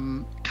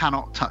 Sam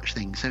cannot touch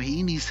things, so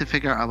he needs to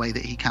figure out a way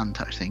that he can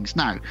touch things.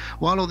 Now,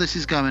 while all this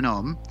is going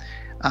on,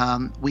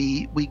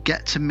 we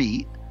get to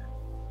meet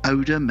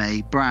Oda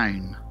Mae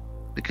Brown,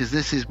 because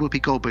this is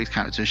Whoopi Goldberg's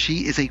character.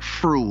 She is a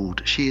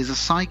fraud. She is a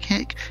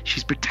psychic.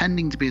 She's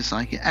pretending to be a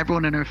psychic.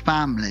 Everyone in her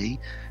family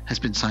has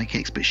been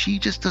psychics, but she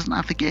just doesn't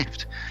have the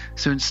gift.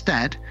 So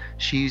instead,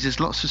 she uses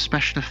lots of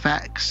special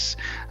effects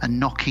and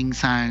knocking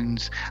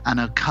sounds and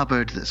a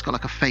cupboard that's got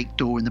like a fake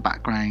door in the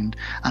background,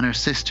 and her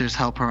sisters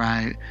help her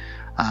out.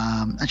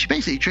 And she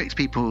basically tricks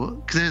people,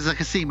 because there's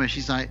like a scene where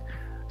she's like,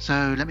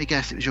 so let me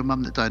guess, it was your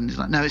mum that died. And he's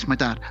like, no, it's my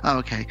dad. Oh,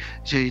 okay.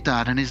 So your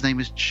dad, and his name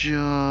was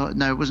John.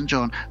 No, it wasn't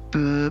John.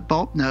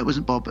 Bob? No, it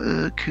wasn't Bob.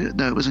 No,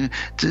 it wasn't.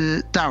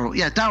 Daryl.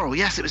 Yeah, Daryl.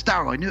 Yes, it was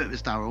Daryl. I knew it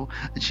was Daryl.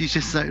 And she's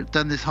just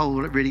done this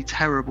whole really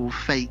terrible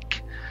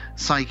fake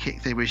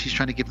psychic thing where she's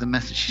trying to give the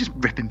message. She's just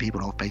ripping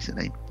people off,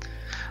 basically,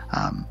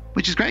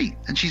 which is great.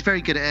 And she's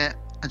very good at it.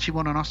 And she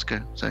won an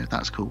Oscar, so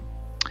that's cool.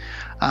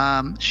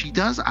 She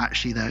does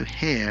actually, though,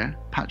 hear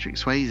Patrick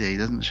Swayze,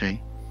 doesn't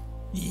she?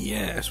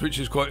 Yes, which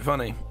is quite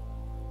funny.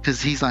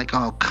 Because he's like,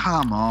 oh,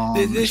 come on.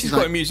 This is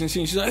quite amusing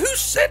scene. She's like, who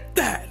said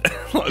that?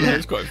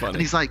 That's quite funny. And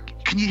he's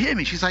like, can you hear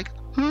me? She's like,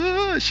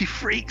 she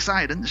freaks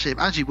out, doesn't she?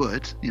 As you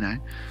would, you know.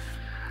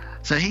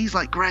 So he's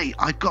like, great,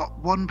 I've got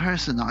one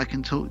person that I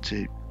can talk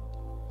to.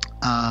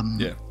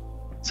 Yeah.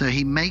 So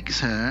he makes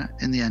her,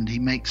 in the end,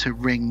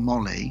 ring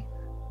Molly,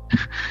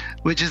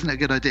 which isn't a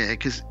good idea,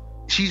 because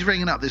she's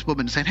ringing up this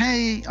woman saying,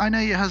 hey, I know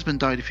your husband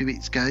died a few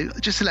weeks ago.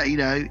 Just to let you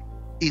know,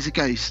 he's a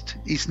ghost.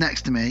 He's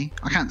next to me.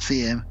 I can't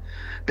see him,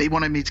 but he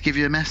wanted me to give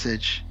you a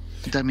message.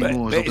 Demi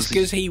Moore's but it's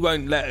because he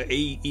won't let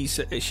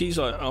her. She's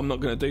like, I'm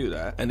not going to do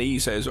that, and he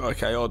says,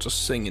 okay, I'll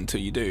just sing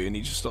until you do, and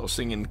he just starts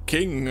singing,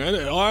 King,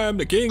 I am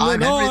the king. I'm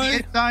Henry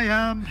VIII, I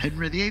am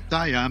Henry VIII,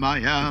 I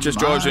am. Just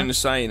drives her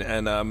insane,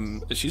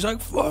 and she's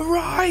like, all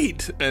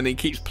right, and he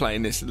keeps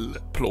playing this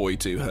ploy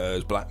to her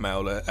as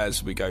blackmailer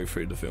as we go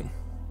through the film.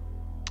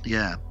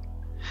 Yeah.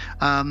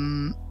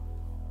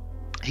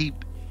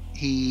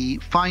 He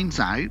finds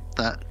out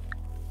that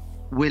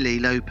Willie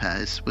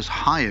Lopez was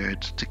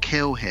hired to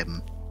kill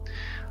him,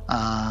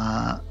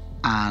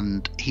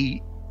 and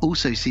he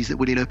also sees that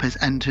Willie Lopez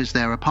enters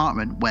their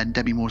apartment when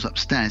Demi Moore's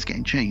upstairs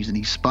getting changed, and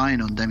he's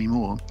spying on Demi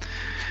Moore.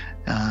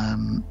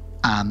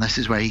 And this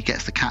is where he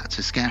gets the cat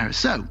to scare her.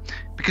 So,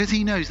 because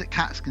he knows that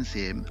cats can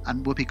see him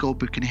and Whoopi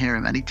Goldberg can hear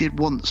him, and he did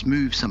once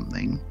move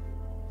something,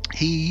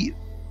 he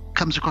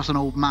comes across an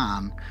old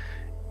man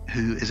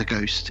who is a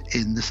ghost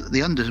in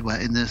the underwear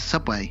in the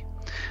subway.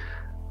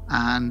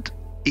 And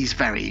he's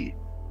very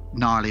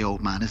gnarly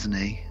old man, isn't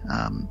he?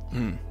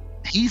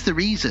 He's the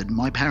reason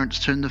my parents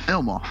turned the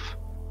film off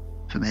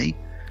for me.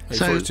 He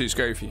thought it was too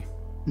scary for you?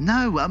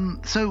 No,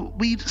 so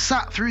we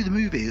sat through the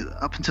movie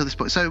up until this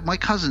point. So my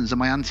cousins and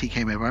my auntie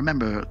came over. I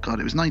remember, God,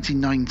 it was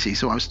 1990,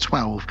 so I was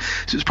 12. So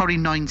it was probably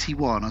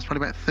 91. I was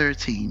probably about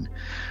 13.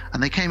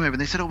 And they came over and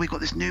they said, oh, we've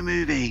got this new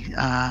movie.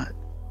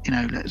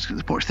 Let's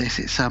watch this.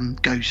 It's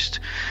Ghost.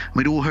 And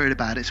we'd all heard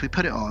about it, so we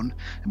put it on.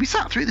 And we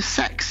sat through the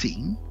sex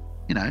scene.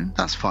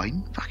 That's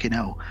fine. Fucking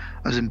hell.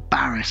 I was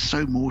embarrassed,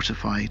 so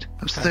mortified.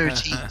 I was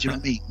 13, do you know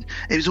what I mean?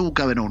 It was all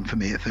going on for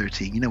me at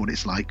 13. You know what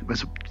it's like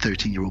as a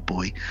 13-year-old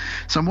boy.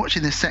 So I'm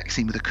watching this sex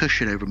scene with a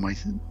cushion over my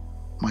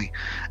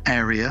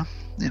area,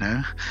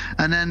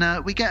 And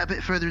then we get a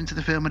bit further into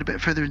the film and a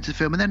bit further into the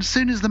film. And then as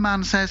soon as the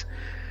man says,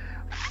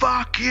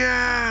 fuck you,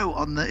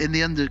 in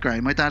the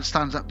underground, my dad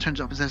stands up,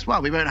 turns up and says,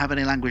 well, we won't have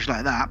any language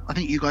like that. I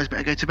think you guys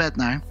better go to bed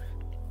now.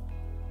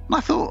 And I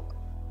thought,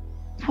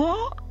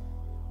 what?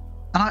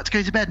 And I had to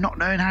go to bed not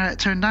knowing how it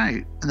turned out.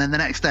 And then the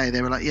next day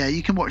they were like, yeah,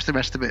 you can watch the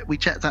rest of it. We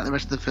checked out the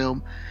rest of the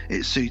film.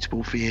 It's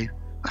suitable for you.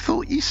 I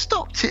thought, you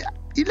stopped it.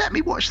 You let me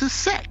watch the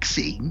sex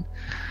scene.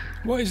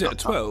 What is it, a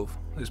 12,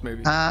 this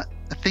movie? I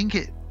think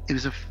it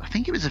was a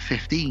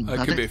 15.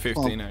 It could be a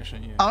 15,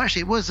 actually. Yeah. Oh,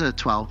 actually, it was a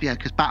 12, yeah,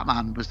 because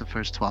Batman was the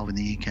first 12 in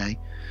the UK.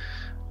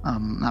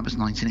 That was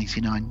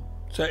 1989.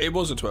 So it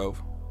was a 12?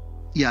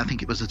 Yeah, I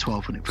think it was a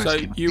 12 when it first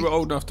came out. So you were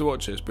old enough to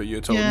watch this, but you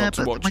were told not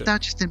to watch it? Yeah, but my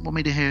dad just didn't want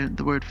me to hear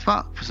the word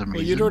fuck for some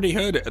reason. Well, you'd already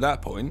heard it at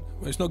that point.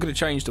 It's not going to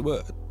change the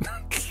word.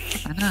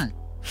 I know.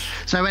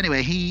 So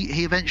anyway,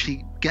 he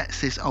eventually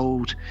gets this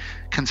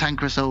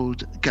cantankerous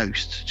old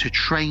ghost to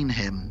train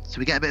him. So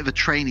we get a bit of a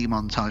training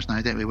montage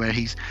now, don't we, where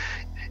he's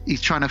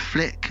trying to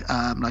flick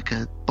like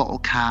a bottle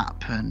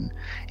cap, and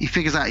he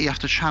figures out you have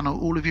to channel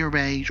all of your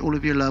rage, all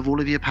of your love, all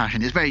of your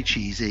passion. It's very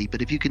cheesy,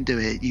 but if you can do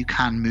it, you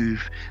can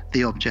move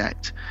the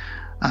object.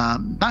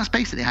 That's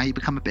basically how you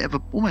become a bit of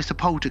almost a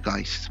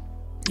poltergeist.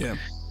 Yeah.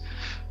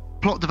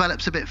 Plot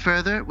develops a bit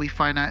further. We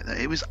find out that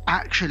it was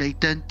actually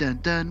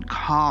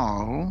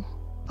Carl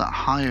that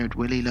hired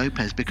Willie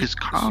Lopez, because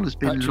Carl has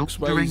been Patrick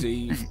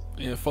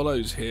Swayze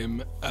follows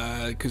him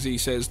because he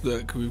says,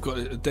 look, we've got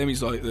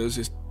Demi's like, there's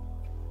this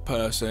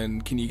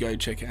person, can you go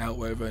check it out,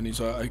 whatever, and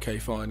he's like, okay,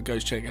 fine,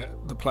 goes check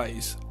out the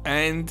place,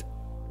 and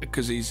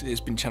because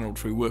it's been channeled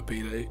through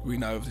Whoopi, we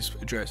know of this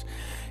address,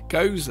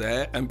 goes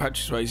there, and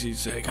Patrick Swayze's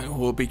saying,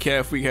 oh, be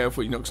careful,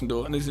 he knocks on the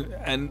door,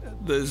 and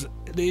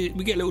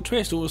we get a little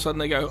twist. All of a sudden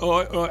they go,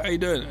 all right, how you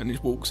doing? And he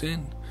walks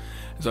in.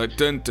 It's like,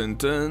 dun dun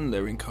dun,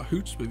 they're in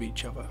cahoots with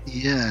each other.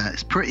 Yeah,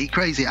 it's pretty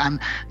crazy.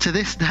 And to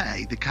this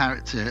day, the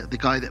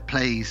guy that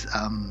plays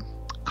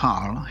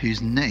Carl,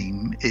 whose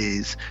name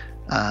is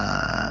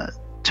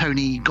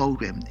Tony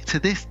Goldwyn, to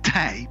this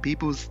day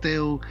people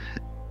still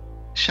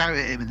shout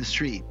at him in the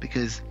street,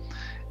 because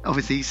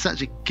obviously he's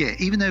such a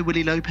git, even though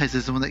Willie Lopez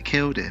is the one that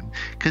killed him,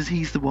 because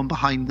he's the one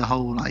behind the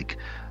whole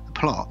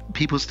plot.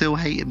 People still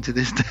hate him to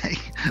this day.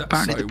 That's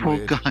apparently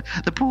so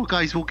the poor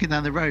guy's walking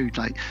down the road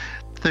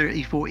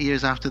 30-40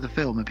 years after the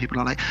film, and people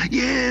are like,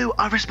 you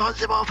are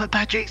responsible for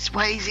Patrick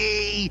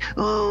Swayze.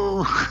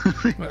 Oh,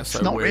 that's so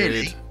it's not weird.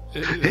 Really.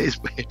 It is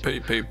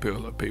weird.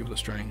 People are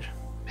strange.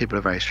 People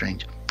are very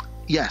strange.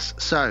 Yes,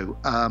 so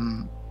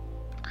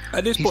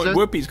at this point,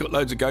 Whoopi's got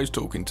loads of ghosts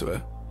talking to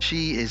her.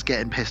 She is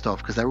getting pissed off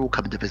because they're all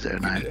coming to visit her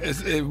now.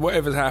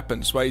 Whatever's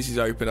happened, Swayze's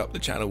opened up the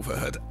channel for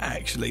her to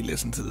actually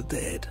listen to the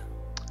dead.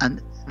 And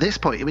at this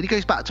point, when he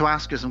goes back to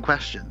ask her some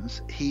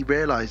questions, he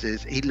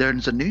realises he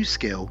learns a new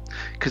skill,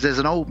 because there's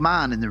an old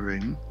man in the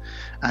room,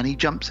 and he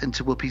jumps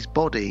into Whoopi's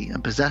body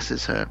and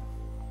possesses her,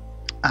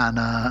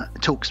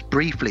 and talks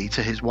briefly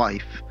to his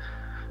wife.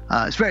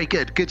 It's very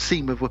good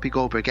scene with Whoopi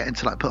Goldberg getting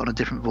to put on a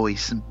different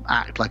voice and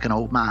act like an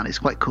old man. It's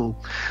quite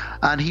cool.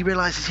 And he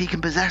realises he can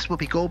possess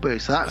Whoopi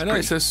Goldberg, so that's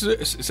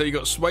so you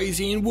got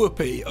Swayze and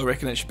Whoopi. I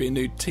reckon that should be a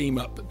new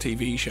team-up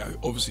TV show.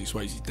 Obviously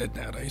Swayze's dead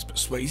nowadays, but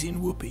Swayze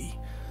and Whoopi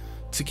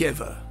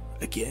together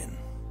again.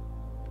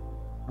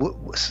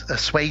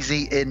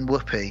 Swayze in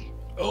Whoopi.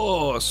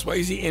 Oh,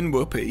 Swayze in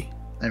Whoopi.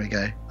 There we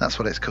go. That's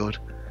what it's called.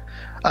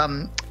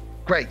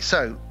 Great.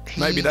 So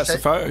maybe that's the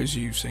photos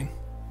you've seen.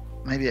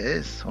 Maybe it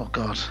is. Oh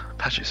God,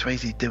 Patrick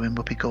Swayze doing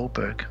Whoopi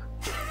Goldberg.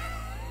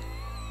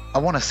 I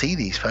want to see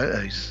these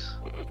photos.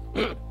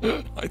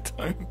 I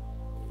don't.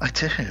 I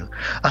do.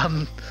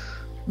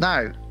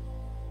 Now,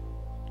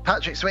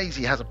 Patrick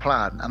Swayze has a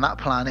plan, and that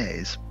plan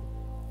is,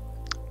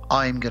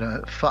 I'm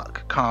gonna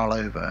fuck Carl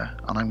over,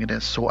 and I'm gonna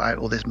sort out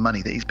all this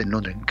money that he's been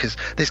laundering, because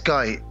this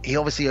guy, he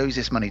obviously owes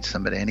this money to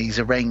somebody, and he's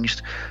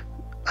arranged,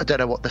 I don't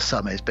know what the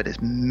sum is, but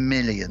it's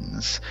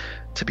millions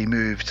to be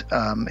moved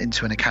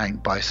into an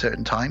account by a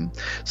certain time.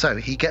 So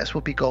he gets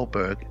Whoopi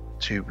Goldberg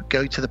to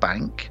go to the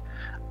bank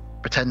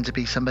pretend to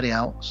be somebody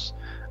else.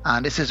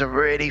 And this is a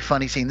really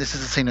funny scene. This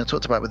is a scene I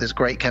talked about with this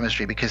great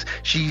chemistry, because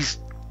she's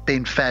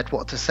been fed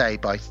what to say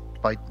by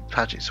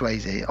Patrick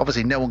Swayze.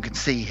 Obviously, no one can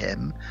see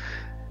him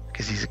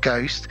because he's a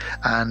ghost,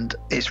 and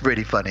it's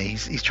really funny.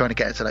 He's trying to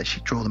get her to like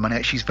draw the money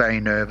out. She's very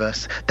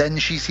nervous. Then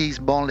she sees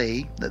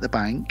Molly at the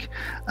bank,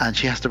 and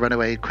she has to run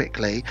away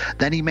quickly.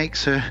 Then he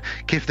makes her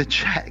give the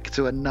check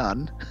to a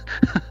nun,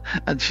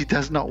 and she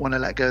does not want to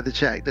let go of the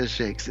check, does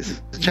she? Because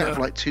it's a check for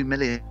like $2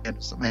 million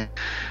or something.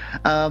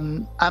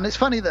 And it's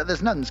funny that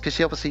there's nuns, because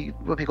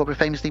Whoopi Goldberg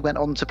famously went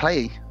on to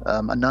play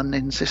a nun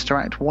in Sister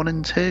Act 1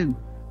 and 2.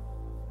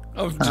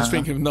 I was just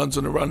thinking of Nuns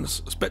on the Run: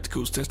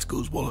 Spectacles,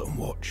 Testicles, Wallet and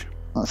Watch.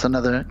 That's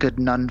another good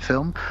nun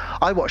film.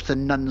 I watched a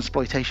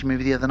nun-exploitation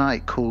movie the other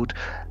night called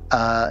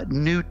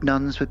Nude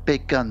Nuns with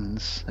Big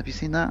Guns. Have you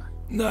seen that?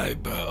 No,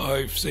 but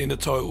I've seen the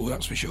title,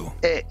 that's for sure.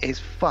 It is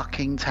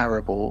fucking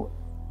terrible.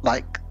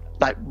 Like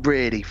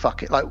really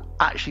fucking... Like,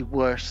 actually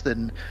worse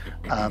than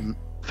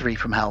 3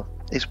 from Hell.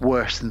 It's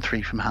worse than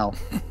 3 from Hell.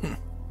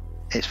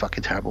 It's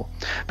fucking terrible.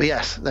 But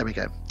yes, there we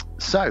go.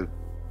 So,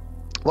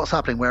 what's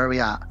happening? Where are we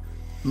at?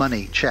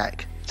 Money,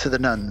 check, to the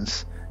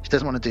nuns. She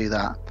doesn't want to do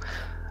that.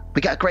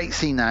 We get a great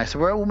scene now. So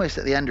we're almost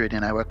at the end of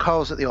it, where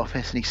Carl's at the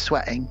office and he's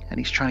sweating and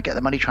he's trying to get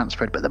the money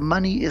transferred, but the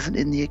money isn't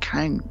in the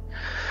account.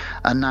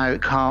 And now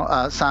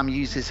Sam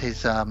uses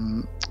his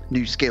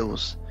new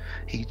skills.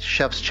 He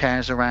shoves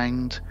chairs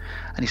around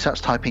and he starts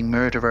typing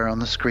murderer on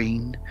the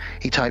screen.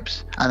 He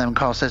types, and then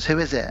Carl says, "Who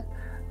is it?"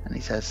 And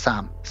he says,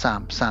 Sam,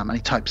 and he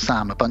types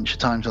Sam a bunch of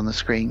times on the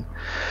screen.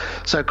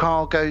 So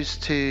Carl goes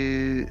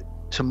to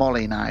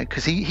Molly now,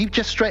 because he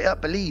just straight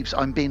up believes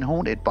I'm being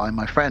haunted by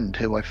my friend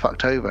who I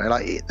fucked over.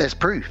 Like, there's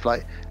proof.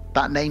 Like,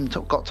 that name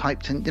got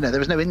typed in. There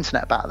was no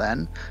internet back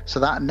then, so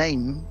that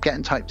name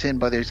getting typed in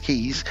by those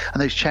keys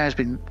and those chairs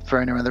being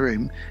thrown around the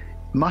room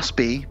must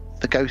be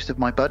the ghost of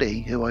my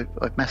buddy who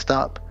I've messed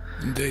up.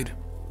 Indeed.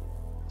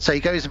 So he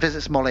goes and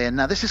visits Molly, and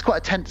now this is quite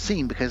a tense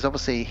scene, because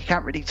obviously he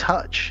can't really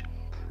touch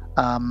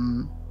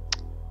them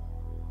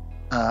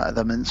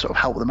and sort of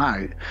help them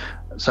out.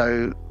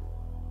 So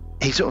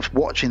he's sort of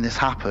watching this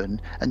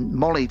happen, and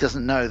Molly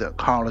doesn't know that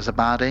Carl is a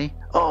baddie.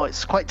 Oh,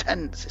 it's quite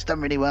tense. It's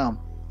done really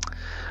well.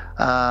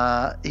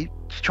 He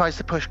tries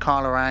to push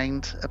Carl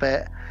around a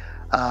bit.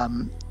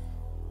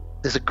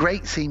 There's a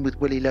great scene with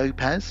Willie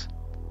Lopez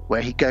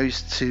where he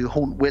goes to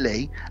haunt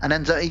Willie and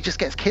ends up, he just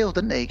gets killed,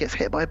 doesn't he? He gets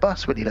hit by a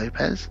bus, Willie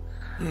Lopez.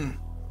 And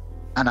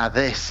now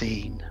this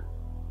scene.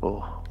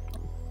 Oh.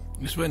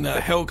 It's when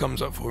hell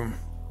comes up for him.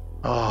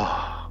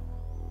 Oh.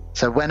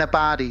 So when a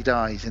baddie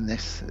dies in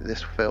this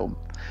film,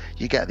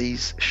 you get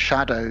these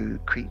shadow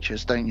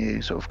creatures, don't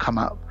you, sort of come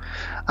up,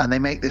 and they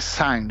make this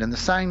sound, and the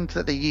sound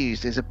that they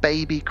used is a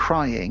baby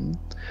crying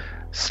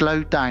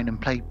slowed down and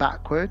played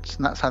backwards,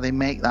 and that's how they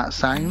make that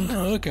sound.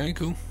 Oh, okay,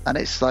 cool. And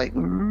it's like,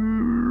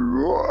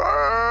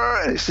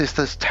 it's just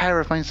this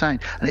terrifying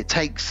sound, and it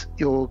takes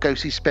your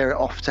ghostly spirit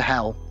off to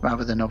hell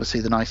rather than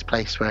obviously the nice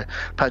place where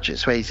Patrick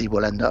Swayze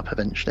will end up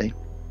eventually.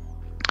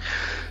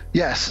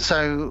 Yes,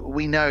 so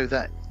we know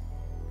that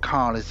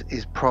Carl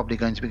is probably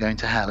going to be going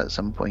to hell at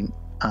some point.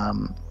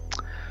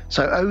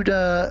 So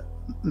Oda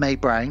Mae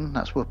Brown,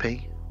 that's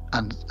Whoopi,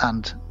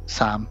 and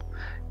Sam,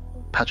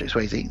 Patrick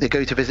Swayze, they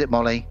go to visit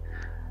Molly.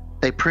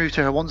 They prove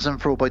to her once and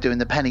for all by doing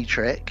the penny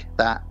trick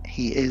that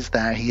he is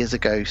there, he is a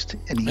ghost.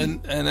 And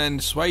then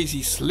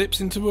Swayze slips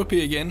into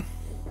Whoopi again.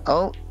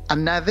 Oh,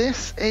 and now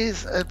this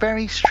is a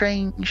very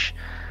strange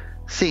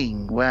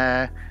scene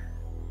where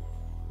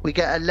we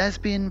get a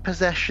lesbian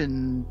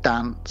possession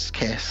dance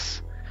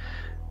kiss.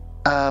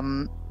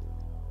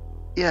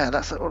 Yeah,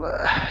 that's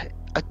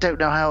I don't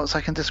know how else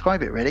I can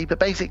describe it really, but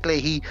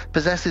basically he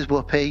possesses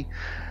Whoopi.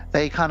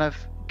 They kind of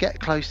get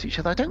close to each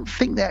other. I don't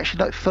think they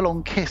actually like full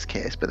on kiss,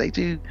 but they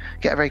do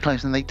get very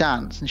close and they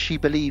dance, and she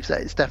believes that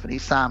it's definitely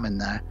Sam in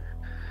there.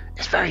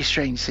 It's a very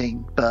strange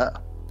scene,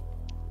 but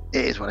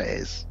it is what it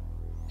is.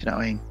 Do you know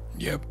what I mean?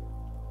 Yep.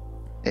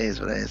 It is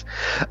what it is.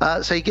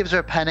 So he gives her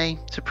a penny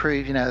to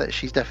prove, that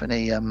she's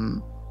definitely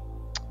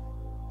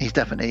he's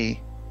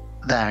definitely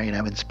there,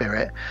 in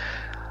spirit.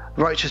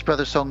 Righteous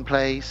Brothers song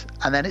plays,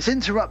 and then it's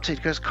interrupted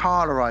because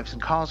Carl arrives,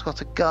 and Carl's got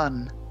a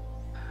gun.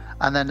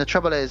 And then the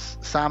trouble is,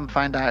 Sam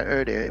found out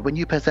earlier, when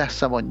you possess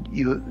someone,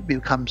 you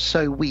become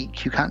so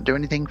weak you can't do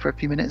anything for a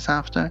few minutes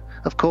after,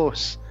 of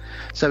course.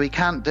 So he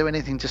can't do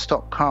anything to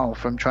stop Carl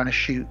from trying to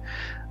shoot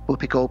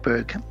Whoopi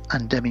Goldberg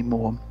and Demi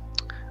Moore.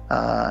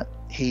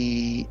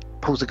 He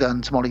pulls a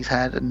gun to Molly's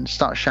head and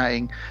starts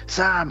shouting,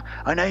 "Sam,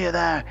 I know you're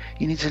there.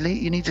 You need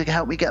to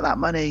help me get that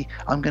money.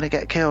 I'm going to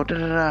get killed." Da,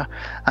 da, da.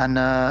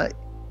 And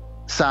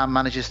Sam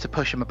manages to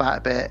push him about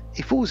a bit.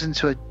 He falls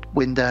into a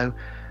window.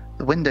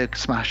 The window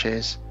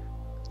smashes,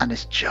 and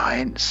this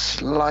giant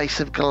slice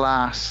of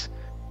glass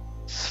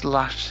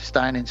slashes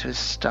down into his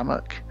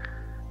stomach,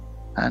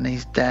 and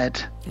he's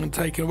dead. And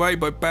taken away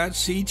by bad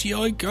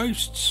CGI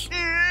ghosts.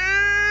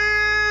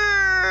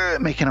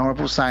 Making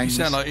horrible sounds.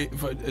 You sound like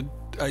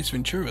Ace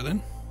Ventura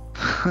then.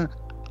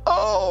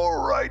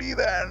 Alrighty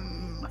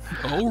then.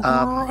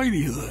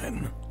 Alrighty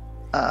then.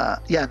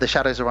 Yeah, the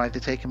shadows arrive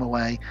to take him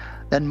away.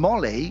 Then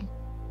Molly,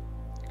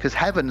 because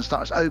heaven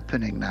starts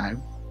opening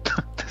now.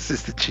 This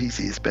is the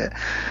cheesiest bit.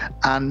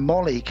 And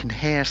Molly can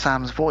hear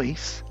Sam's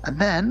voice, and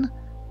then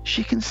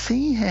she can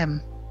see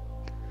him.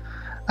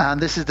 And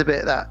this is the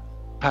bit that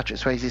Patrick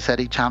Swayze said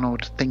he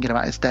channeled, thinking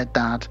about his dead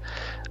dad,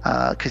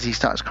 because he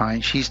starts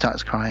crying, she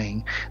starts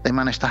crying. They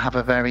manage to have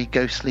a very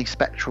ghostly,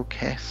 spectral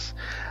kiss.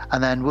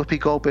 And then Whoopi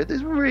Goldberg, this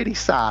is really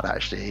sad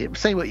actually,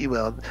 say what you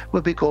will,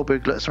 Whoopi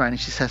Goldberg looks around and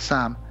she says,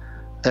 Sam,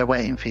 they're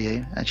waiting for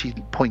you. And she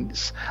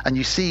points, and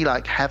you see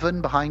like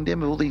heaven behind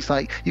him, all these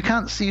like, you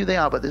can't see who they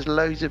are, but there's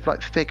loads of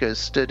like figures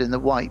stood in the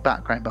white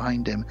background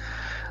behind him.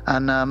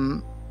 And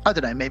I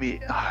don't know, maybe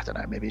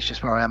it's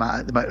just where I am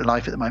at the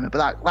life at the moment,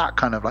 but that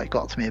kind of like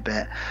got to me a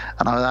bit,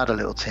 and I had a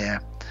little tear.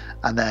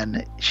 And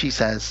then he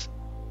says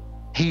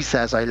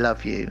I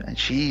love you, and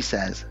she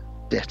says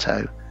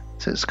ditto.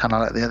 So it's kind of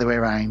like the other way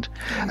around.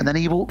 And then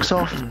he walks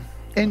off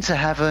into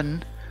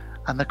heaven,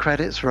 and the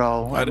credits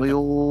roll, and we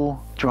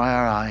all dry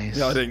our eyes.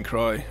 Yeah, I didn't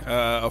cry.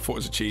 I thought it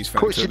was a cheese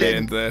factor at the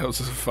end there. I was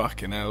just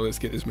fucking hell, let's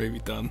get this movie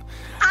done.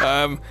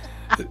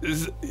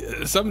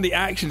 Some of the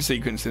action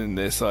sequences in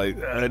this, like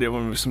earlier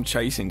on with some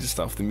chasing to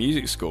stuff, the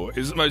music score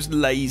is the most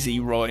lazy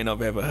writing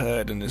I've ever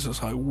heard, and it's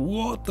just like,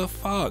 what the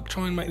fuck?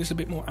 Try and make this a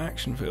bit more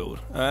action filled.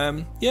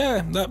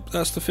 Yeah,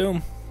 that's the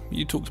film.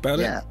 You talked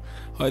about it.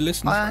 I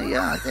listened.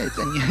 Yeah, I did.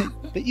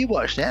 But you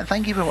watched it.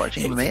 Thank you for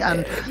watching it with me.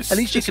 And at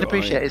least you can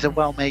appreciate it's a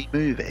well-made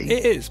movie.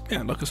 It is.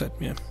 Yeah, like I said.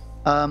 Yeah.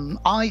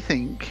 I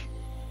think.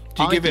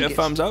 Do you give it a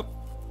thumbs up?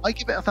 I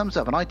give it a thumbs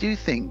up, and I do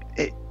think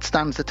it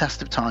stands the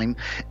test of time.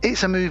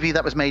 It's a movie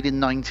that was made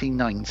in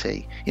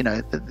 1990. You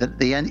know,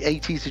 the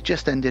 80s had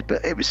just ended,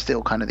 but it was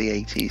still kind of the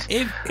 80s.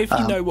 If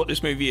you know what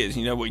this movie is,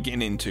 and you know what you're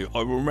getting into,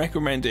 I will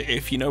recommend it.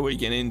 If you know what you're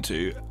getting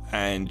into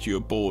and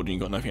you're bored and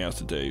you've got nothing else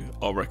to do,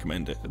 I'll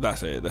recommend it.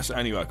 That's it. That's the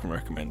only way I can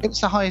recommend it. It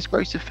was the highest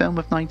grossing film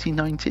of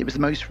 1990. It was the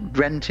most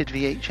rented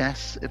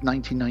VHS of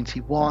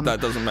 1991. That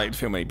doesn't make the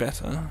film any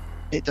better.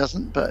 It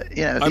doesn't, but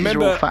yeah. I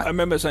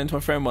remember saying to my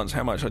friend once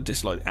how much I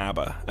disliked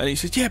ABBA, and he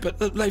said, "Yeah, but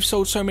they've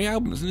sold so many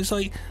albums," and it's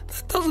like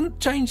that doesn't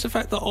change the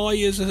fact that I,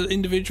 as an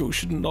individual,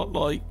 should not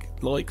like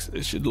or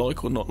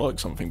not like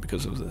something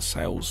because of the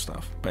sales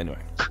stuff. But anyway.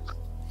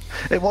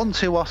 It won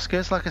 2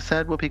 Oscars, like I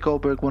said. Whoopi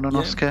Goldberg won an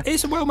Oscar.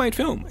 It's a well-made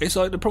film. It's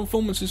like the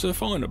performances are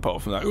fine,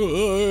 apart from that.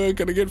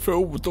 Gonna get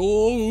filmed.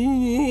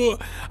 Oh.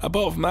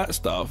 Apart from that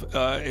stuff,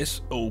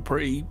 it's all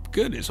pretty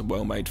good. It's a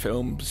well-made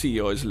film.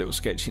 CGI is a little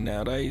sketchy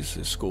nowadays.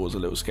 The score's a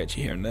little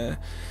sketchy here and there.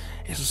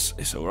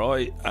 It's all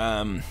right.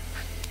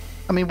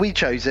 I mean, we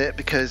chose it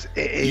because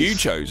it is... You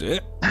chose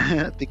it?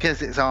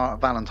 Because it's our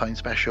Valentine's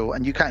special,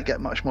 and you can't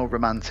get much more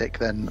romantic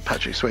than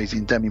Patrick Swayze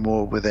and Demi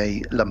Moore with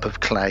a lump of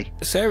clay.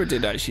 Sarah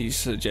did actually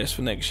suggest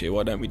for next year,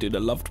 why don't we do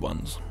The Loved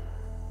Ones?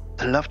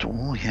 The Loved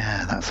Ones? Oh,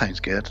 yeah, that sounds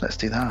good. Let's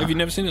do that. Have you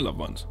never seen The Loved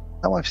Ones?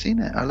 Oh, I've seen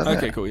it. I love it.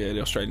 Okay, cool. Yeah,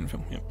 the Australian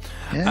film.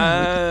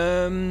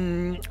 Yeah.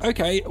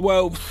 Okay,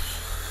 well...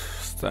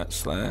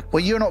 That's that.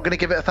 Well, you're not going to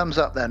give it a thumbs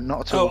up then?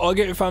 Not at all? Oh, I'll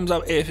give it a thumbs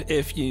up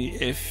if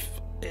you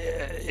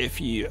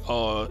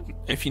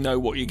know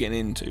what you're getting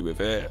into with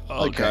it.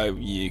 I'll go,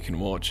 you can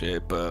watch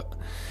it, but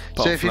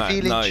so if you're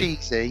feeling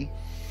cheesy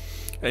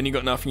and you've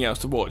got nothing else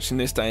to watch in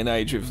this day and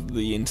age with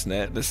the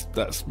internet,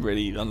 that's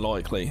really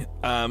unlikely.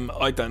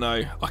 I don't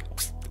know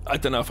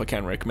if I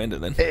can recommend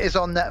it then. It is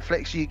on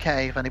Netflix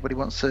UK if anybody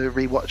wants to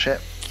rewatch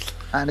it,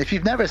 and if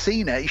you've never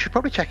seen it, you should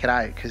probably check it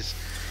out, because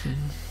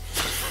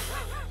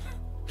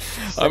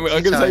I'm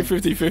going to say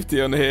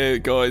 50-50 on here,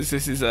 guys.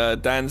 This is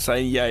Dan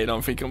saying yay, and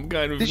I'm thinking I'm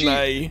going with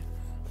nay.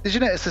 Did you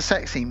notice the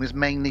sex scene was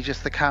mainly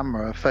just the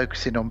camera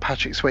focusing on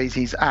Patrick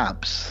Swayze's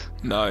abs?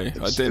 No, I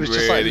didn't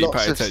really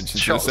pay attention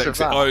to the sex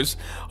scene. I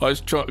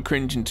was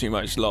cringing too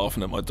much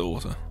laughing at my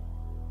daughter.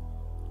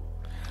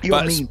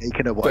 You're mean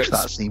making her watch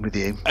that scene with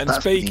you. And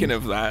speaking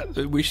of that,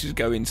 we should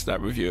go into that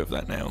review of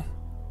that now.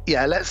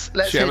 Yeah, let's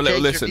have a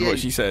little listen to what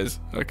she says.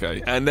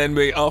 Okay, and then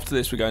after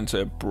this we're going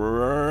to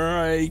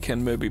break,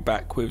 and we'll be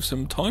back with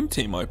some Time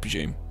Team, I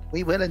presume.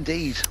 We will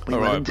indeed.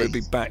 We'll be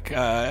back.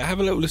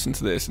 Have a little listen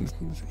to this, and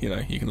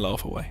you can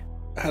laugh away.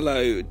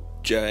 Hello,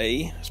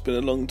 Jay. It's been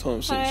a long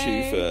time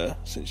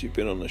since you've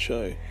been on the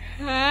show.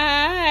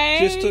 Hi.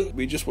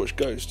 We just watched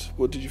Ghost.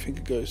 What did you think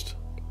of Ghost?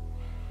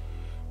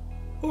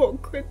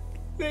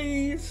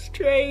 Awkwardly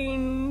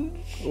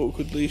strange.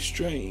 Awkwardly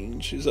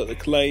strange. Is that the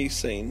clay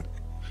scene?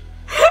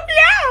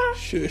 Yeah!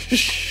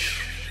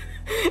 Shush.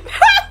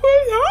 That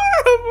was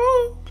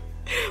horrible!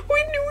 We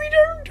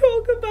don't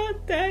talk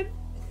about that.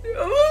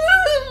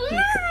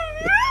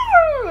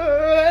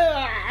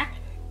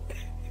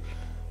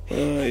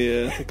 Oh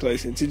yeah, the clay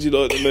scene. Did you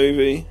like the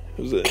movie?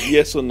 Was it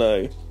yes or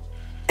no?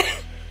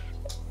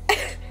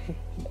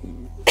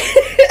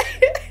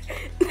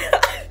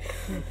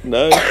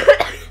 No?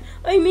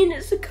 I mean,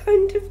 it's a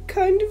kind of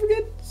a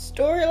good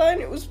storyline.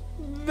 It was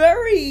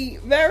very,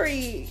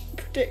 very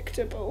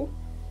predictable.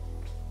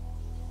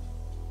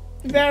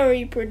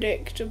 Very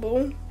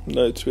predictable.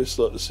 No twist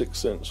like The Sixth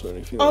Sense or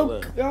anything like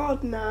that? Oh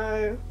God,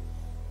 no.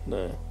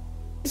 No.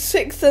 The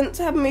Sixth Sense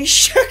had me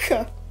shook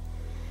up.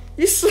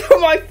 You saw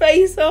my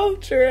face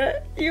after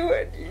it.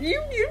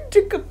 You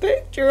took a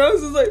picture. I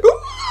was just like,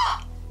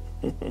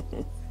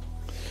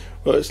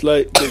 Right, it's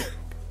late.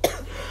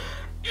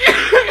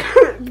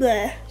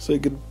 there. Say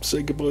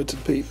goodbye to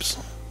the peeps.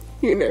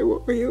 You know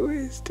what we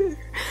always do.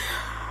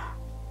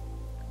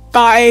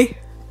 Bye.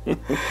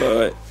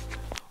 Bye.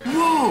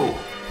 Whoa!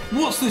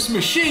 What's this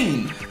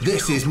machine?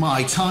 This is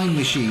my time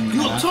machine.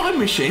 Your time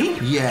machine?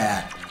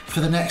 Yeah.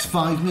 For the next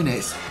 5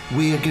 minutes,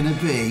 we are going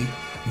to be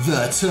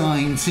the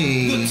Time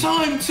Team. The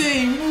Time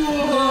Team! Whoa!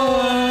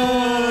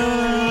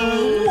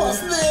 What's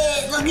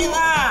this? Look at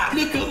that!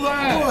 Look at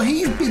that! Oh,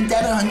 he's been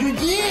dead 100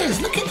 years.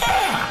 Look at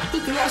that!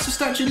 Look at that, it's the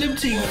Statue of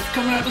Liberty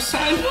coming out of the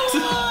sand.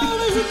 Oh,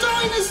 there's a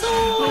dinosaur!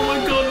 Oh my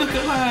god, look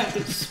at that!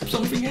 It's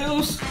something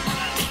else.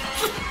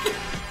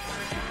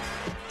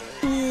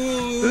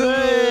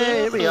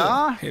 Here we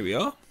are. Here we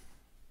are.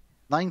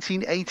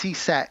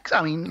 1986.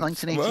 I mean,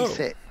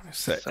 1986.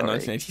 Set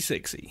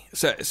 1986.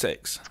 Set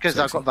 6. It's because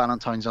I've got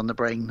Valentine's on the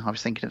brain. I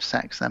was thinking of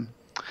sex then.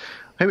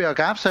 Here we are,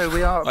 Gav. So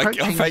we are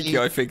approaching.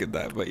 I figured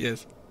that, but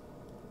yes.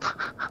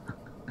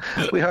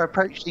 We are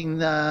approaching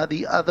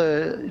the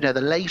other,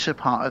 the later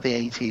part of the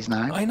 80s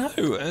now. I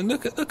know, and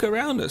look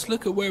around us.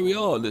 Look at where we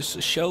are.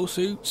 There's shell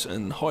suits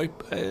and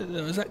hype.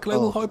 Is that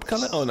global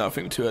hypercolour? Oh no, I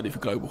think we're too early for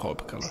global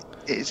hypercolour.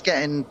 It's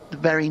getting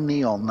very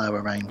neon though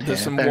around here.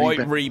 There's some white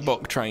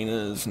Reebok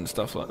trainers and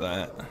stuff like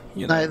that.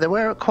 No, there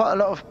were quite a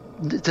lot of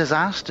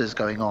disasters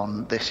going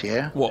on this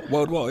year. What,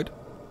 worldwide?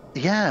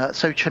 Yeah,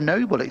 so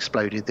Chernobyl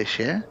exploded this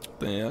year.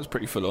 Yeah, that's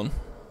pretty full on.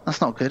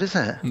 That's not good, is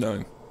it?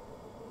 No.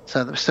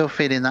 So they're still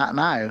feeling that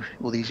now,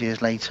 all these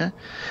years later.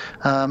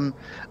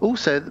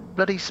 Also, the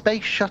bloody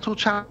Space Shuttle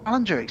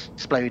Challenger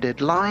exploded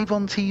live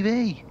on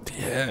TV.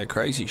 Yeah,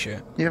 crazy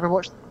shit. You ever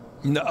watched?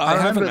 No, I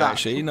haven't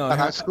actually. No,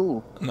 at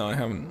school. No, I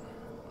haven't.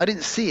 I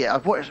didn't see it.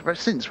 I've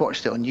since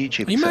watched it on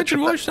YouTube. You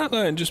imagine watching that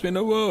though and just being,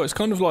 oh, whoa. It's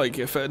kind of like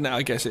if now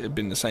I guess it had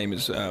been the same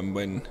as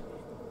when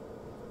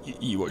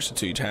you watched the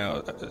Two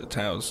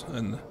Towers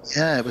and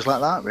yeah, it was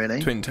like that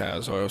really. Twin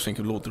Towers. I was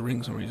thinking Lord of the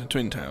Rings for some reason.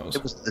 Twin Towers.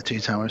 It was the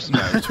Two Towers.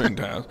 No, the Twin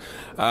Towers.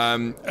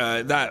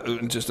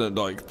 That just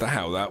like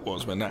how that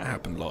was when that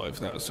happened live.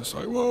 That was just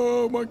like,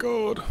 whoa, my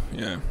god,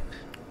 yeah.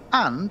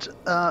 And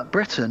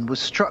Britain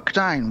was struck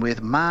down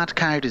with mad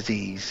cow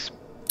disease.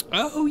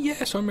 Oh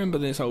yes, I remember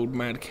this old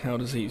mad cow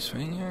disease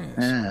thing. Yes.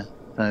 Yeah.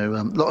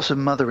 So lots of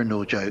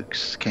mother-in-law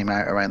jokes came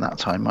out around that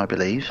time, I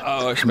believe.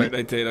 Oh, I expect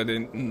they did. I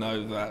didn't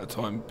know that at the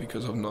time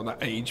because I'm not that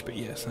age, but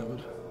yes, that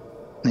would.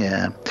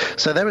 Yeah.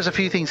 So there was a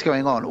few things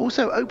going on.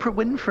 Also, Oprah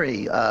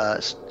Winfrey,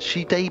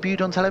 she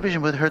debuted on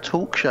television with her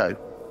talk show.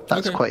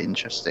 That's quite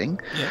interesting.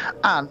 Yeah.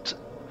 And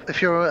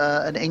if you're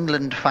an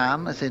England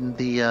fan, as in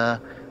the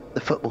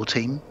football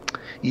team,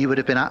 you would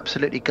have been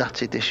absolutely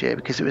gutted this year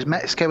because it was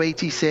Mexico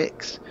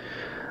 '86.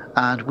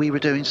 And we were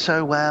doing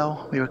so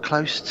well. We were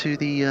close to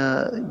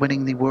the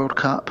winning the World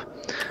Cup.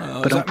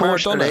 But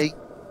unfortunately,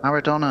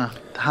 Maradona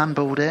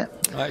handballed it.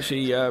 I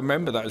actually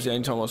remember that was the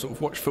only time I sort of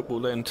watched football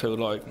then until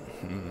like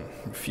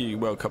a few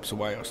World Cups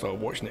away. I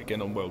started watching it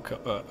again on World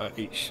Cup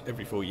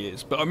every 4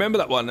 years. But I remember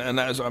that one, and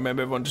I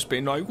remember everyone just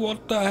being like,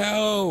 what the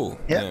hell?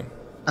 Yeah.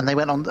 And they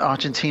went on.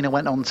 Argentina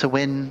went on to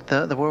win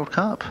the World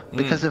Cup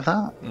because of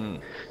that.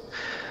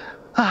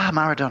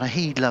 Maradona,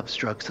 he loves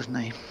drugs, doesn't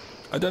he?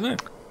 I don't know.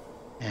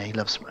 Yeah, he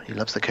loves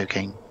the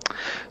cocaine.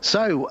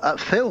 So,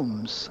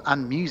 films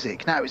and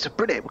music. Now, it's a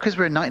brilliant, because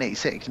we're in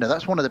 1986,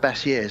 that's one of the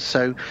best years.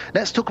 So,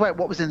 let's talk about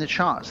what was in the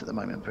charts at the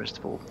moment, first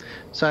of all.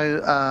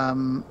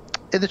 So,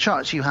 in the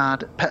charts, you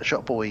had Pet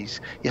Shop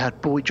Boys, you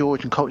had Boy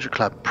George and Culture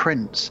Club,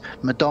 Prince,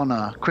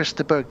 Madonna,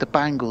 Krista Berg, The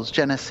Bangles,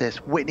 Genesis,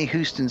 Whitney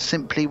Houston,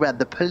 Simply Red,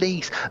 The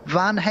Police,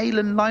 Van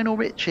Halen, Lionel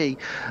Richie,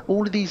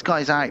 all of these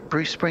guys out,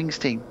 Bruce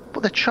Springsteen.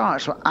 But the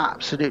charts were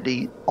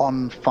absolutely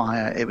on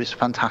fire. It was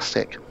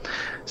fantastic.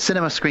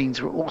 Cinema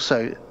screens were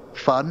also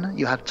fun.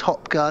 You had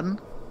Top Gun,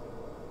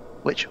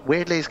 which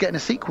weirdly is getting a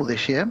sequel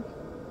this year.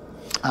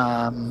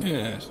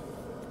 Yes.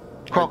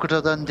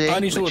 Crocodile Dundee. I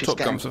only saw Top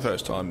Gun for the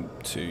first time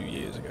 2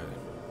 years ago.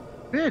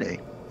 Really?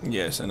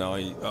 Yes, and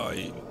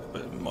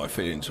my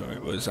feelings on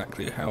it were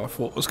exactly how I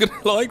thought I was going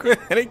to like when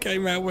it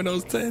came out when I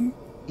was 10.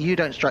 You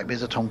don't strike me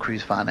as a Tom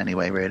Cruise fan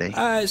anyway, really.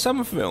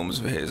 Some films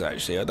of his,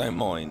 actually, I don't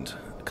mind.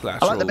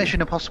 Collateral. I like the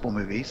Mission Impossible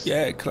movies.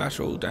 Yeah,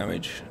 Collateral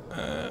Damage.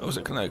 Was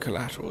it? No,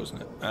 Collateral,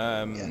 isn't it?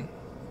 Yeah,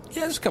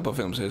 there's a couple of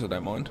films of his I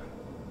don't mind.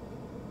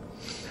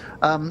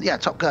 Yeah,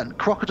 Top Gun.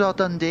 Crocodile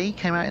Dundee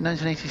came out in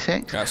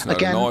 1986. That's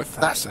not a knife.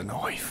 That's a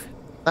knife.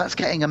 That's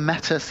getting a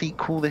meta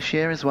sequel this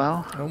year as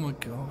well. Oh my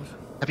god.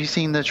 Have you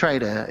seen the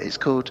trailer? It's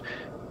called,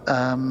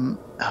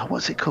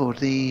 what's it called?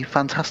 The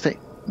Fantastic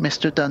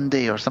Mr.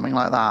 Dundee or something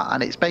like that.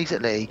 And it's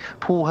basically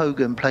Paul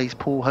Hogan plays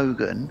Paul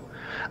Hogan.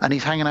 And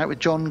he's hanging out with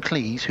John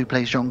Cleese, who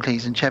plays John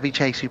Cleese, and Chevy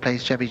Chase, who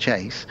plays Chevy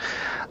Chase.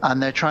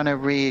 And they're trying to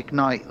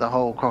reignite the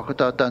whole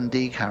Crocodile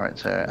Dundee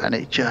character. And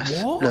it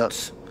just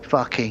looks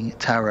fucking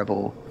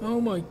terrible. Oh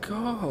my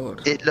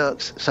god. It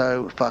looks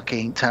so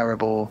fucking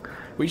terrible.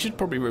 We should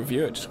probably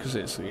review it just because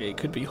it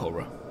could be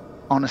horror.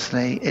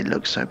 Honestly, it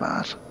looks so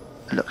bad.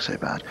 It looks so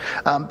bad.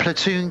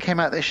 Platoon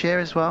came out this year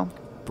as well.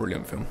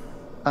 Brilliant film.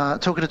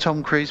 Talking to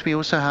Tom Cruise, we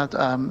also had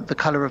The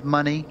Colour of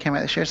Money came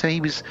out this year. So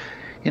he was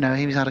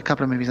had a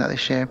couple of movies out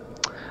this year.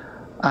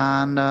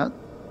 And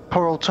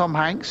poor old Tom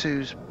Hanks,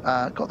 who's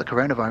got the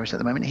coronavirus at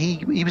the moment,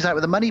 he was out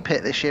with The Money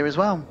Pit this year as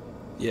well.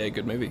 Yeah,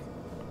 good movie.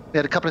 We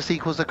had a couple of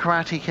sequels, The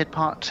Karate Kid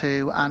Part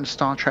 2 and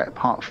Star Trek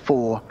Part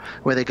 4,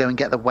 where they go and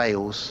get the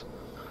whales.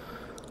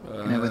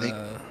 Where they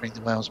bring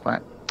the whales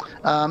back.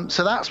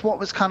 So that's what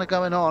was kind of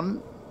going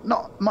on.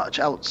 Not much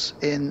else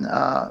in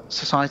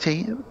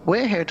society.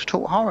 We're here to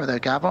talk horror, though,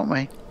 Gav, aren't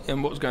we?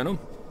 And what's going on?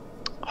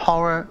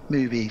 Horror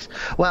movies.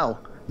 Well,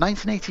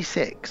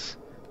 1986,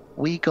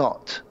 we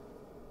got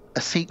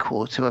a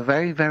sequel to a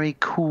very, very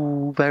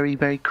cool, very,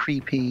 very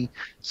creepy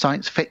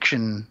science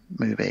fiction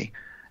movie,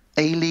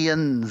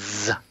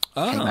 Aliens.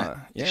 Came out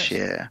this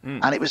year.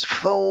 And it was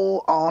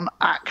full on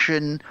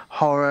action,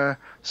 horror,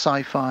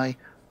 sci-fi.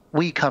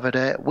 We covered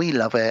it. We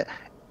love it.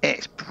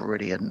 It's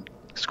brilliant.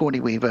 Sigourney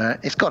Weaver.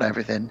 It's got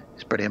everything.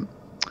 It's brilliant.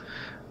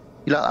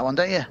 You like that one,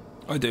 don't you?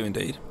 I do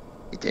indeed.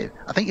 You do.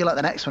 I think you like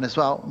the next one as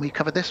well. We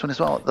covered this one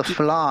as well. The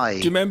Fly. Do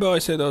you remember I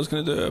said I was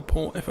going to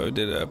do if I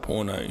did a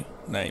porno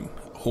name,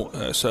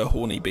 Sir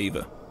Horny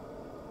Beaver?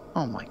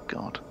 Oh my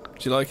God.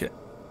 Do you like it?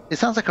 It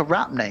sounds like a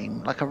rap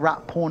name, like a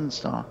rap porn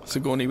star.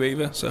 Sigourney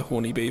Weaver, Sir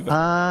Horny Beaver.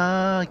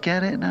 I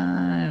get it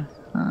now.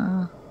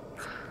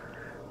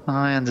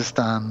 I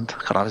understand.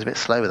 God, I was a bit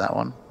slow with that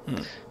one.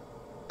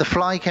 The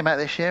Fly came out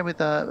this year with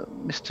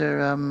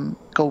Mr.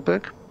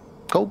 Goldberg.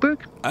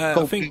 Goldberg?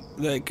 I think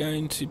they're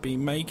going to be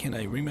making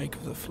a remake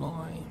of The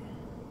Fly.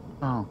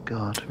 Oh,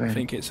 God, really? I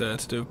think it's to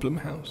do with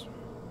Blumhouse.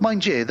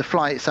 Mind you, The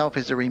Fly itself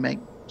is a remake,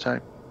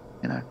 so,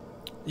 you know.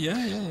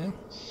 Yeah.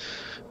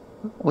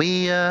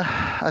 We,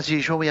 as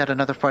usual, we had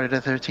another Friday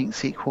the 13th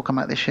sequel come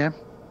out this year.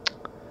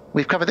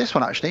 We've covered this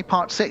one, actually.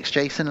 Part 6,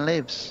 Jason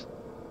Lives.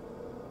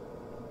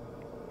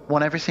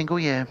 One every single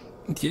year.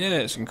 Yeah,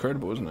 it's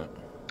incredible, isn't it?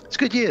 It's a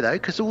good year, though,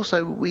 because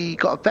also we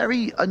got a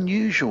very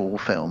unusual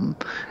film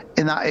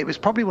in that it was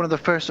probably one of the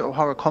first sort of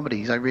horror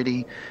comedies I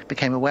really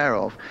became aware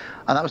of,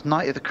 and that was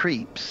Night of the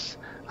Creeps.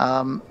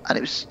 And it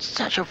was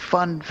such a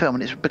fun film,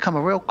 and it's become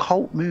a real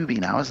cult movie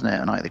now, hasn't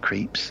it, Night of the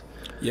Creeps?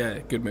 Yeah,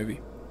 good movie.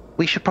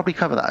 We should probably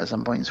cover that at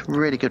some point. It's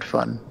really good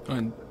fun.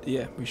 And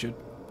yeah, we should.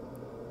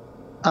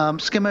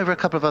 Skim over a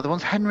couple of other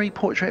ones. Henry,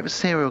 Portrait of a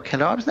Serial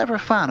Killer. I was never a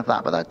fan of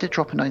that, but that did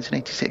drop in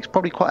 1986.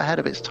 Probably quite ahead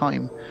of its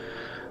time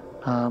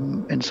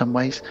in some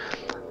ways.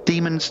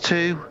 Demons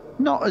 2,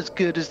 not as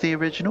good as the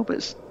original, but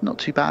it's not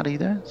too bad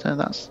either. So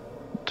that's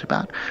not too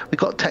bad. We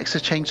got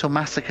Texas Chainsaw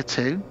Massacre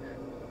 2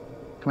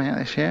 coming out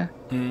this year.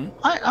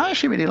 I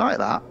actually really like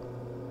that.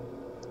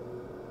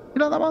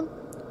 You like that one?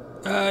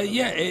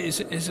 Yeah,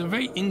 it's a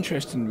very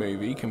interesting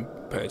movie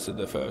compared to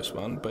the first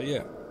one, but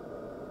yeah.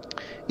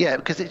 Yeah,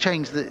 because it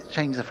changed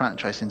the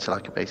franchise into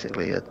like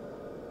basically a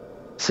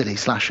silly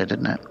slasher,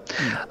 didn't it?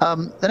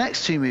 The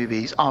next two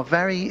movies are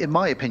very, in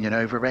my opinion,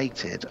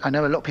 overrated. I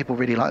know a lot of people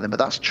really like them, but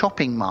that's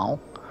Chopping Mall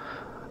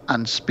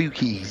and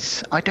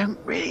Spookies. I don't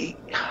really...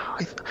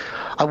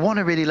 I want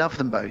to really love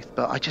them both,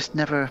 but I just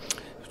never...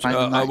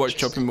 I watched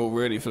Chopping Mall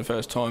really for the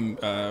first time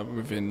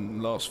within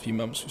the last few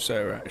months with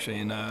Sarah,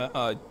 actually, and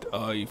I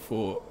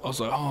thought, I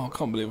was like, oh, I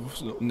can't believe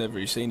I've never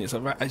really seen this.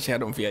 I've actually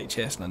had it on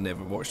VHS and I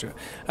never watched it.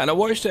 And I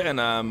watched it and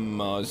I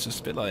was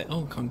just a bit like,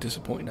 oh, I'm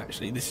disappointed,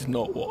 actually. This is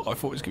not what I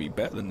thought it was going to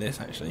be better than this,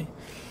 actually.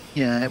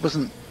 Yeah, it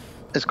wasn't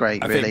as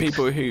great, really. I think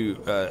people who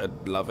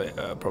love it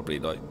are probably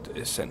like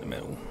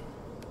sentimental.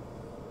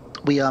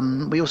 We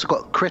also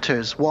got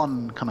Critters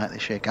 1 come out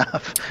this year,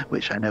 Gav,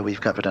 which I know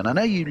we've covered, and I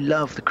know you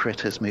love the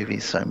Critters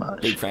movies so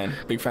much. Big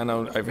fan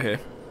over here.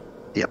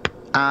 Yep.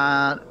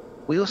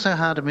 We also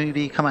had a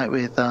movie come out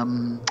with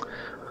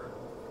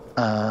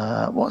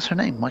what's her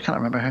name? Why can't I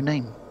remember her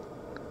name?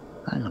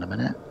 Hang on a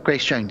minute.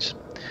 Grace Jones.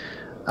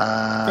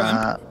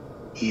 Yeah.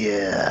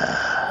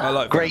 I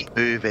like great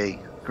movie.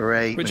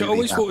 Great Which movie, I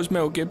always thought was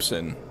Mel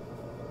Gibson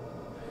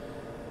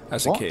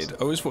as a kid.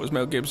 I always thought it was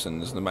Mel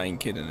Gibson as the main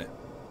kid in it.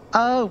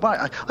 Oh, right.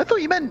 I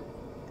thought you meant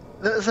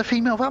that as a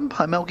female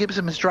vampire, Mel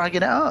Gibson was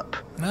dragging it up.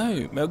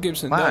 No, Mel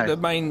Gibson, wow. the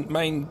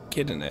main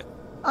kid in it.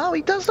 Oh,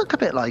 he does look a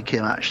bit like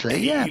him, actually.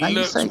 Yeah, he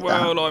looks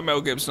well like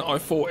Mel Gibson. I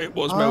thought it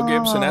was Mel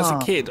Gibson. As a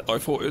kid, I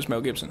thought it was Mel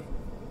Gibson.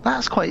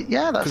 That's quite,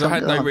 yeah, that's because I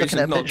had no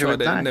reason not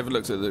to. I never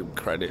looked at the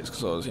credits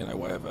because I was,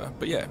 whatever.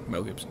 But yeah,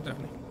 Mel Gibson,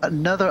 definitely.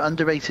 Another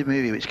underrated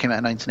movie which came out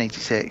in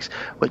 1986,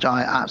 which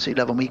I absolutely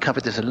love, and we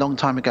covered this a long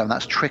time ago, and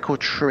that's Trick or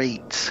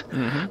Treat.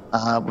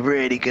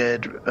 Really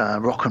good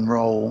rock and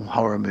roll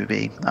horror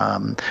movie.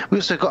 We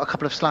also got a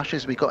couple of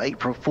slashers. We got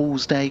April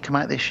Fool's Day come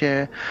out this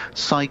year,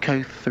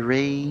 Psycho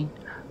 3,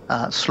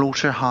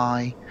 Slaughter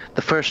High,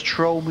 the first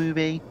Troll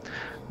movie,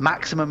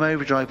 Maximum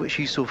Overdrive, which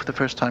you saw for the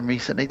first time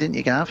recently, didn't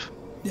you, Gav?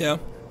 Yeah.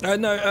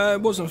 No,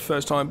 it wasn't the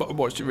first time, but I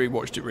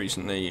rewatched it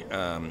recently.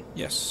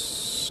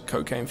 Yes,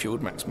 Cocaine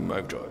Fueled Maximum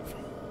Overdrive.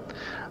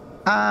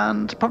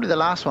 And probably the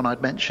last one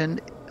I'd mention,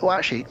 well,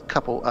 actually, a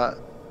couple,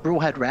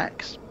 Rawhead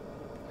Rex.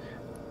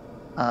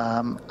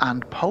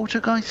 And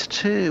Poltergeist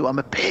 2. I'm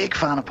a big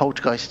fan of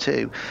Poltergeist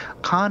 2.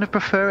 Kind of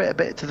prefer it a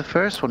bit to the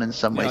first one in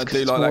some ways. I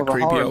do like that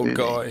creepy old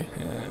guy.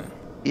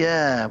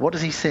 Yeah. What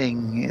does he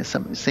sing? He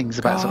sings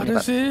about something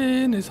about...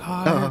 in his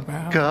heart.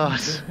 Oh, God.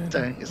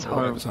 It's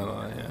horrible.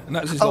 And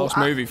that's his last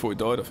movie before he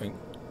died, I think.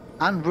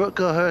 And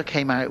Rutger Hauer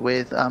came out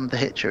with The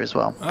Hitcher as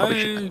well.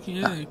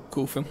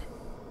 Cool film.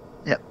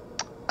 Yep.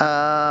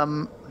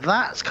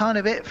 That's kind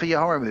of it for your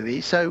horror movie.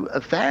 So a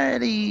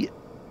fairly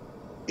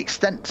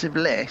extensive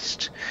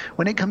list.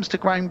 When it comes to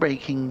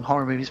groundbreaking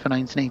horror movies for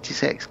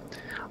 1986,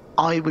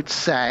 I would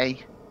say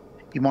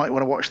you might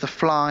want to watch The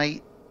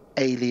Fly,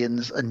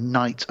 Aliens, and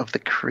Night of the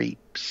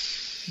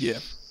Creeps. Yeah.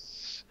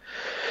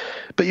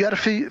 But you had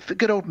a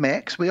good old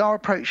mix. We are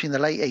approaching the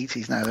late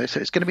 80s now, though, so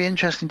it's going to be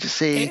interesting to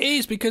see. It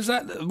is, because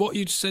what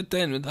you said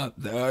then,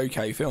 they're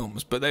okay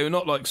films, but they were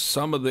not like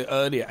some of the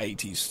earlier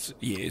 80s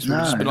years. We've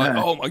just been like,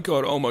 oh my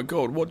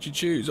God, what'd you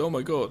choose? Oh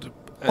my God.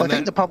 Well, I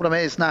think the problem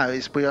is now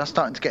is we are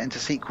starting to get into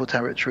sequel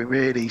territory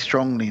really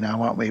strongly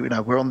now, aren't we? You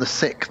know, we're on the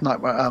 6th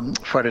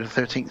Friday the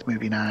 13th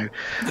movie now,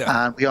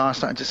 and we are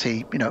starting to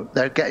see,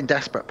 they're getting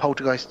desperate.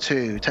 Poltergeist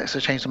 2,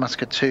 Texas Chainsaw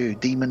Massacre 2,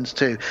 Demons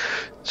 2.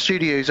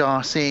 Studios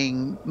are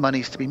seeing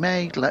monies to be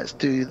made. Let's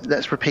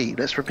repeat.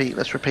 And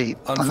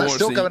that's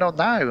still going on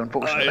now,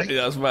 unfortunately.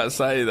 I was about to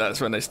say that's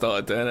when they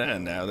started doing it,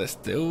 and now they're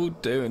still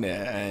doing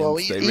it. And well,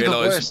 they even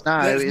worse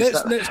now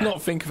let's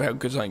not think of how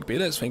good something can be.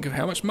 Let's think of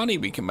how much money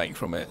we can make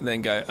from it, and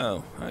then go,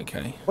 oh,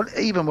 okay. Well,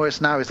 even worse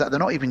now is that they're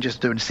not even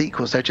just doing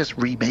sequels; they're just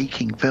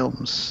remaking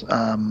films.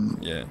 And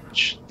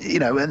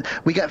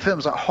we get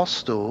films like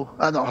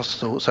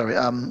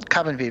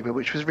Cabin Fever,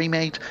 which was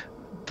remade.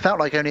 Felt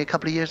like only a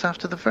couple of years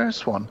after the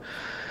first one,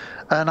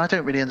 and I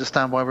don't really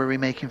understand why we're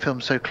remaking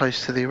films so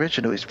close to the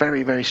original. It's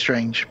very, very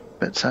strange.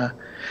 But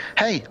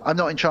hey, I'm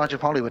not in charge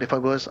of Hollywood. If I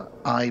was,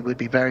 I would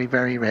be very,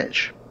 very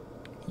rich.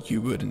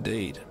 You would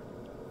indeed.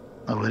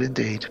 I would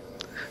indeed.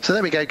 So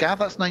there we go, Gav.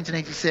 That's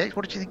 1986.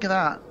 What did you think of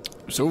that?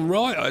 It's all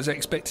right. I was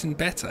expecting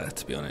better,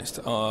 to be honest.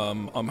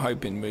 I'm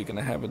hoping we're going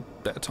to have a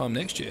better time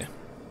next year.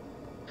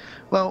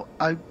 Well,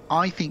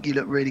 I think you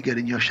look really good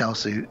in your shell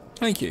suit.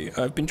 Thank you.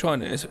 I've been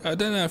trying it. I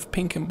don't know if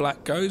pink and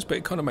black goes, but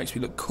it kind of makes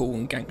me look cool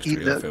and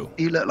gangstery, I feel.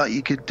 You look like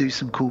you could do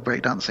some cool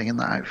breakdancing in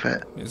that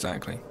outfit.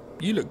 Exactly.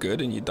 You look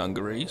good in your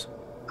dungarees.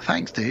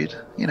 Thanks, dude.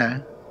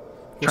 Trying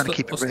to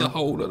keep it real. What's the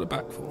hole at the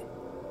back for?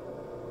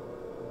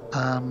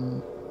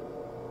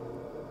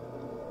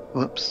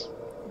 Whoops.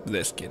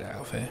 Let's get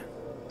out of here.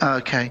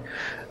 Okay.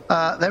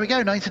 There we go,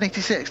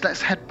 1986.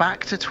 Let's head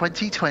back to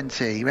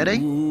 2020. Ready?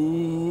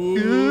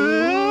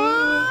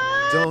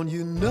 Don't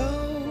you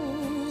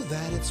know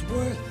that it's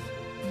worth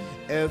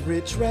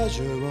every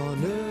treasure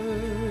on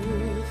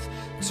earth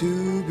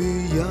to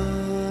be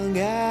young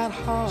at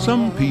heart?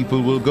 Some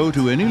people will go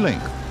to any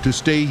length to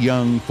stay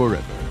young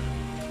forever.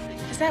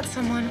 Is that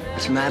someone?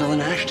 It's Madeline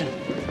Ashton.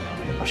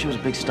 Oh, she was a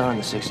big star in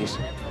the 60s.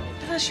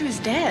 I thought she was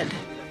dead.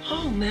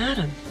 Oh,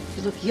 madam,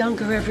 you look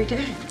younger every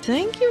day.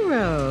 Thank you,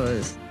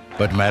 Rose.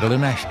 But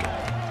Madeline Ashton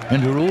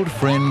and her old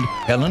friend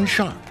Helen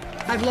Sharp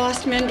I've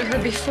lost men to her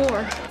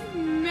before.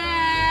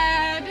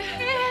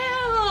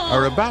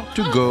 are about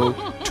to go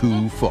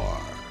too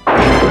far.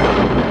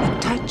 A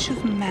touch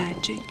of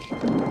magic.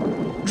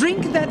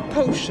 Drink that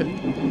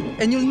potion,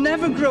 and you'll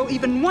never grow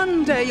even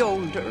one day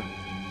older.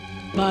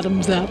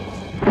 Bottoms up.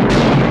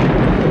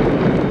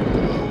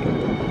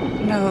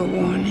 No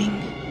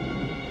warning.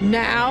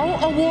 Now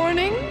a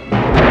warning?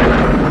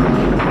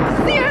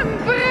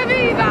 Siempre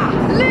viva!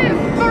 Live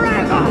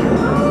forever!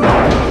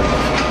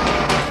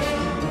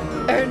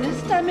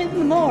 Ernest, I'm in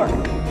the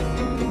morgue.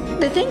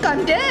 They think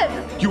I'm dead.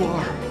 You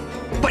are,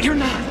 but you're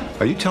not.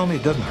 Are you telling me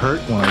it doesn't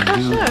hurt when I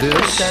do this?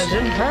 It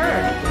doesn't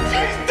hurt.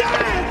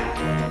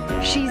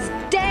 She's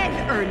dead,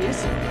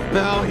 Ernest.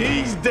 Now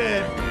he's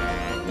dead.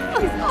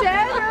 He's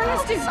dead?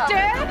 Ernest is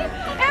dead?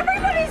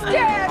 Everybody's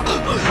dead!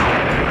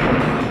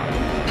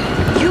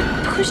 You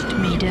pushed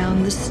me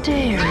down the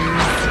stairs.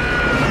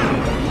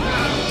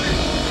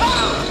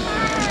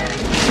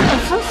 I'm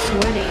so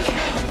sweaty.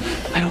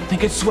 I don't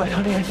think it's sweat,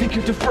 honey. I think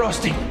you're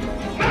defrosting.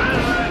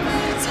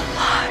 It's a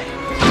lie.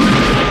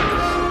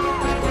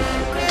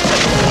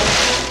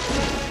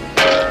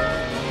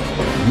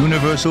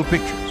 Universal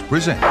Pictures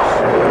presents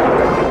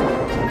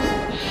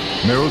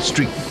Meryl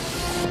Streep,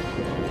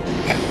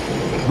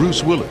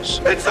 Bruce Willis,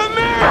 It's a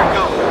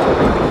miracle!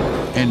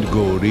 and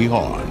Goldie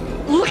Hawn.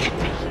 Look at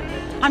me.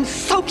 I'm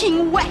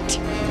soaking wet.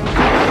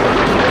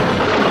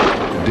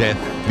 Death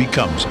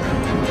becomes her.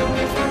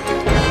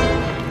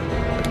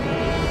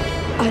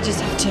 I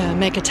just have to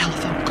make a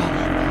telephone call.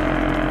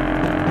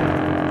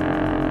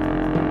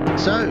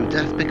 So,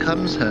 Death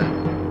Becomes Her,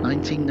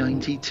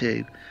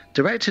 1992.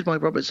 Directed by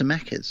Robert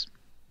Zemeckis.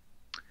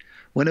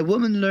 When a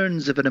woman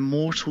learns of an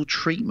immortal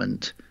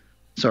treatment...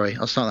 Sorry,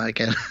 I'll start that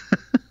again.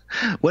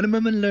 When a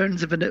woman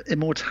learns of an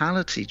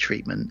immortality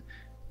treatment,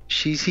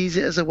 she sees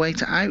it as a way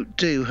to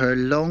outdo her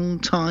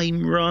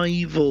longtime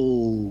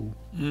rival.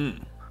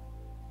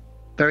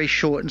 Very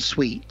short and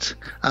sweet.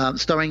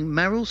 Starring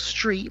Meryl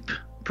Streep,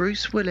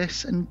 Bruce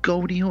Willis and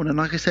Goldie Hawn, and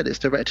like I said, it's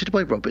directed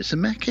by Robert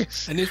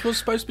Zemeckis. And this was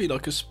supposed to be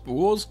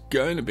was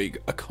going to be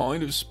a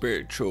kind of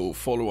spiritual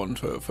follow-on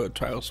to a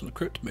Tales from the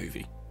Crypt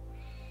movie.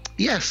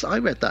 Yes, I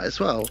read that as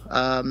well.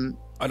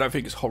 I don't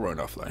think it's horror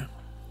enough, though.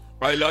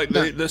 I like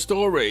the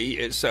story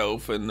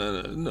itself, and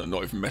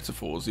not even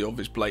metaphors. The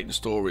obvious blatant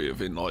story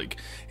of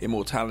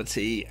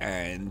immortality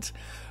and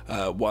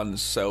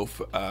one's self,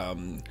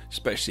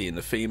 especially in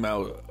the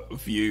female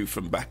view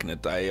from back in the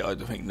day. I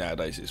don't think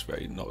nowadays it's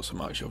very not so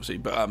much, obviously.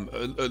 But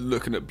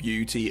looking at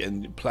beauty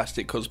and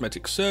plastic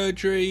cosmetic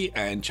surgery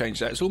and change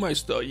that, it's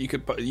almost you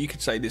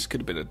could say this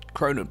could have been a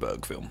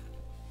Cronenberg film.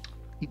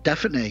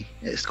 Definitely,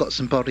 it's got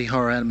some body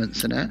horror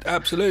elements in it.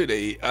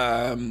 Absolutely,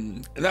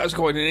 and that was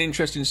quite an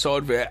interesting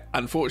side of it.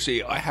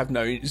 Unfortunately, I have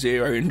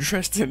zero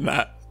interest in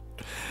that.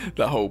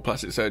 The whole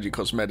plastic surgery,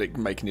 cosmetic,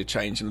 making you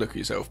change and look at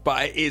yourself.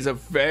 But it is a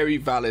very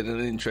valid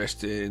and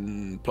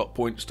interesting plot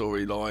point,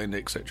 storyline,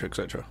 etc.,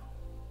 etc.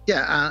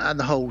 Yeah, and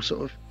the whole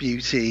sort of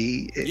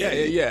beauty.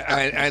 Yeah.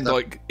 And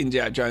like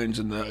Indiana Jones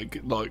and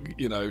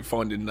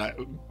finding that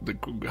the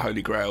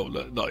Holy Grail,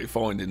 like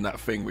finding that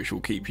thing which will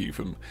keep you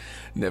from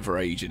never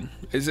aging.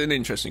 It's an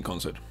interesting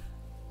concept.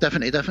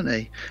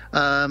 Definitely.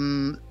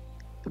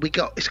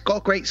 It's got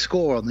a great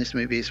score on this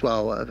movie as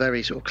well, a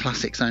very sort of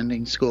classic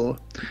sounding score.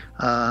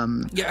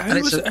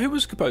 Who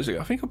was composing?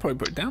 I think I'll probably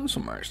put it down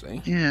somewhere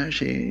actually. Yeah,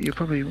 actually,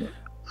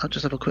 I'll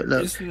just have a quick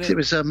look. It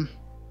was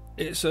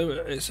It's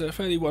a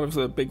fairly one of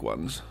the big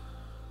ones.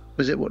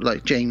 Was it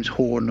like James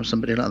Horn or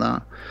somebody like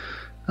that?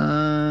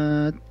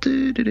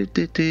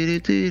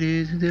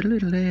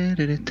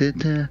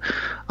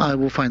 I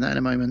will find that in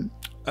a moment.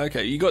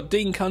 Okay, you got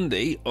Dean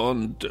Cundy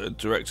on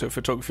director of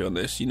photography on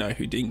this. You know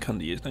who Dean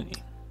Cundy is, don't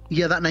you?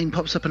 Yeah, that name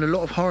pops up in a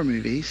lot of horror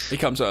movies. He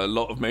comes out a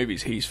lot of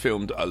movies. He's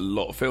filmed a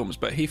lot of films,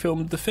 but he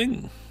filmed The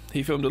Thing.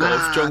 He filmed a lot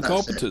of John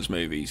Carpenter's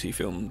movies. He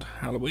filmed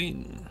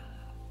Halloween.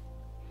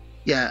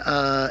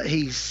 Yeah,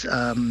 he's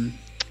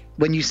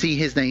when you see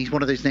his name, he's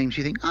one of those names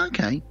you think,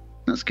 okay,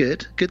 that's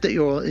good that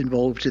you're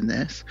involved in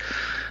this.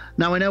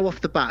 Now I know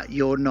off the bat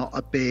you're not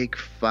a big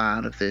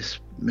fan of this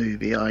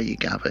movie, are you,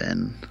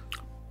 Gavin?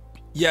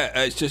 Yeah,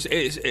 it's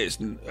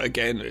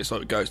again, it's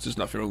like Ghost. There's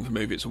nothing wrong with the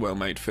movie. It's a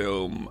well-made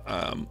film.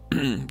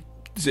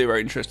 Zero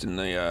interest in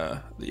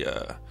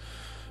the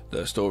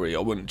story. I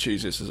wouldn't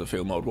choose this as a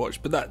film I'd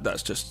watch, but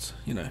that's just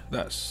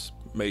that's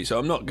me. So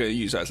I'm not going to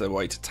use that as a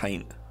way to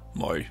taint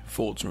my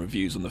thoughts and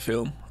reviews on the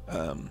film.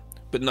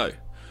 But no,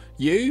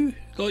 you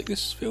like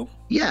this film?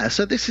 Yeah,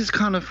 so this is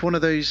kind of one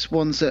of those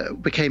ones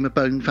that became a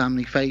Bone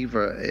family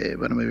favourite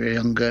when we were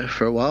younger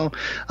for a while.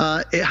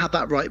 It had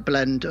that right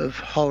blend of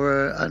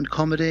horror and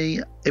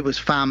comedy. It was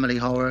family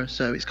horror,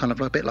 so it's kind of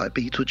a bit like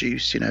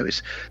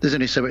Beetlejuice, there's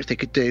only so much they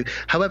could do.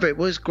 However, it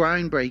was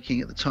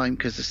groundbreaking at the time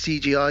because the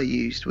CGI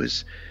used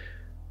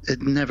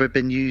had never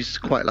been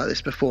used quite like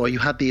this before. You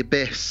had The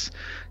Abyss,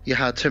 you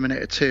had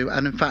Terminator 2,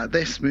 and in fact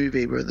this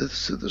movie were the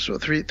sort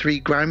of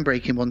three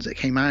groundbreaking ones that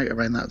came out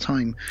around that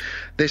time.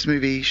 This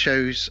movie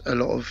shows a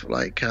lot of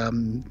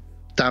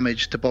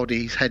damage to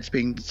bodies, heads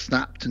being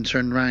snapped and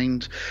turned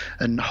round,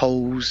 and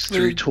holes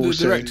through torsos.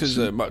 The directors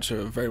are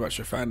very much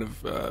a fan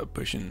of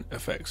pushing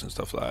effects and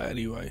stuff like that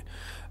anyway.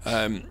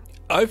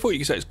 I thought you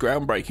could say it's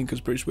groundbreaking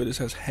because Bruce Willis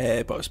has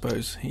hair, but I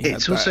suppose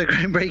it's also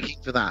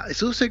groundbreaking for that.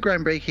 It's also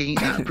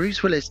groundbreaking that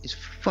Bruce Willis is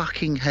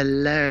fucking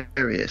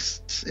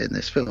hilarious in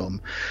this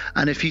film.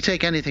 And if you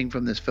take anything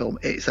from this film,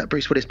 it's that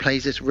Bruce Willis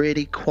plays this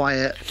really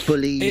quiet,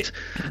 bullied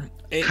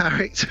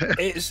character.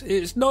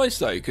 It's nice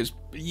though because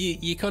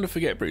you kind of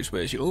forget Bruce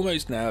Willis. You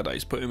almost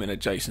nowadays put him in a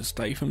Jason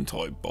Statham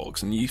type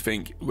box, and you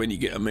think when you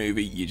get a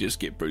movie you just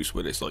get Bruce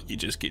Willis, like you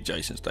just get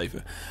Jason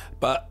Statham.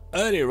 But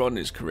earlier on in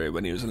his career,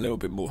 when he was a little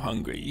bit more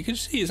hungry, you could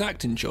see his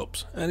acting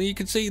chops, and you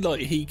could see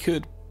like he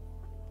could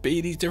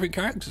be these different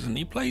characters, and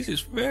he plays this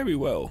very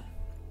well.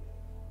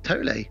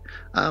 Totally.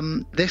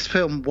 This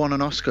film won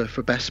an Oscar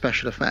for Best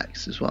Special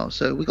Effects as well.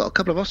 So we got a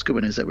couple of Oscar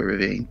winners that we're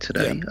reviewing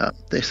today. Yeah.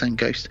 This and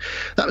Ghost.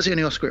 That was the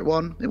only Oscar it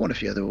won. It won a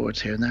few other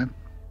awards here and there.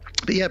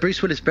 But yeah,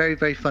 Bruce Willis, very,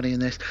 very funny in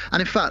this.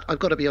 And in fact, I've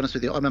got to be honest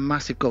with you, I'm a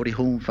massive Goldie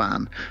Hawn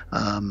fan.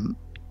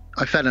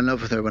 I fell in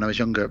love with her when I was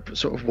younger,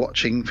 sort of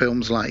watching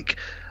films like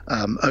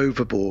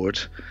Overboard.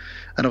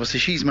 And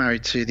obviously she's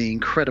married to the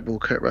incredible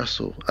Kurt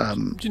Russell.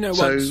 Do you know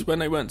once when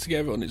they went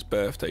together on his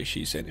birthday,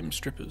 she sent him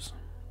strippers?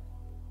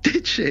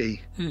 Did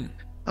she?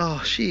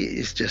 Oh, she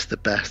is just the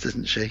best,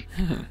 isn't she?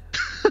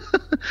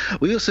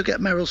 We also get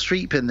Meryl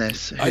Streep in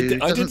this. I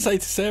did say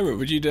to Sarah,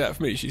 would you do that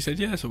for me? She said,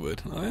 yes, I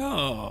would.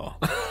 Oh.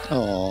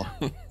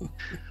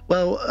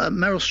 Well,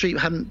 Meryl Streep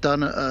hadn't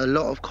done a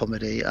lot of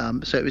comedy,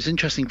 so it was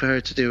interesting for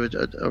her to do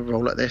a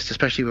role like this,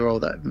 especially a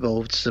role that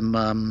involved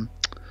some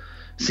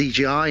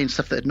CGI and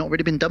stuff that had not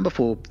really been done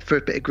before, for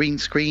a bit of green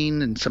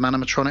screen and some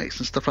animatronics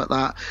and stuff like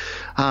that.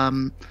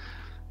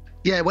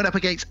 Yeah, it went up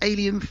against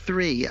Alien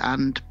 3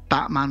 and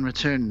Batman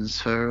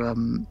Returns for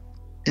in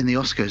the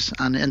Oscars,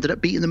 and it ended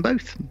up beating them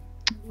both.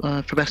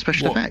 for best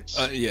special effects.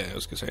 Yeah, I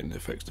was going to say in the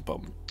effects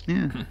department.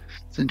 Yeah,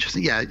 it's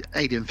interesting. Yeah,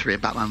 Alien 3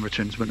 and Batman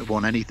Returns wouldn't have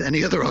won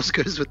any other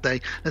Oscars, would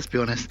they? Let's be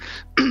honest.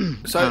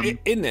 So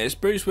in this,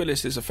 Bruce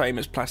Willis is a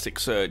famous plastic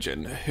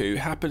surgeon who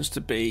happens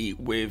to be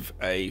with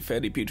a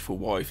fairly beautiful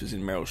wife, as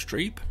in Meryl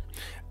Streep.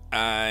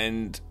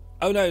 And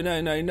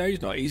no,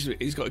 he's not.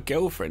 He's got a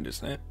girlfriend,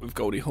 isn't it, with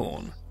Goldie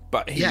Hawn?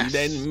 But he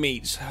then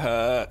meets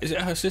her. Is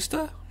it her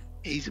sister?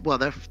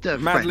 They're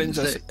Madeline's.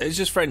 friends. It's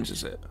just friends,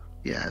 is it?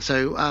 Yeah.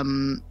 So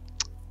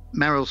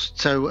Meryl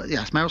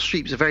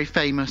Streep's a very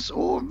famous,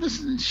 or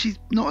she's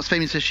not as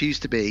famous as she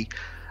used to be,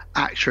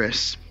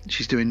 actress.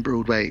 She's doing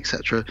Broadway,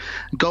 etc.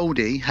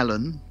 Goldie,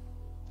 Helen,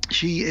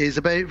 she is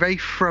a very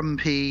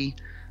frumpy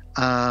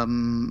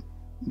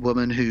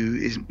woman who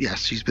is,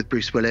 she's with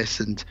Bruce Willis,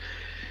 and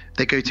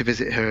they go to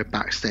visit her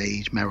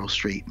backstage, Meryl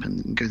Streep,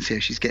 and go and see how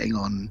she's getting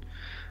on.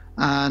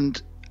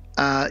 And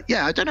I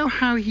don't know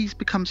how he's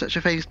become such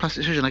a famous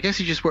plastic surgeon. I guess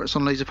he just works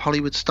on loads of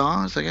Hollywood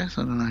stars, I guess.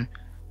 I don't know.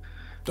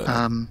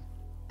 Don't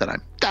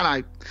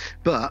know.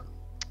 But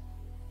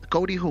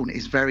Goldie Hawn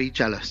is very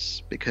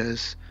jealous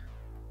because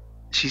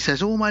she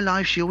says, all my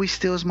life she always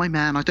steals my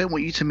man. I don't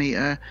want you to meet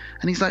her.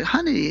 And he's like,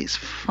 honey, it's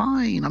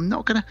fine.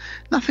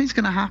 Nothing's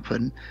gonna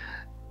happen.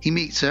 He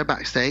meets her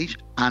backstage,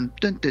 and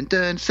dun dun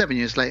dun, 7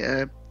 years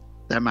later,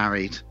 they're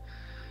married.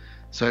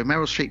 So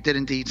Meryl Streep did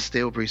indeed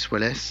steal Bruce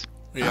Willis.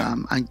 Yeah.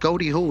 And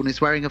Goldie Hawn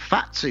is wearing a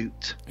fat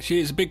suit. She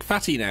is a big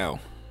fatty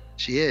now.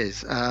 She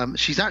is.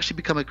 She's actually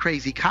become a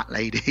crazy cat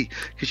lady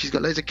because she's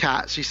got loads of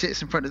cats. She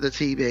sits in front of the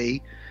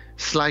TV,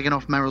 slagging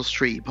off Meryl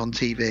Streep on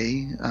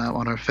TV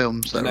on her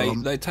films.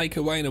 And they take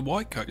her away in a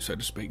white coat, so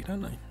to speak,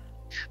 don't they?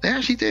 They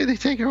actually do. They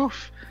take her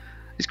off.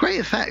 It's great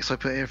effects I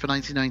put here for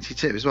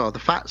 1992 as well. The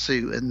fat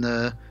suit and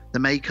the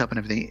makeup and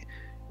everything.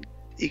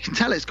 You can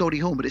tell it's Goldie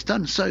Hawn, but it's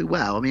done so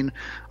well. I mean,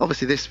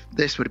 obviously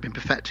this would have been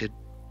perfected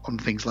on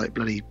things like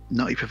bloody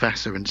Nutty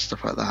Professor and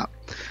stuff like that.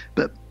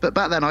 But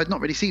back then I'd not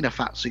really seen a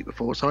fat suit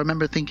before, so I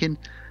remember thinking,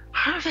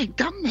 how have they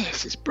done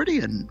this? It's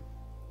brilliant.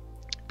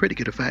 Pretty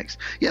good effects.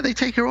 Yeah, they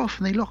take her off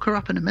and they lock her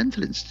up in a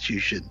mental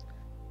institution.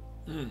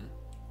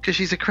 Because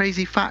she's a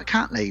crazy fat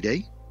cat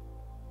lady.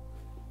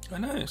 I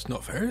know, it's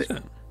not fair, is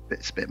it?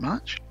 It's a bit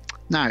much.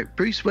 Now,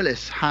 Bruce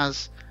Willis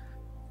has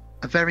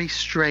a very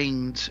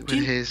strained Do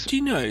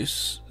you know,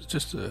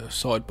 just a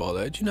sidebar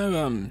there, do you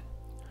know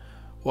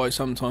why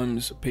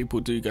sometimes people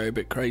do go a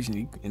bit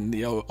crazy in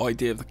the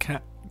idea of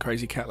the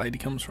crazy cat lady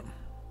comes from?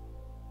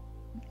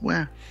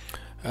 Where?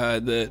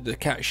 The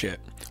cat shit.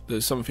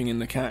 There's something in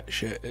the cat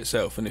shit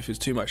itself, and if there's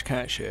too much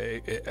cat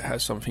shit, it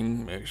has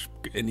something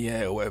in the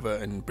air or whatever,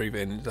 and breathe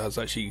in, it does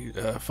actually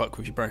fuck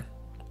with your brain.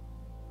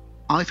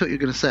 I thought you were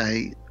going to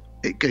say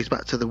it goes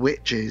back to the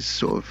witches,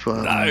 sort of.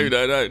 No,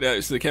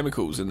 it's the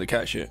chemicals in the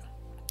cat shit,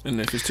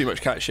 and if there's too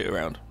much cat shit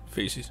around,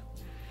 feces.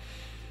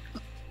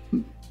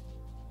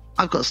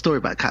 I've got a story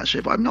about cat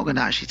shit, but I'm not going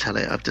to actually tell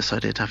it. I've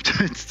decided I've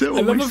to still.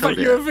 I love the fact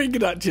you're thinking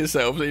that to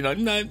yourself. You're like,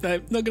 no,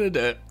 not going to do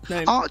it.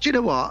 No. Oh, do you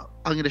know what?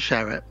 I'm going to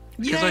share it.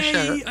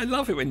 Yay! I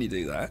love it when you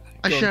do that.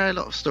 I share a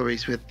lot of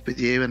stories with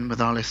you and with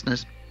our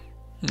listeners.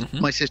 Mm-hmm.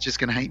 My sister's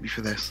going to hate me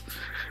for this.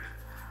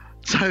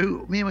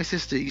 So, me and my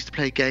sister used to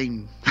play a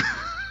game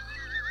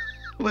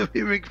when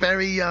we were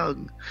very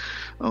young.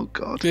 Oh,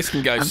 God. This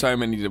can go so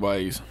many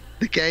ways.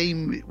 The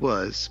game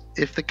was,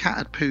 if the cat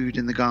had pooed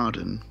in the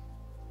garden,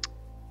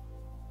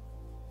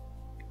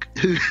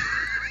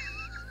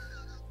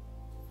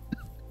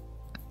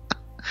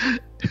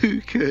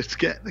 who could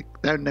get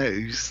their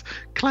nose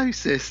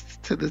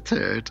closest to the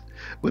turd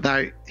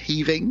without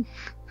heaving?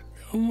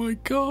 Oh my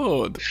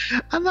God!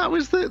 And that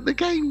was the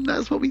game.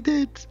 That's what we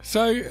did.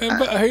 So,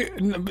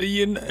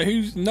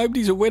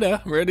 nobody's a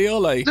winner, really, are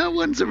they? No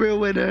one's a real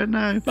winner.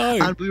 No.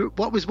 And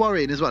what was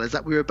worrying as well is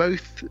that we were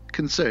both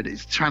concerned.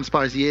 It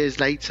transpires years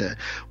later.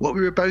 What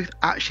we were both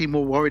actually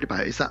more worried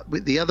about is that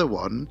with the other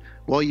one,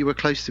 while you were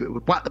close to it,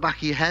 would whack the back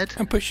of your head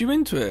and push you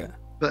into it.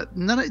 But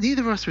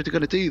neither of us were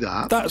going to do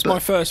that. That's my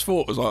first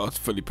thought. Was I'd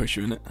fully push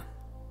you in it.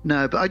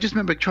 No, but I just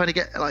remember trying to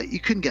get you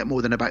couldn't get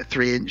more than about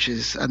 3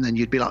 inches, and then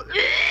you'd be like,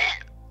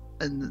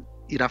 and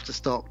you'd have to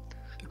stop.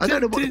 I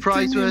don't know what the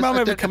prize was. Did your mum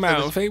ever come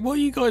out and think, "What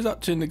are you guys up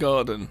to in the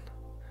garden?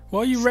 Why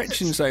are you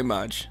retching so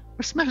much?"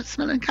 We're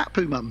smelling cat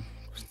poo, Mum.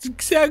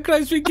 See how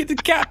close we get to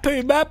cat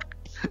poo, Mum.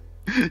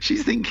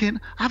 She's thinking,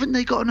 haven't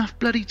they got enough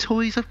bloody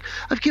toys?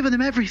 I've given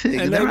them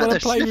everything, and they want to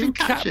play with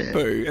cat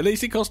poo. At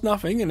least it costs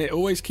nothing, and it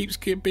always keeps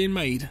being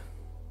made.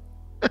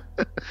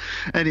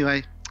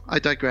 Anyway, I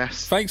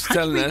digress. Thanks for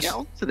telling us. Get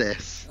on to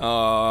this.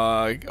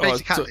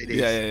 Crazy cat ladies.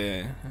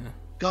 Yeah.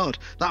 God,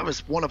 that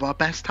was one of our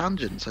best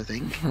tangents, I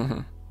think.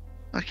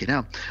 Okay,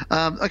 now.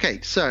 Okay,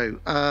 so,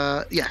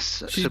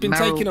 yes. She's been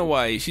taken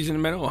away. She's in a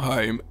mental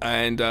home,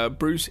 and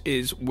Bruce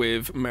is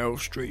with Meryl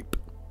Streep.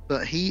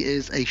 But he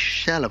is a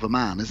shell of a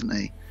man, isn't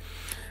he?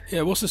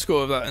 Yeah, what's the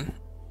score of that then?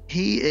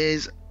 He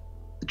is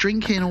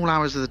drinking all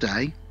hours of the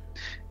day.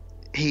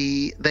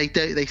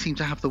 They seem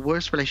to have the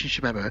worst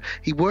relationship ever.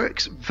 He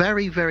works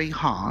very, very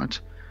hard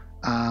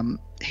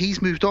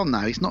He's moved on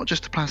now. He's not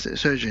just a plastic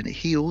surgeon.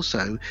 He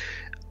also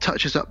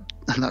touches up,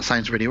 and that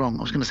sounds really wrong.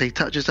 I was going to say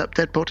touches up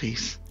dead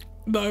bodies.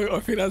 No, I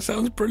think that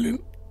sounds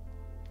brilliant.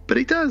 But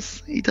he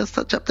does. He does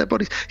touch up dead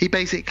bodies. He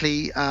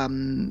basically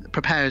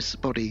prepares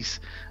bodies,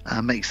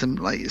 makes them,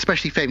 like,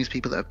 especially famous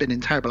people that have been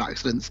in terrible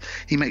accidents,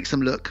 he makes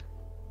them look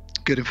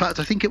good. In fact,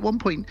 I think at one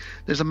point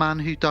there's a man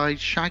who died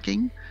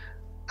shagging,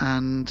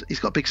 and he's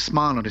got a big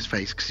smile on his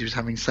face because he was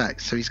having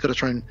sex. So he's got to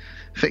try and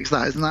fix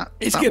that, isn't that?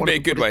 It's going to be a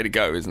good way to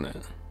go, isn't it?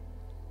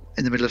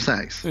 In the middle of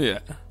sex? Yeah.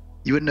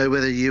 You wouldn't know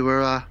whether you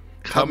were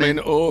coming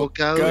or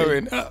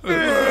going.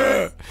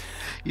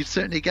 You'd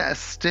certainly get a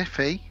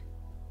stiffy.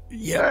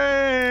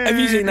 Yeah. Have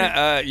you seen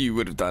that? You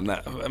would have done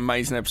that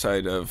amazing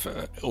episode of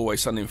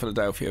Always Sunny in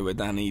Philadelphia where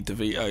Danny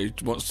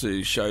DeVito wants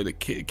to show the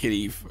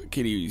kiddies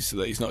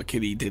that he's not a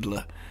kiddie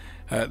diddler.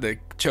 The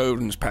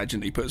children's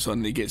pageant he puts on,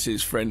 and he gets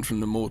his friend from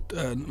the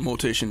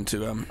mortician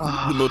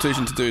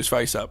to do his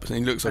face up, and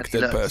he looks like a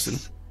dead person.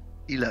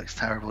 He looks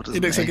terrible, doesn't he?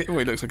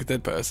 He looks like a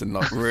dead person,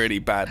 like really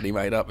badly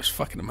made up. It's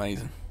fucking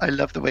amazing. I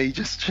love the way he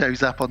just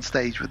shows up on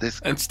stage with this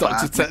and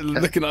starts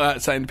looking like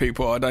that, saying to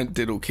people, "I don't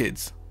diddle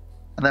kids."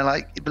 And they're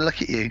like, but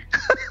look at you.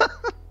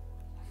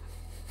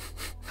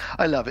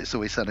 I love It's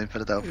Always Sunny in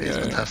Philadelphia. It's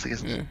fantastic,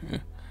 isn't it? Yeah.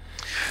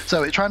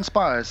 So it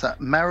transpires that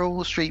Meryl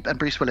Streep and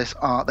Bruce Willis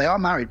are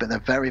married, but they're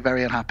very,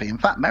 very unhappy. In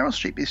fact, Meryl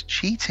Streep is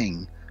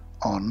cheating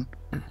on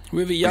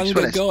with a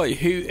younger guy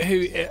who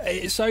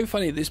it's so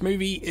funny. This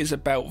movie is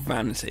about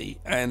vanity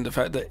and the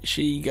fact that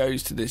she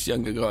goes to this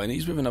younger guy and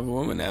he's with another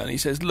woman now, and he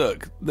says,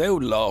 look, they're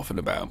all laughing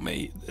at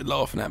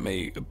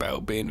me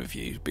about being with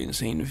you, being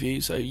seen with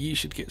you, so you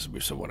should get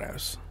with someone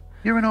else.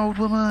 You're an old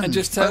woman. And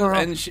just tell her,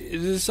 and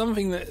there's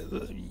something that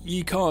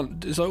you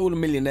can't, it's like all the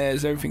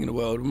millionaires, everything in the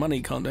world,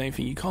 money can't do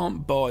anything. You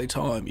can't buy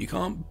time. You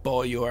can't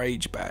buy your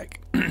age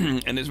back.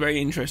 And it's very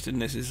interesting.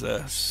 This is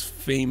a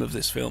theme of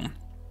this film.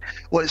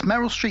 Well, it's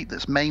Meryl Streep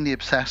that's mainly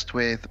obsessed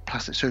with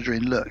plastic surgery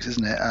and looks,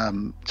 isn't it,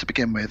 to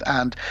begin with?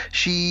 And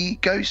she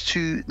goes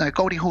to... Now,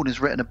 Goldie Hawn has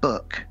written a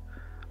book.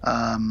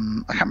 I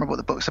can't remember what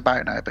the book's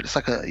about now, but it's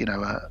like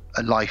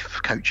a life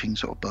coaching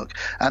sort of book.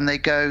 And they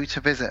go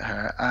to visit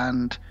her,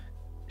 and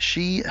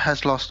she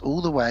has lost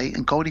all the weight,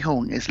 and Goldie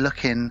Hawn is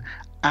looking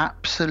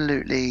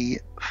absolutely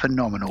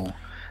phenomenal.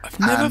 I've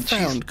never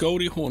found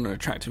Goldie Hawn an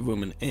attractive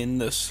woman in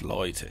the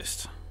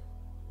slightest.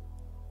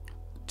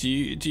 Do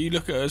you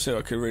look at her as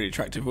like a really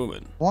attractive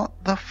woman? What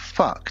the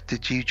fuck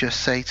did you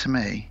just say to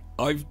me?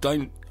 I've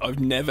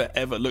never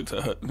ever looked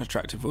at her an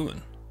attractive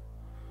woman.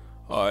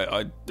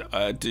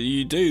 Do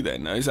you do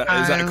then? Is that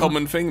a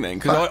common thing then?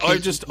 Because I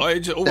just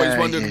always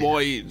wondered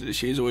why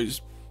she's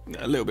always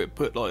a little bit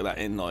put like that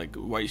in like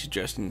way she's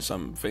dressed in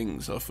some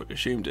things. I've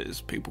assumed it as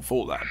people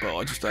thought that, but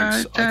I just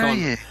don't.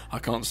 I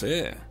can't see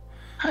it.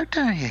 How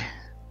dare you?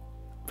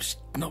 It's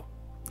not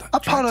that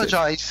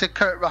apologise to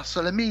Kurt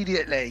Russell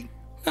immediately.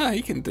 No,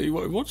 he can do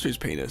what he wants with his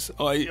penis.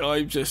 Well,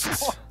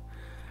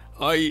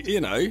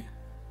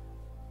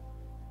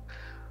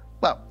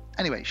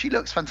 anyway, she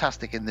looks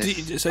fantastic in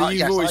this. So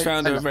you've always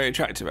found her very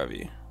attractive, have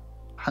you?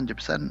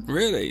 100%.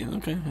 Really?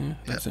 Okay.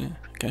 Yeah.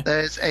 Okay.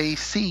 There's a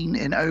scene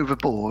in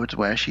Overboard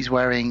where she's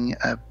wearing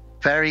a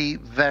very,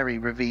 very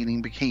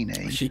revealing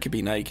bikini. She could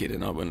be naked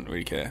and I wouldn't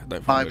really care. I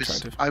don't find her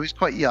attractive. I was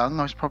quite young.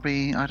 I was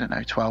probably,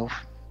 12.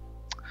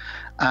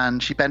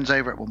 And she bends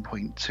over at one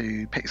point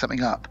to pick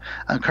something up,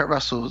 and Kurt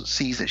Russell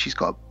sees that she's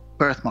got a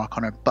birthmark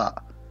on her butt,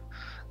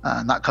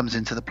 and that comes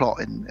into the plot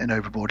in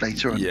Overboard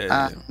later on.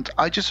 And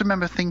I just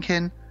remember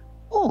thinking,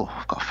 oh,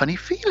 I've got a funny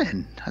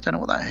feeling. I don't know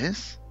what that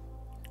is.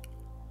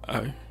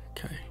 Okay.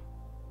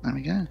 There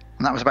we go. And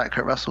that was about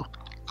Kurt Russell.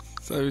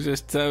 So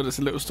just tell us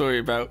a little story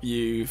about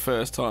you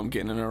first time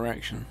getting an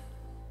erection.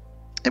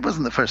 It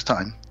wasn't the first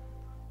time.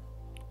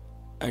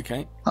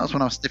 Okay. That was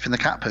when I was sniffing the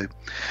cat poo.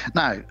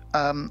 Now,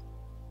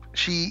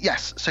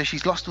 so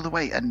she's lost all the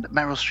weight, and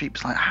Meryl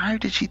Streep's like, how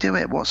did she do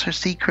it? What's her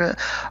secret?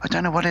 I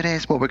don't know what it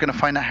is. Well, we're going to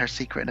find out her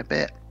secret in a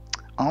bit,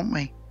 aren't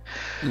we?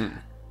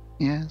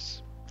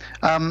 Yes.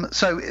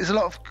 So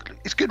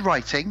it's good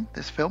writing,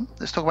 this film.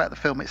 Let's talk about the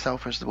film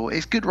itself first of all.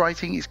 It's good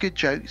writing, it's good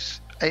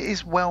jokes, it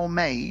is well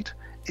made.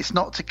 It's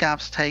not to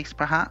Gav's taste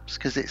perhaps,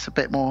 because it's a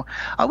bit more,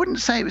 I wouldn't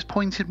say it was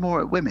pointed more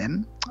at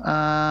women,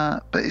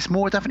 but it's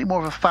definitely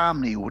more of a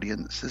family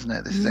audience, isn't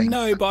it?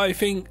 No, but I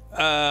think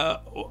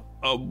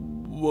a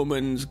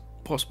woman's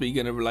possibly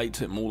going to relate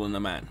to it more than a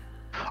man.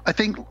 I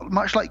think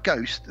much like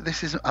Ghost,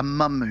 this is a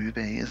mum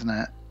movie, isn't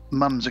it?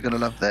 Mums are going to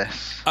love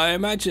this. I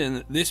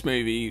imagine this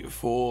movie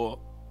for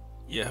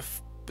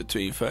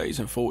between 30s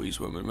and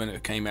 40s women, when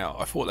it came out,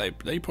 I thought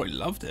they probably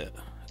loved it.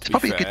 It's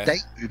probably a good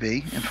date movie,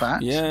 in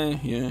fact. Yeah.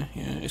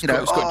 It's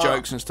got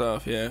jokes and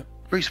stuff, yeah.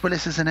 Bruce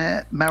Willis is in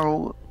it,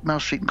 Meryl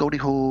Streep and Goldie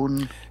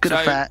Hawn, good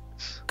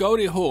effects.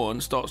 Goldie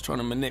Hawn starts trying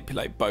to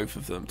manipulate both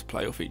of them to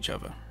play off each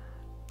other,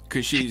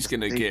 because she's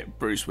going to get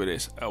Bruce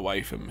Willis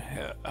away from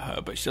her,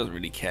 but she doesn't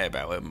really care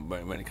about him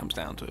when it comes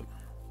down to it.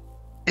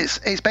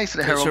 It's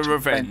basically her ultimate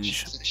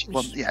revenge. She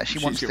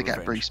wants to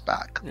get Bruce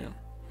back. Yeah.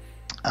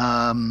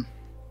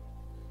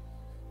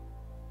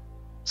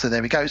 So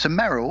there we go. So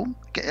Meryl,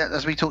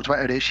 as we talked about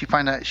earlier, she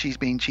found out she's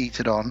being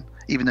cheated on,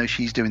 even though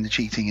she's doing the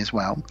cheating as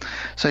well.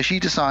 So she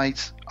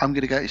decides, I'm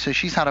going to go. So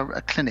she's had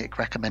a clinic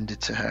recommended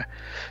to her.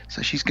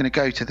 So she's going to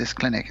go to this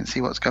clinic and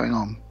see what's going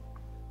on.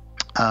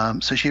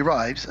 So she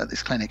arrives at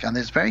this clinic, and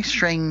there's very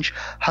strange,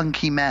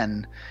 hunky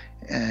men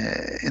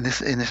in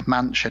this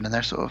mansion, and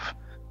they're sort of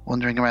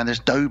wandering around. There's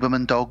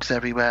Doberman dogs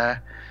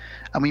everywhere,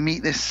 and we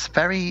meet this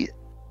very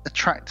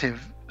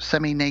attractive,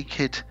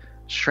 semi-naked,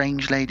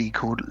 strange lady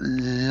called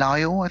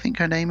Lyle, I think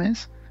her name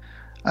is.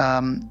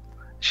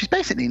 She's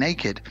basically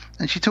naked,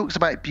 and she talks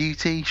about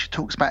beauty, she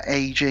talks about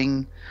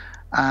aging,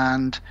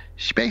 and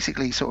she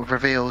basically sort of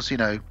reveals, you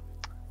know,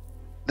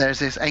 there's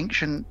this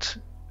ancient,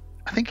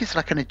 I think it's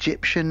like an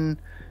Egyptian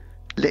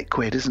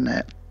liquid, isn't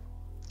it,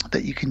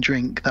 that you can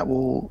drink that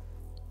will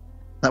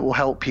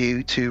help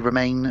you to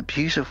remain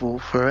beautiful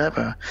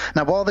forever.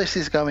 Now, while this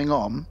is going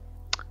on,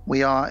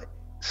 we are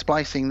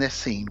splicing this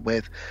scene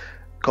with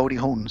Goldie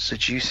Hawn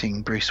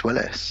seducing Bruce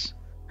Willis,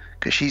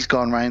 because she's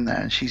gone round there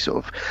and she's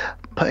sort of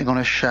putting on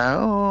a show.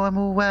 Oh, I'm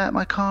all wet,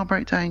 my car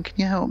broke down, can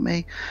you help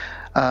me?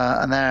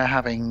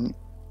 And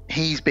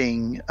he's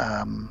being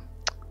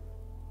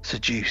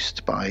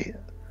seduced by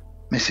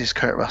Mrs.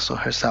 Kurt Russell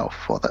herself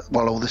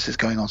while all this is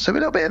going on. So a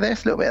little bit of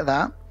this, a little bit of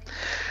that.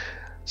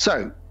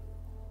 So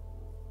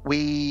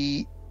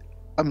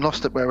I'm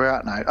lost at where we're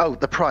at now. Oh,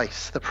 the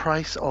price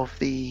of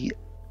the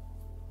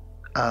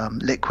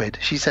liquid.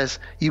 She says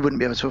you wouldn't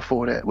be able to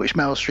afford it, which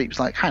Meryl Streep's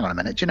like, hang on a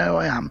minute, do you know who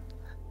I am?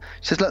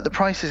 She says, look, the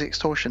price is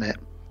extortionate.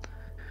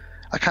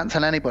 I can't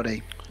tell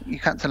anybody. You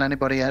can't tell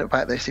anybody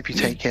about this if you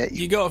take it.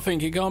 You got to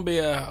think it can't be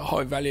a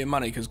high value of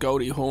money, because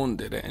Goldie Hawn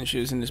did it and she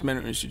was in this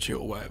mental institute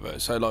or whatever.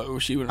 So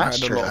she wouldn't have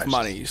had a lot of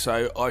money.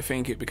 So I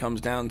think it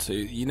becomes down to,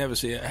 you never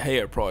see a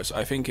higher price.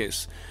 I think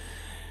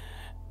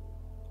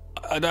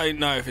I don't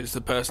know if it's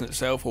the person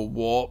itself or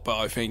what, but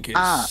I think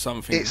it's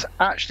something. It's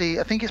actually,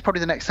 I think it's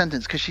probably the next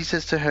sentence, because she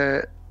says to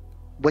her,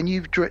 when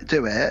you do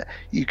it,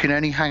 you can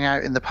only hang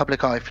out in the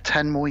public eye for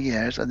 10 more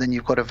years, and then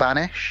you've got to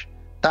vanish.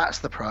 That's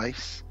the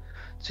price.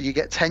 So you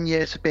get 10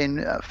 years of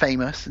being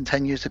famous and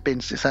 10 years of being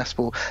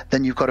successful,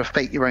 then you've got to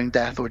fake your own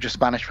death or just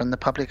vanish from the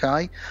public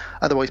eye.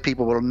 Otherwise,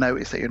 people will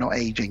notice that you're not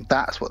aging.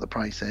 That's what the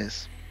price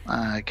is.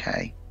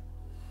 Okay.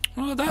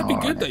 Well, that'd be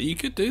good, though. You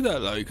could do that,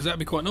 though, because that'd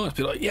be quite nice.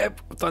 Be like, yep,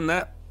 I've done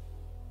that.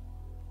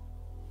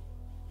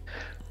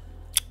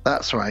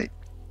 That's right.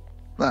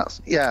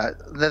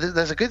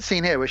 There's a good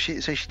scene here where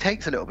she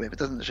takes a little bit,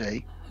 doesn't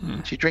she?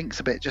 She drinks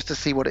a bit just to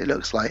see what it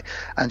looks like,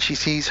 and she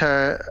sees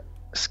her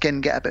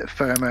skin get a bit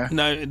firmer.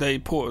 No, they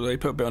put a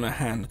bit on her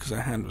hand because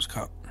her hand was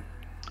cut.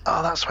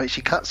 Oh, that's right.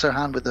 She cuts her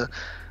hand with the.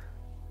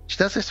 She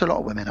does this to a lot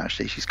of women,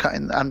 actually. She's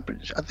cutting, and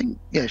I think,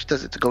 she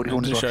does it to Goldie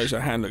Hawn as well. It shows her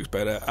hand looks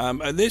better.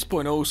 At this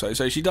point also,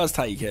 so she does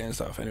take it and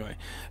stuff anyway.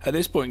 At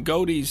this point,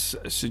 Goldie's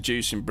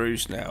seducing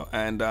Bruce now,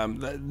 and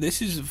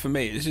this is, for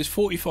me, this is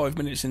 45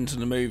 minutes into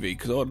the movie,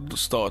 because I'd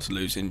start to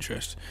lose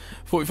interest.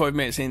 45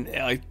 minutes in,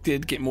 I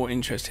did get more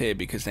interest here,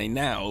 because they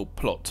now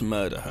plot to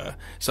murder her.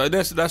 So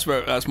that's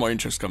where my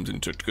interest comes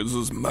into it, because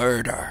there's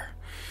murder.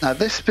 Now,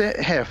 this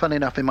bit here, funny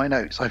enough, in my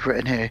notes, I've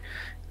written here,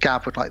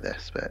 Gav would like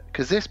this bit,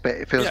 because this bit,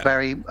 it feels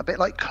a bit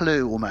like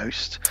Clue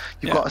almost.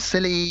 You've got a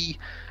silly,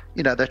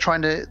 they're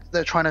trying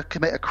to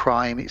commit a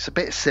crime. It's a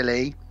bit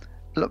silly,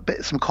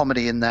 some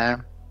comedy in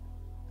there.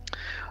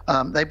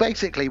 They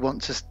basically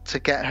want to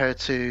get her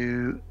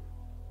to.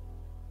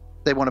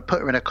 They want to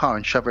put her in a car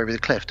and shove her over the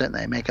cliff, don't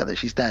they? Make out that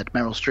she's dead,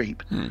 Meryl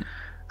Streep.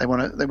 They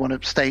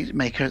want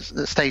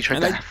to stage her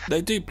death.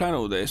 They do plan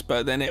all this,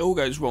 but then it all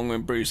goes wrong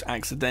when Bruce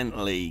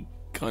accidentally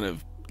kind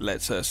of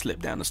lets her slip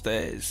down the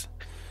stairs.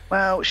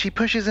 Well, she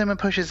pushes him and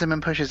pushes him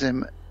and pushes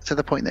him to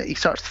the point that he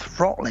starts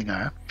throttling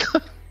her.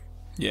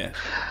 Yeah.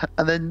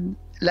 And then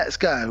lets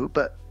go,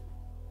 but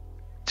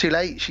too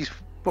late. She's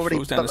already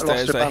falls down the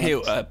stairs. Lost her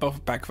heel,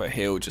 back of her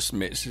heel just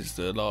misses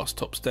the last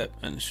top step,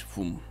 and she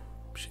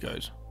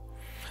goes.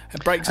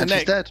 It breaks her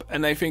neck,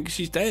 and they think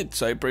she's dead.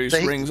 So Bruce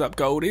rings up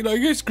Goldie, like,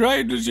 it's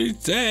great that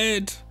she's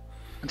dead.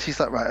 And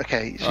she's like, right,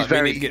 okay. She's we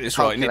need to get this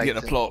right. You need to get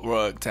the plot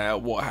worked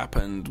out. What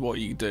happened? What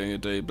are you doing to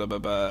do? Blah, blah,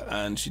 blah.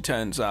 And she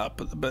turns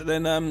up. But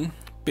then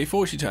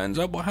before she turns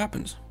up, what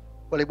happens?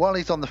 Well, while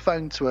he's on the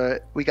phone to her,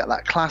 we get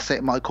that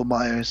classic Michael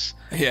Myers.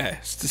 Yeah,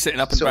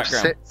 sitting up in the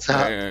background. Sits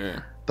up.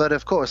 Yeah. But,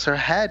 of course, her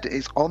head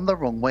is on the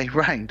wrong way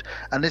round.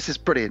 And this is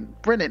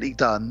brilliantly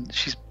done.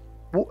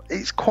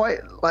 It's quite,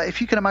 like,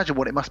 if you can imagine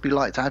what it must be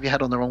like to have your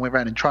head on the wrong way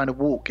round and trying to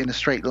walk in a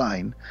straight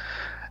line,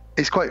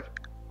 it's quite...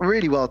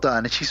 really well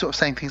done. And she's sort of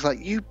saying things like,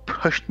 you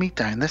pushed me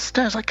down the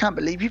stairs, I can't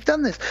believe you've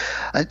done this.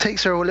 And it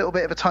takes her a little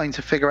bit of a time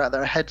to figure out that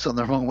her head's on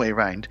the wrong way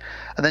round.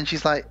 And then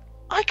she's like,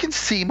 I can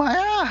see my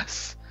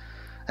ass.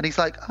 And he's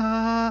like,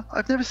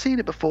 I've never seen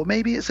it before,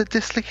 maybe it's a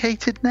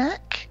dislocated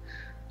neck.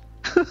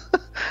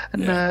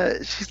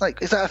 And she's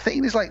like, is that a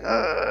thing? He's like,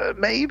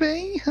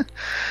 maybe.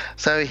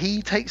 So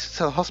he takes her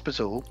to the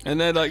hospital,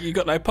 and they're like, you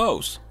got no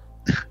pulse,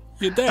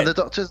 you're dead. And the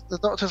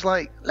doctor's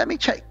like, let me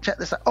check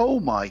this out. Oh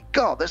my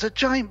god, there's a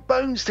giant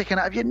bone sticking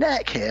out of your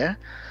neck here.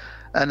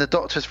 And the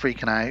doctor's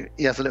freaking out.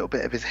 He has a little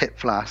bit of his hip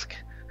flask,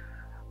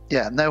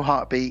 Yeah, no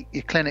heartbeat.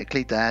 You're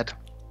clinically dead.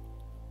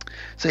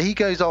 So he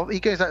goes off. He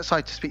goes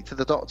outside to speak to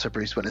the doctor,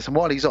 Bruce Willis, and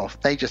while he's off,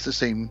 they just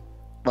assume,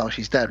 well,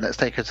 she's dead. Let's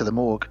take her to the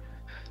morgue.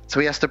 So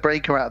he has to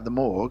break her out of the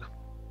morgue.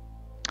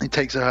 He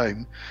takes her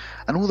home,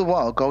 and all the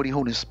while, Goldie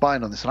Hawn is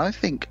spying on this. And I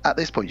think at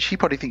this point, she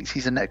probably thinks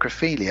he's a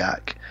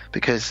necrophiliac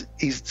because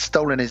he's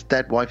stolen his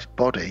dead wife's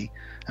body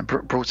and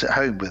brought it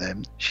home with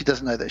him. She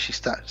doesn't know that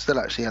she's still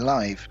actually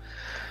alive.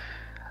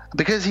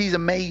 Because he's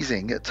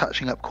amazing at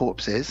touching up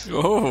corpses.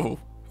 Oh,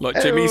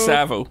 like Jimmy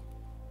Savile.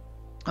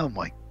 Oh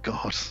my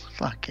God,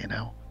 fucking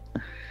hell.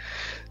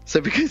 So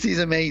because he's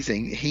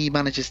amazing, he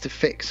manages to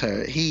fix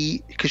her.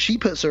 Because she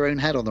puts her own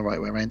head on the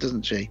right way around,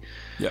 doesn't she?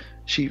 Yep.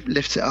 She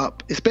lifts it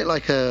up. It's a bit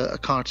like a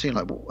cartoon,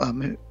 like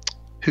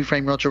Who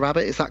Framed Roger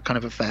Rabbit? It's that kind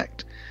of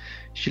effect.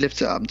 She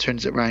lifts it up and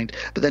turns it around.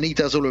 But then he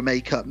does all her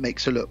makeup,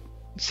 makes her look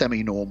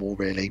semi-normal,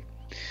 really.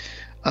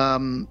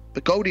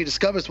 But Goldie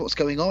discovers what's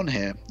going on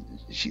here.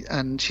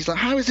 She's like,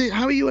 how is it?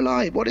 How are you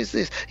alive? What is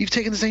this? You've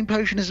taken the same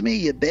potion as me,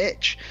 you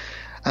bitch.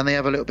 And they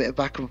have a little bit of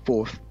back and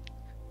forth.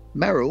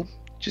 Meryl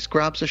just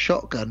grabs a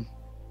shotgun.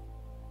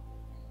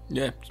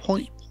 Yeah.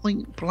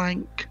 Point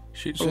blank.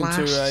 Shoots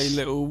into a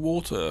little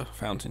water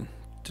fountain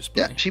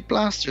display. Yeah, she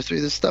blasts her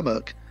through the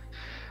stomach.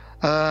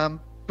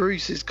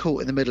 Bruce is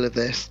caught in the middle of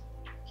this.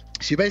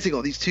 So you basically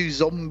got these two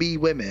zombie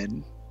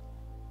women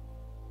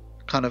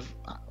kind of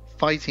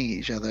fighting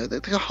each other.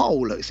 The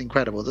whole looks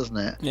incredible, doesn't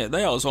it? Yeah,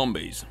 they are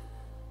zombies.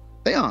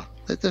 They are.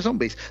 They're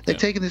zombies. They've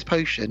taken this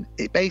potion.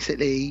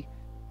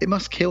 It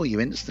must kill you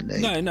instantly.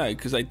 No,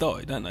 because they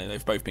died, don't they?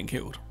 They've both been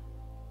killed.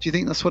 Do you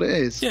think that's what it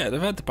is? Yeah,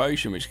 they've had the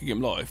potion which can give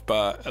them life,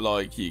 but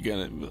like you're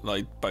gonna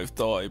both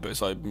die. But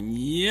it's like,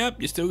 yep,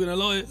 you're still gonna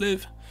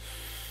live.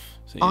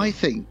 So, yeah. I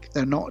think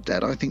they're not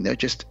dead. I think they're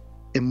just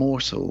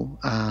immortal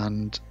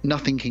and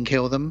nothing can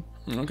kill them.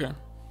 Okay.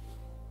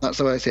 That's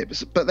the way I see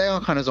it. But they are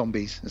kind of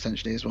zombies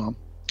essentially as well.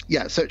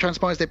 Yeah. So it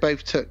transpires they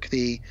both took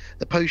the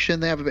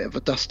potion. They have a bit of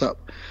a dust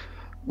up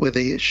with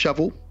a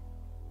shovel.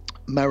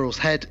 Meryl's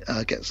head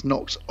gets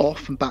knocked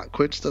off and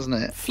backwards, doesn't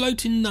it?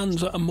 Floating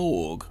nuns at a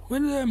morgue.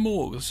 When are there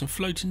morgue? There's some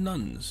floating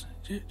nuns.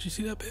 Do you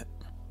see that bit?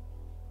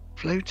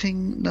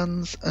 Floating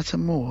nuns at a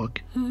morgue?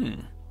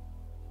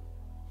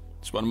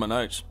 It's one of my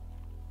notes.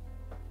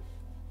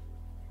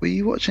 Were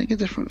you watching a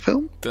different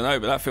film? Don't know,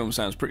 but that film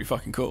sounds pretty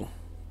fucking cool.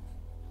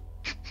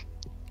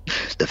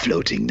 The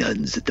floating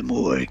nuns at the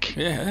morgue.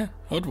 Yeah,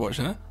 I'd watch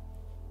that.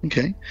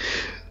 Okay.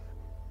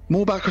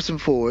 More backwards and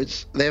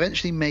forwards. They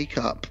eventually make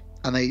up,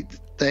 and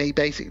they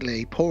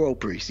basically, poor old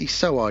Bruce, he's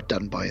so hard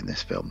done by in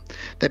this film.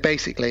 They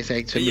basically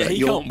say to him, yeah,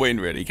 he can't win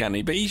really, can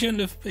he? But he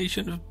shouldn't have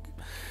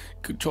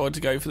tried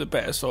to go for the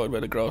better side where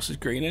the grass is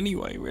green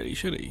anyway, really,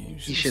 should he?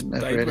 He shouldn't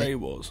have, Dave really. Ray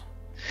was.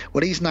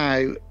 Well, he's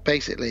now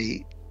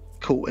basically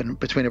caught in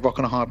between a rock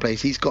and a hard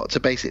place. He's got to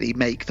basically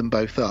make them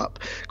both up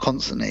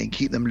constantly and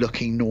keep them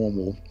looking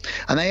normal.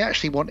 And they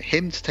actually want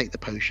him to take the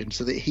potion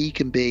so that he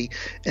can be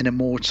an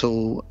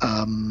immortal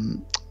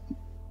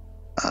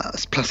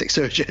plastic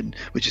surgeon,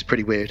 which is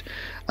pretty weird.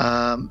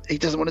 He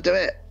doesn't want to do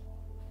it.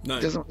 No,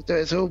 he doesn't want to do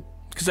it at all.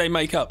 Because they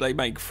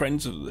make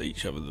friends of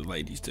each other, the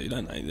ladies do,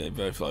 don't they? They're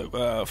both like,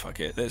 well, fuck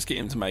it, let's get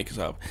him to make us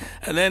up.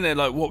 And then they're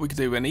like, what we could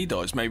do when he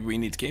dies, maybe we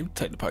need to get him to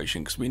take the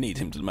potion because we need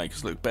him to make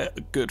us look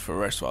good for the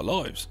rest of our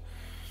lives.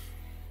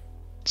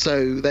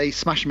 So they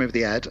smash him over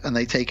the head and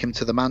they take him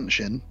to the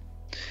mansion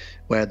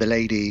where the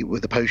lady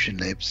with the potion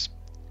lives.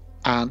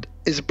 And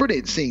it's a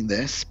brilliant scene,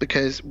 this,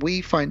 because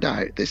we find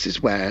out this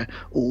is where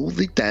all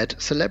the dead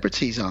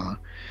celebrities are.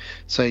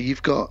 So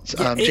you've got James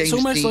Dean.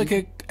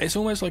 It's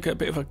almost like a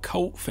bit of a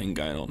cult thing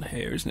going on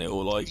here, isn't it?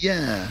 Or like,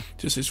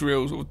 just this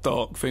real sort of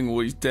dark thing. All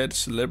these dead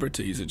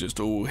celebrities are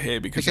just all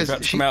here because they've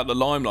had to come out of the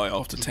limelight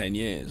after 10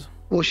 years.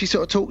 Well, she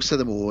sort of talks to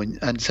them all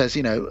and says,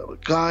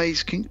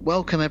 guys,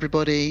 welcome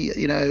everybody.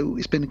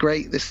 It's been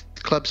great. This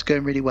club's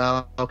going really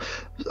well.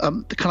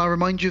 Can I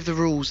remind you of the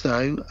rules,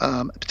 though?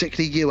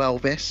 Particularly you,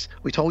 Elvis.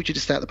 We told you to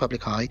stay out the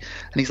public eye.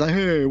 And he's like,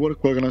 hey,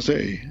 what can I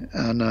say?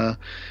 And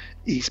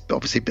he's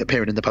obviously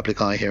appearing in the public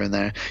eye here and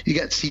there. You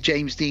get to see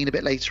James Dean a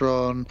bit later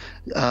on,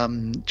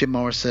 Jim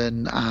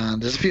Morrison,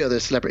 and there's a few other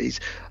celebrities.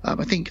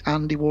 I think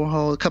Andy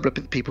Warhol, a couple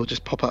of people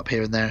just pop up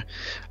here and there.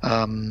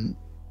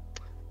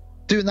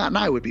 Doing that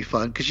now would be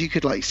fun because you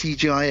could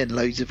CGI in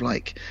loads of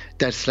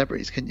dead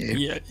celebrities, couldn't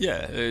you?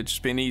 Yeah. It'd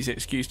just be an easy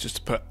excuse just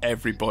to put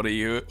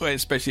everybody,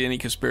 especially any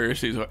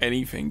conspiracies or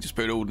anything, just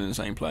put it all in the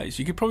same place.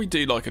 You could probably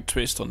do a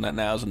twist on that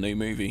now as a new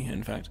movie.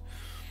 In fact,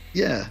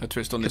 a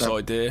twist on this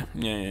idea.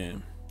 Yeah.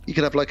 You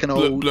could have an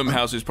old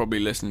Blumhouse is probably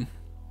listening.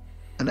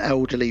 An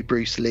elderly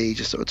Bruce Lee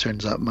just sort of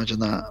turns up. Imagine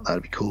that.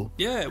 That'd be cool.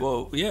 Yeah.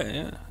 Well.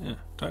 Yeah.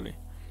 Totally.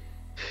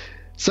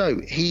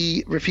 So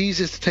he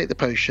refuses to take the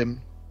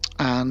potion.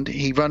 And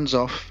he runs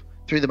off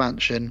through the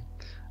mansion.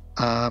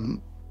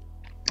 And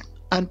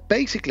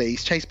basically,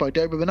 he's chased by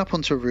Doberman up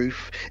onto a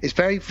roof. It's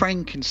very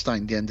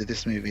Frankenstein, the end of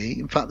this movie.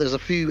 In fact, there's a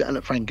few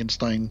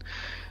Frankenstein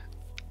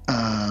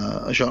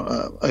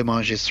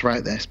homages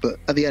throughout this, but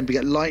at the end we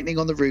get lightning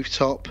on the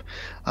rooftop.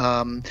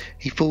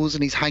 He falls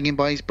and he's hanging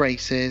by his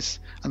braces,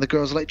 and the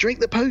girls are like, drink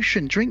the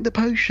potion,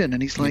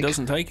 and he's like, he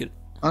doesn't take it.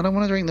 I don't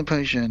want to drink the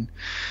potion.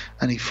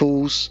 And he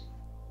falls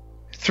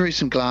through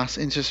some glass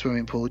into a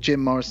swimming pool.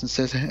 Jim Morrison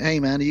says, hey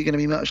man, are you going to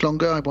be much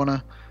longer? I want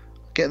to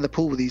get in the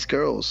pool with these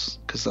girls,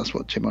 because that's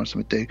what Jim Morrison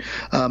would do.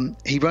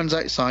 He runs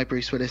outside,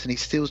 Bruce Willis, and he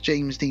steals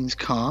James Dean's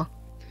car.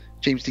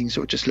 James Dean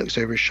sort of just looks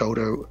over his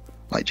shoulder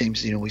like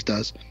James Dean always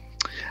does,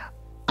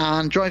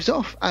 and drives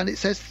off. And it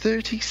says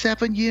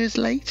 37 years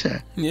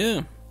later.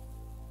 Yeah.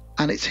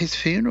 And it's his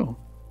funeral.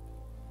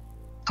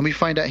 And we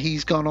find out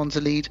he's gone on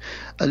to lead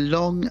a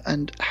long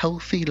and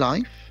healthy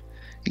life.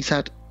 He's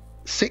had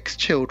 6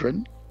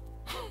 children.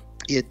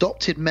 He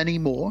adopted many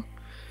more.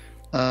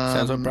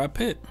 Sounds like Brad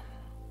Pitt.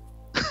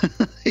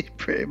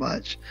 Pretty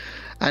much.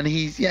 And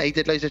he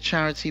did loads of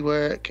charity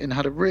work and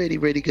had a really,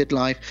 really good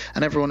life.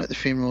 And everyone at the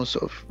funeral was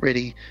sort of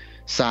really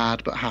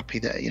sad but happy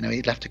that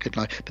he'd left a good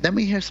life. But then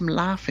we hear some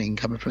laughing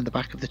coming from the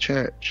back of the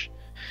church.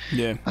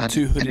 Yeah,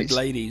 two hooded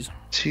ladies.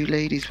 2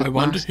 ladies with I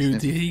wonder masks who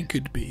they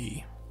could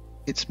be.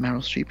 It's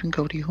Meryl Streep and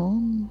Goldie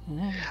Hawn.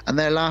 Yeah. And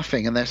they're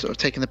laughing and they're sort of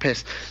taking the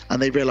piss,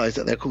 and they realise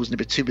that they're causing a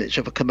bit too much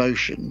of a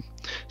commotion.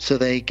 So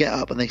they get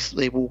up and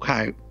they walk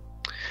out.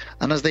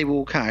 And as they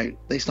walk out,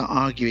 they start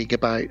arguing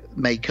about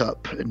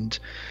makeup and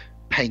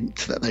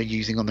paint that they're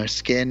using on their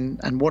skin.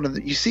 And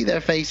you see their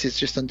faces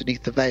just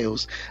underneath the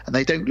veils, and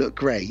they don't look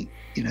great.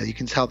 You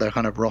can tell they're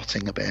kind of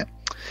rotting a bit.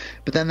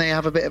 But then they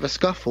have a bit of a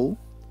scuffle,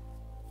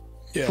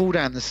 fall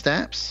down the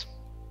steps,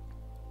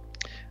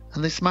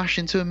 and they smash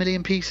into 1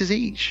 million pieces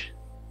each.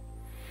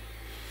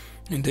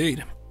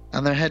 Indeed.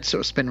 And their heads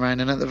sort of spin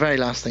round, and at the very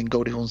last thing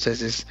Goldie Hawn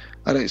says is,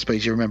 I don't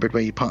suppose you remembered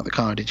where you parked the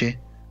car, did you?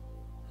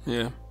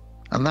 Yeah.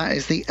 And that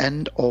is the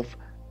end of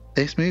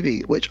this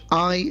movie, which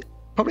I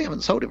probably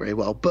haven't sold it very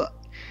well, but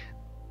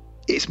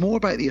it's more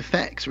about the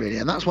effects, really.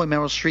 And that's why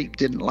Meryl Streep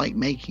didn't like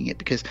making it,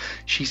 because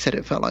she said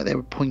it felt like they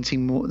were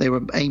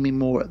aiming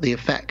more at the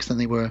effects than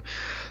they were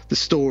the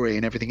story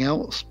and everything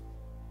else.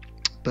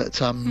 But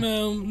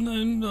no,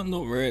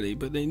 not really.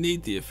 But they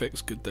need the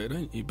effects good, though,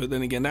 don't you? But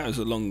then again, that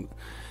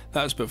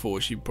was before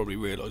she probably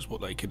realised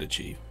what they could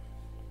achieve.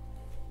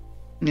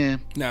 Yeah.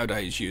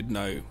 Nowadays, you'd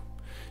know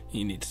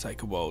you need to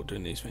take a while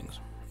doing these things.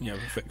 You have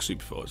effects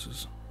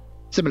supervisors.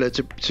 Similar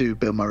to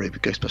Bill Murray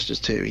with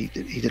Ghostbusters 2, he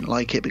didn't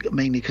like it, but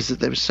mainly because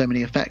there was so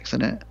many effects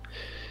in it.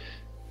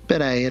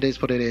 But hey, it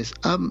is what it is.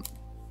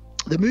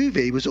 The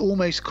movie was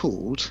almost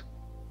called.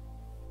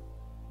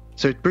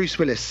 So Bruce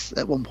Willis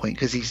at one point,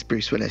 because he's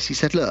Bruce Willis, he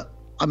said, "Look,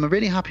 I'm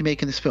really happy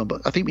making this film,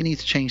 but I think we need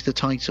to change the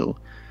title."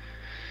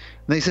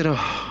 And they said,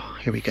 "Oh,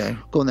 here we go.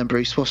 Go on then,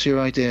 Bruce. What's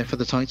your idea for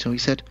the title?" He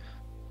said,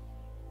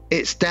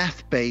 "It's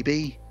Death,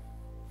 baby."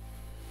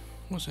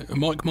 What's it? A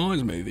Mike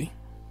Myers movie?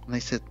 And they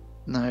said,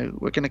 "No,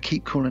 we're going to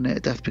keep calling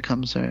it Death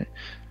Becomes Her."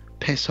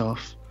 Piss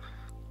off.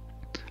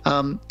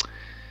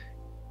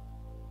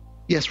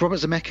 Yes, Robert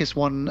Zemeckis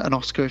won an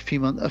Oscar a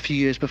few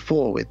years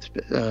before with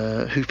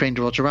Who Framed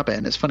Roger Rabbit,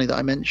 and it's funny that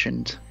I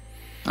mentioned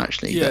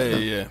actually.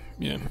 Yeah.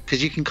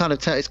 Because you can kind of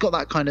tell it's got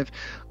that kind of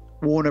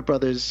Warner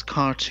Brothers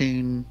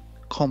cartoon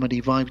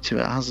comedy vibe to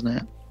it, hasn't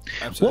it?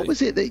 Absolutely. What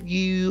was it that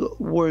you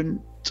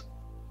weren't?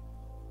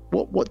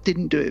 What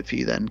didn't do it for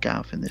you then,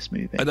 Gav, in this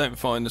movie? I don't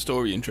find the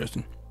story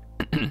interesting.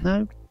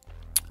 No.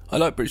 I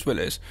like Bruce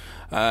Willis.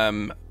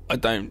 I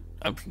don't.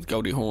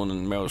 Goldie Hawn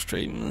and Meryl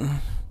Streep.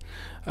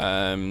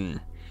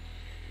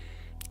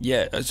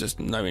 Yeah, there's just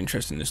no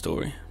interest in the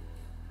story.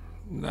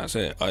 That's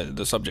it.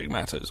 The subject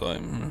matters. I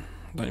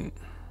don't.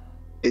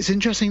 It's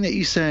interesting that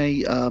you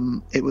say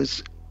it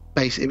was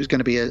going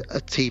to be a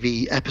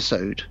TV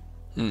episode,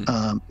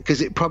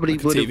 because it probably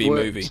like would have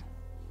worked. Movie.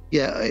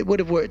 Yeah, it would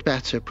have worked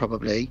better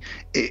probably.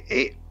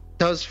 It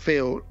does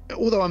feel,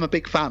 although I'm a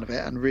big fan of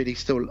it and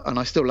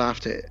I still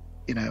laughed at it,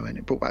 and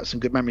it brought back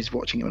some good memories of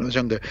watching it when I was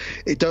younger.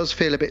 It does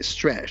feel a bit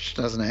stretched,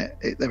 doesn't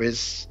it?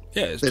 There's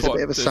a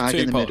bit of a sag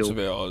in the middle. Of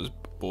it I was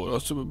bored. I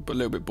was a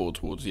little bit bored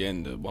towards the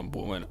end. At one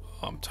point, I went,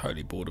 I'm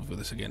totally bored of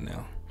this again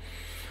now.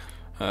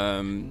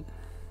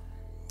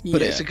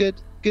 But it's a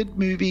good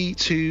movie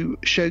to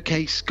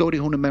showcase Goldie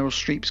Hawn and Meryl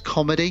Streep's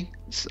comedy.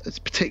 It's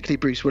particularly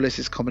Bruce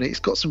Willis's comedy.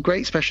 It's got some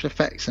great special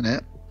effects in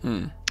it.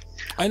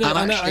 I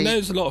know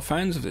there's a lot of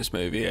fans of this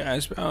movie.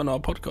 As on our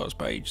podcast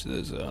page,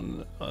 there's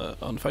on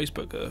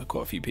Facebook,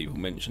 quite a few people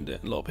mentioned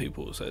it. A lot of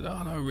people said,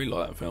 "Oh no, I really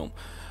like that film."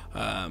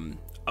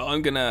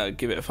 I'm gonna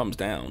give it a thumbs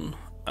down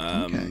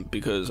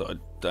because I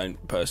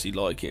don't personally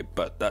like it,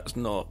 but that's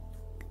not.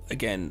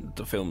 Again,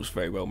 the film's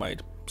very well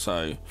made,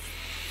 so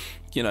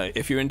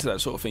if you're into that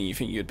sort of thing, you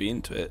think you'd be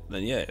into it,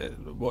 then yeah,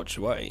 watch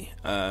away.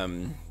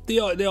 The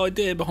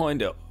idea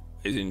behind it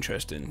is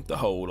interesting. The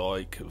whole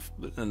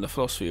and the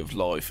philosophy of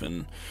life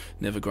and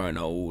never growing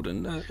old,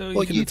 and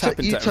you can tap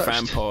into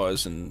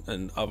vampires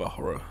and other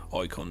horror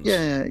icons.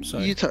 Yeah, so.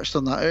 You touched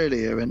on that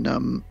earlier,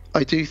 and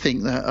I do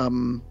think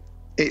that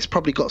it's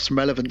probably got some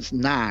relevance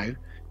now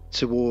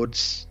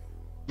towards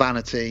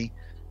vanity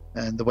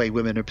and the way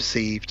women are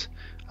perceived.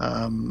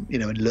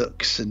 in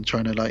looks and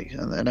trying to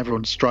and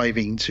everyone's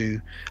striving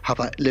to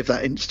live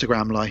that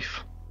Instagram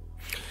life.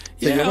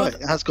 So you're right,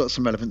 it has got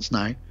some relevance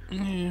now.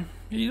 Yeah,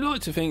 you'd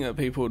like to think that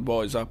people would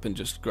wise up and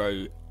just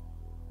grow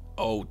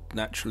old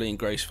naturally and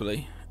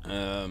gracefully,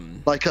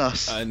 like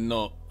us, and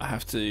not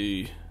have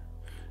to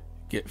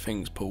get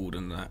things pulled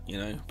and that,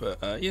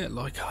 But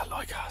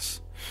like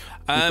us.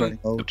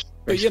 Old,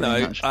 but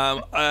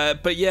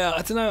but yeah,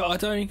 I don't know. I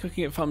don't think I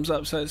can get thumbs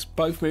up. So it's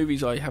both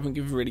movies I haven't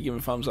really given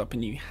thumbs up,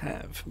 and you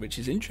have, which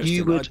is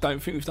interesting. I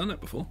don't think we've done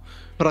that before.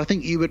 But I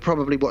think you would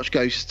probably watch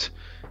Ghost.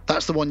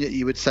 That's the one that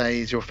you would say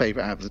is your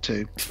favourite out of the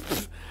two.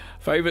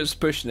 Favourite's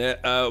pushing it.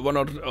 One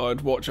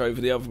I'd watch over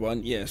the other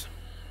one. Yes.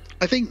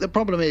 I think the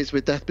problem is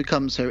with Death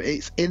Becomes Her,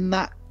 it's in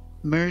that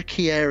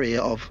murky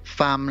area of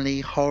family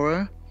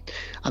horror,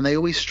 and they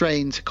always stray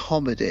into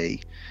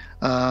comedy.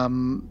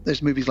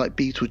 There's movies like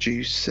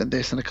Beetlejuice and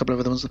this and a couple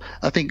of other ones.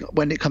 I think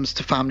when it comes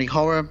to family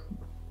horror,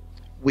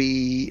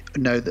 we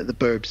know that The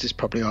Burbs is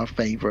probably our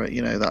favourite.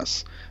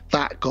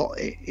 That got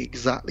it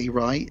exactly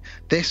right.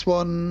 This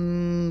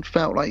one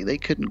felt like they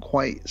couldn't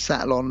quite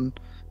settle on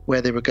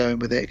where they were going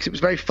with it, because it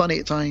was very funny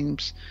at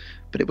times,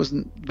 but it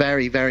wasn't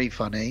very, very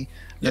funny.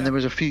 And then there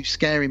was a few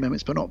scary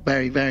moments, but not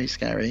very, very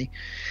scary.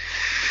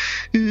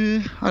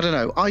 I don't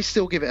know. I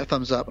still give it a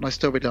thumbs up, and I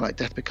still really like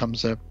Death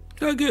Becomes Her.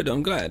 Oh, good.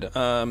 I'm glad.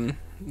 I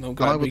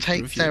will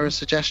take Sarah's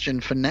suggestion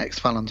for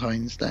next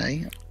Valentine's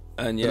Day.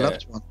 And The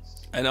Loved Ones.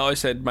 And I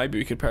said maybe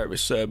we could pair it with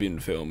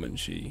Serbian film, and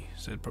she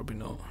said probably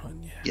not.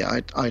 And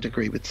I'd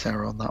agree with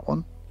Sarah on that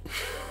one.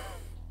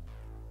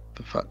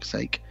 For fuck's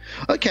sake.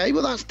 Okay,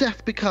 well that's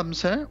Death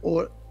Becomes Her,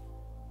 or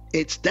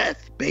It's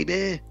Death,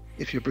 Baby,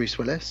 if you're Bruce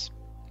Willis.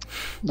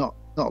 Not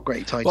a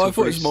great title. Well, I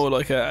thought it was more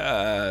like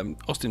a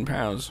Austin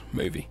Powers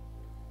movie.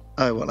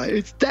 Oh, well,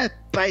 it's death,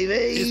 baby.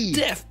 It's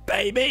death,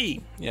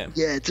 baby. Yeah.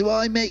 Yeah. Do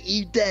I make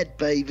you dead,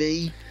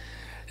 baby?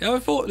 Yeah, I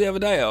thought the other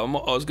day I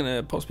was going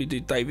to possibly do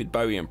David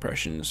Bowie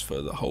impressions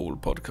for the whole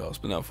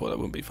podcast, but no, I thought that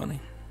wouldn't be funny.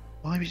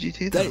 Why would you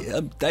do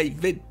that?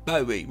 David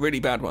Bowie,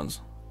 really bad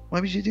ones. Why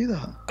would you do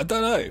that? I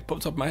don't know. It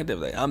popped up in my head the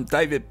other day. I'm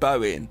David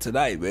Bowie, and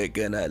today we're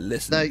gonna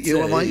listen. No,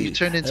 you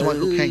turned into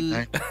Michael Caine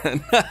now.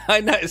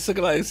 I know, it's so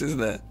close,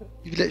 isn't it?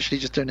 You've literally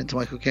just turned into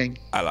Michael Caine.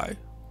 Hello,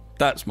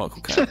 that's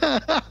Michael Caine.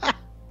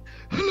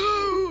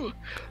 Hello,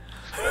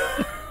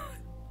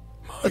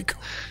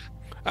 Michael.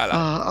 Hello.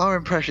 Our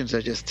impressions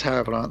are just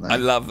terrible, aren't they? I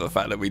love the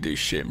fact that we do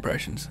shit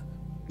impressions.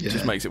 It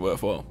just makes it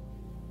worthwhile.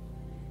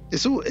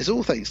 It's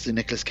all thanks to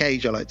Nicolas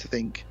Cage, I like to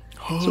think.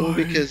 It's all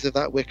because of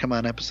that Wicker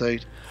Man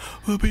episode.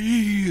 The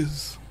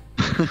bees.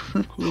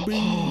 The bees.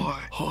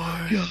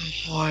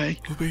 Hi.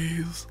 The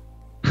bees.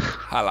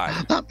 Hello.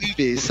 That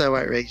movie is so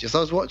outrageous. I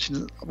was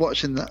watching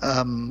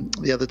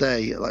the other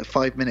day, like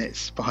 5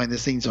 minutes behind the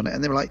scenes on it,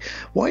 and they were like,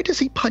 "Why does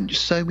he punch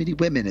so many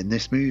women in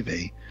this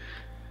movie?"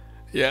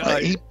 Yeah,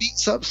 he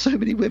beats up so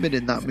many women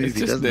in that movie. It's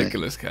just doesn't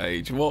Nicolas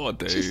Cage.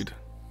 What a dude.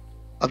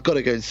 I've got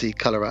to go and see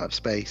Colour Out of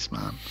Space,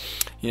 man.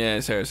 Yeah,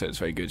 Sarah said it's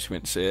very good. She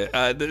went to see it.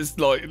 There's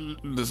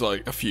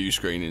like a few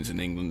screenings in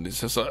England. It's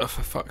just like, oh,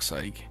 for fuck's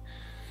sake.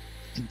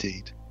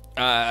 Indeed.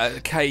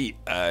 Kate,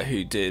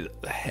 who did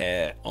the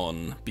hair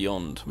on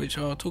Beyond, which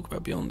I'll talk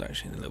about Beyond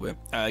actually in a little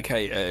bit.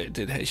 Kate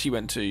did hair. She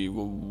went to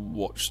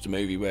watch the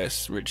movie where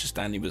Richard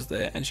Stanley was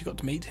there, and she got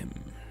to meet him.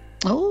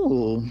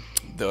 Oh.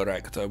 The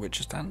director,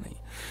 Richard Stanley.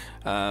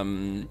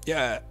 I'll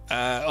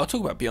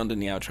talk about Beyond in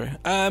the outro.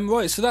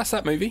 Right, so that's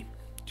that movie.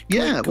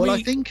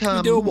 I think can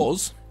we do a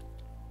was?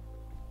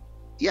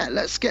 Yeah,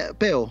 let's get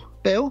Bill.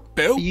 Bill?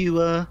 Are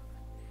you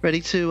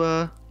ready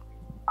to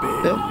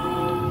Bill?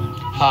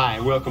 Hi,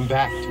 welcome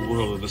back to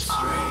World of the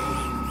Strange.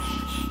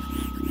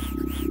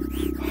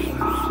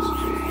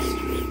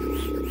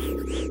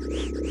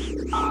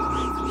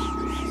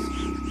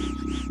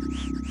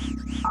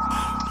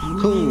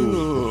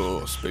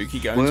 Cool. Ooh, spooky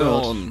goings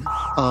on.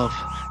 Of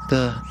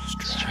the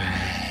strange.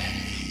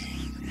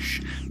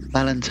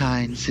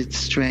 Valentine's, it's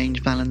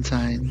strange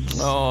Valentine's.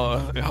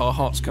 Oh, our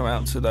hearts go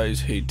out to those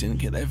who didn't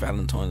get their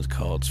Valentine's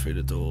cards through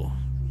the door.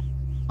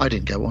 I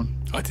didn't get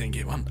one. I didn't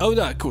get one. Oh,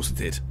 no, of course I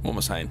did. What am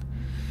I saying?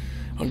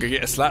 I'm going to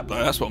get a slap, though.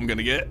 That's what I'm going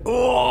to get.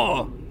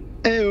 Oh!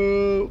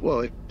 Ew.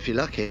 Well, if you're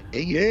lucky.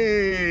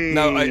 Yay!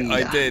 No,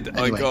 I did.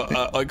 Anyway.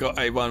 I got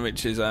a one,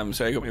 which is...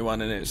 Sarah got me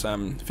one, and it's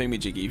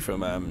Thingy-Jiggy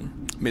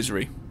from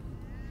Misery.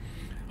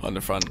 On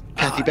the front,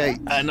 Kathy Bates.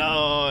 And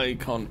I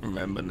can't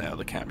remember now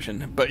the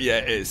caption, but yeah,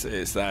 it's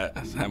that.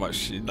 That's how much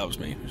she loves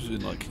me.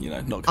 She's like,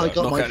 knock out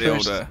the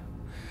older.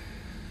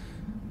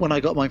 When I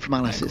got mine from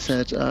Alice, it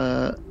said,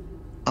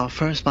 "Our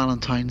first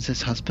Valentine's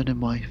is husband and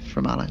wife,"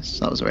 from Alice.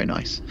 That was very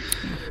nice.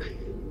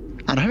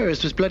 And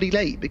hers was bloody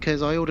late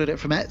because I ordered it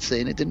from Etsy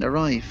and it didn't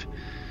arrive.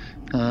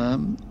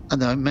 And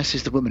then I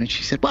messaged the woman and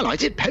she said, "Well, I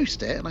did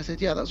post it." And I said,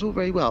 "Yeah, that's all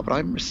very well, but I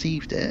haven't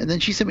received it." And then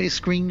she sent me a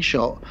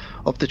screenshot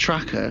of the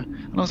tracker,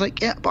 and I was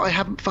like, "Yeah, but I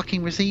haven't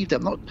fucking received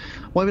it.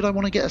 Why would I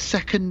want to get a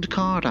second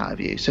card out of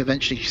you?" So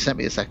eventually she sent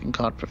me a second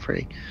card for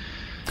free.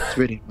 It's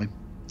really annoying.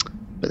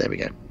 But there we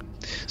go.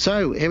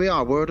 So here we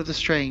are, World of the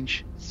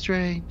Strange.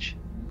 Strange.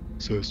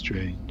 So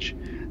strange.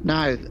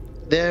 Now,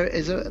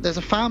 there's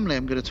a family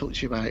I'm going to talk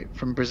to you about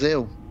from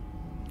Brazil.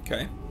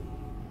 Okay.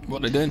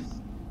 What are they doing?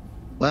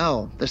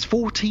 Well, there's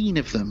 14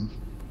 of them.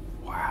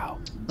 Wow.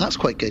 That's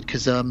quite good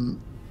because that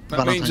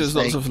means there's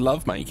lots of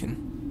love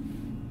making.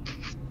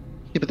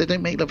 Yeah, but they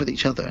don't make love with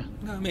each other.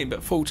 No, I mean,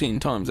 but 14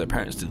 times their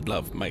parents did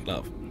make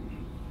love.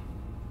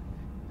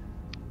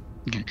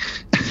 Okay.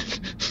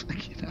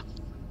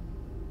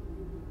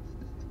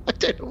 I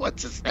don't know what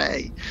to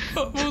say.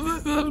 Well,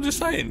 I'm just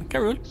saying.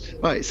 Carry on.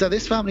 Right, so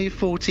this family of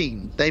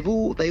 14, they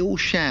all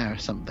share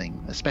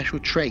something, a special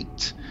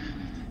trait.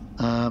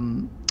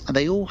 And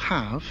they all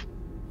have...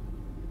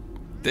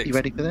 Dicks. You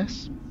ready for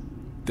this?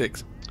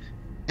 Dicks.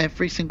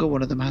 Every single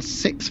one of them has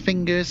 6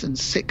 fingers and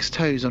 6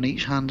 toes on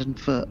each hand and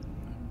foot.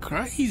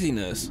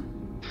 Craziness.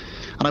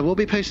 And I will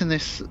be posting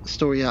this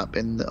story up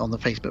on the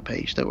Facebook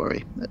page, don't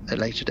worry, at a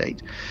later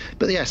date.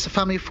 But yes, a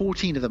family of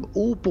 14 of them,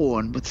 all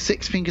born with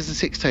 6 fingers and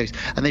 6 toes,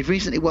 and they've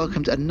recently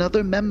welcomed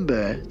another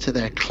member to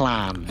their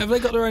clan. Have they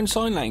got their own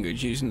sign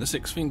language using the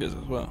 6 fingers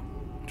as well?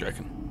 Do you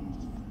reckon?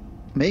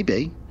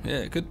 Maybe. Yeah,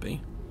 it could be.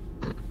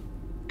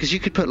 Because you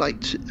could put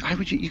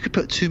you could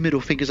put 2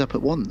 middle fingers up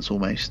at once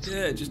almost.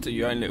 Yeah, just do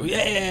your own little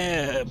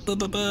blah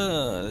blah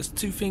blah. There's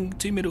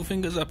 2 middle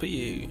fingers up at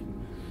you.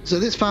 So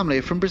this family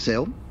are from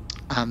Brazil.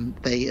 And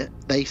they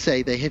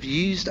say they have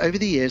used, over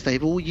the years,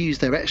 they've all used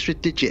their extra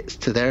digits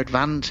to their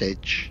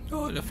advantage.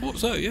 Oh, I thought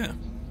so, yeah.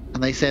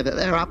 And they say that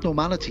their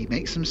abnormality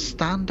makes them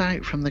stand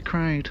out from the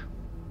crowd.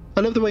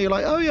 I love the way you're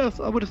like, oh yeah,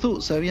 I would have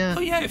thought so, yeah.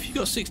 Oh yeah, if you've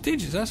got 6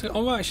 digits,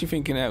 I'm actually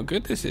thinking how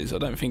good this is. I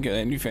don't think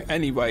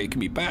any way it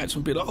can be bad.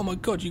 Someone be like, oh my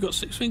god, you got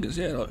 6 fingers,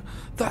 yeah, like,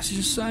 that's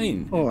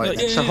insane. All right,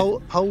 like,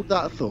 so hold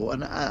that thought,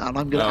 and I'm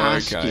going to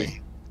ask you.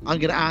 I'm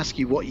going to ask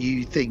you what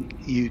you think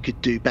you could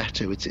do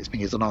better with 6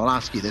 fingers, and I'll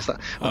ask you this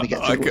when we get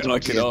to I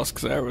could ask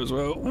Sarah as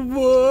well.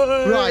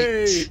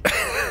 Right.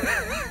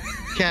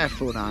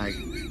 Careful now.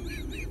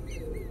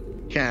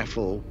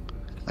 Careful.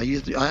 I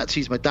had to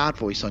use my dad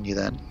voice on you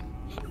then.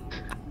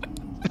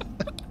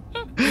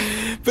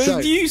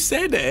 But you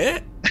said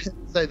it.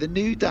 So the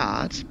new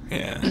dad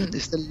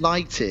is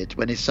delighted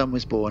when his son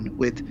was born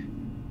with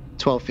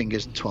 12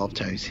 fingers and 12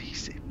 toes.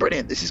 He's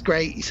brilliant. This is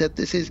great. He said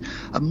this is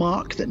a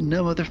mark that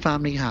no other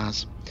family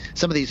has.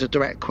 Some of these are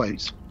direct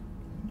quotes.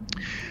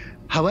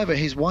 However,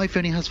 his wife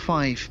only has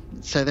 5,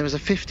 so there was a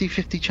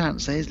 50-50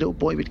 chance that his little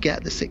boy would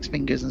get the 6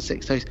 fingers and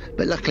 6 toes,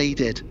 but luckily he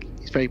did.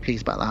 He's very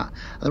pleased about that.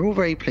 And they're all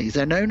very pleased.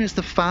 They're known as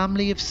the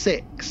family of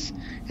 6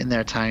 in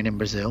their town in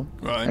Brazil.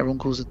 Right. Everyone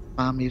calls it the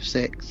family of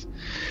 6.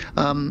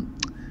 Hang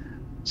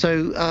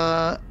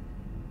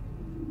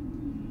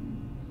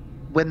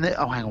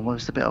on, what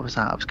was the bit I was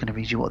at? I was going to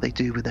read you what they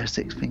do with their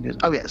 6 fingers.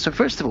 Oh yeah, so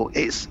first of all,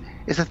 it's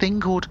a thing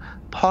called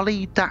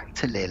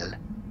polydactyly,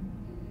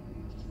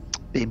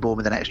 being born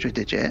with an extra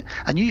digit.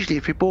 And usually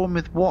if you're born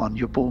with one,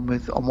 you're born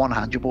with, on one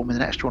hand, you're born with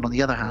an extra one on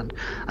the other hand,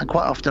 and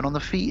quite often on the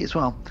feet as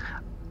well.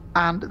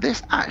 And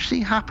this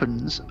actually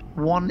happens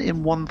 1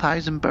 in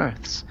 1,000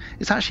 births.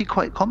 It's actually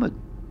quite common.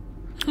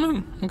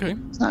 Oh, okay.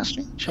 Isn't that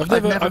strange? I've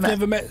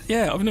never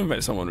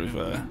met someone with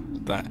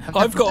that.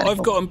 I've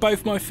got on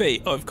both my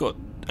feet. I've got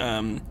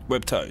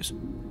web toes.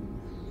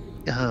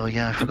 Oh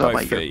yeah, I forgot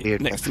about your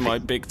weird next to my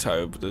big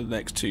toe. The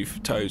next 2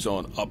 toes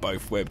are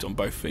both webbed on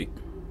both feet.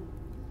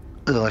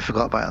 Oh, I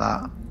forgot about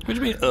that. What do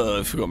you mean?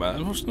 I forgot about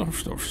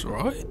that. That's all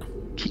right.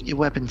 Keep your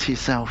webbing to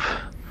yourself.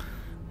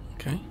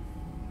 Okay.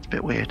 It's a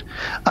bit weird.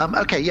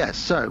 Okay, yeah.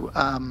 So,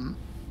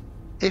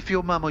 if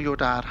your mum or your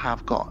dad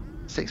have got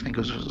 6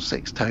 fingers or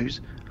 6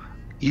 toes,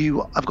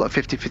 I've got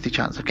a 50-50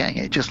 chance of getting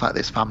it, just like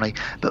this family.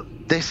 But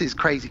this is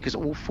crazy because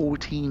all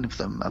 14 of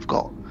them have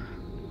got,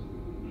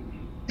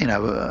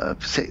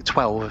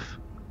 12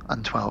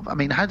 and 12. I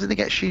mean, how do they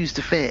get shoes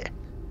to fit?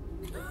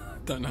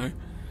 Don't know.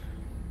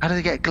 How do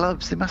they get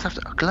gloves? They must have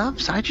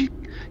gloves.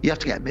 You have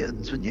to get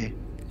mittens, wouldn't you?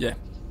 Yeah.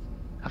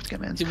 Have to get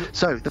mittens.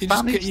 So the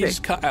family of 6, you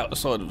just cut out the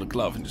side of the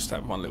glove and just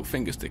have one little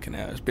finger sticking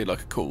out. It'd be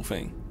like a cool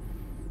thing.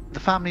 The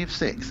family of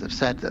 6 have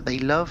said that they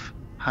love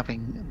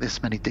having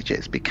this many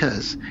digits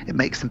because it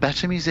makes them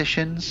better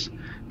musicians,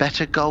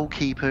 better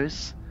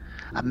goalkeepers,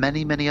 and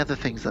many, many other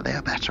things that they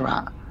are better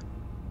at.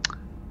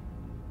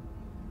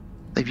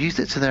 They've used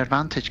it to their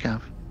advantage,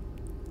 Gav.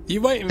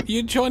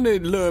 You're trying to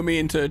lure me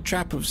into a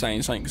trap of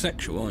saying something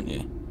sexual, aren't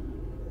you?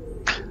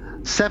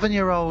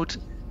 7-year-old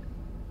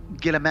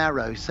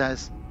Guillermo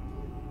says,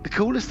 the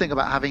coolest thing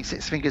about having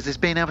 6 fingers is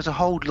being able to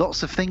hold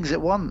lots of things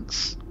at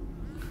once.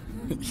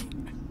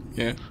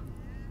 Yeah.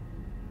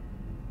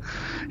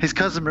 His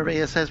cousin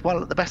Maria says,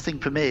 well, the best thing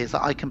for me is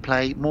that I can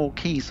play more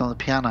keys on the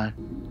piano.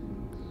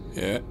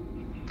 Yeah.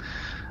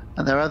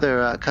 And their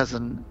other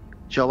cousin,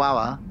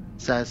 Joao,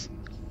 says,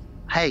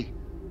 hey,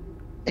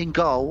 in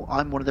goal,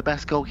 I'm one of the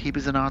best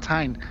goalkeepers in our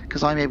town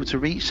because I'm able to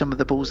reach some of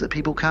the balls that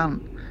people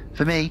can't.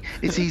 For me,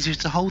 it's easier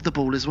to hold the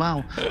ball as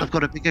well. I've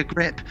got a bigger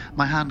grip.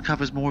 My hand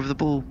covers more of the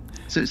ball,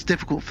 so it's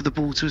difficult for the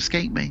ball to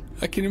escape me.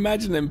 I can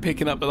imagine them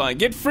picking up the line,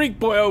 get Freak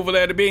Boy over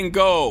there to be in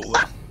goal.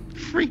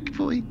 Freak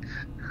Boy.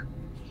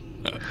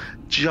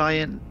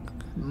 Giant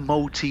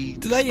multi.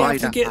 Do they have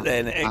to get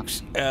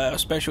their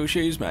special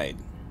shoes made?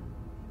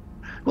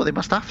 Well, they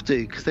must have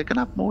to, because they're going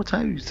to have more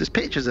toes. There's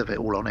pictures of it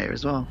all on here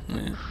as well.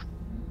 Yeah.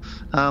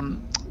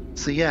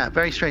 So yeah,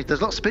 very strange.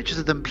 There's lots of pictures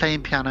of them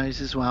playing pianos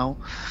as well.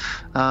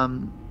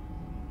 And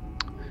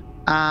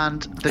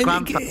the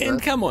grandfather.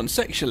 And come on,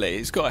 sexually,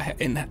 it's got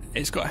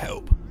to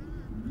help.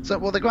 So,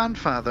 well, the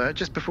grandfather.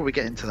 Just before we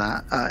get into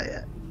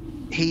that,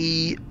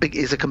 he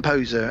is a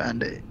composer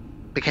and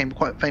became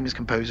quite a famous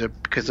composer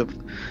because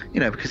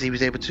he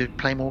was able to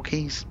play more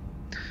keys.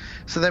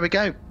 So there we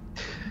go.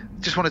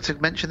 Just wanted to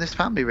mention this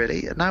family,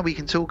 really. Now we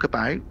can talk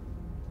about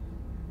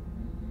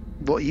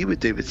what you would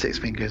do with Six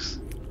Fingers.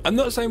 I'm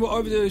not saying what I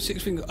would do with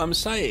Six Fingers. I'm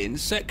saying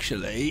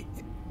sexually,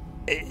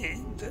 it's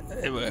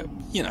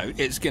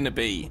going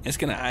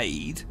to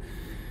aid.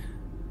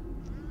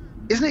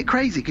 Isn't it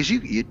crazy? Because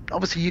you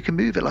obviously you can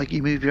move it like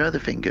you move your other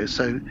fingers.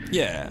 So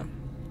yeah,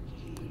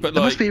 but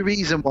there must be a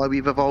reason why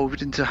we've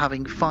evolved into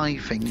having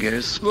 5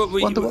 fingers.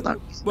 Wonder what that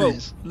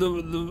is.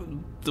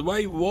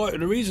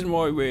 The reason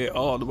why we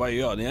are the way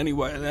we are, the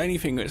only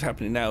thing that's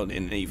happening now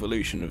in the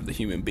evolution of the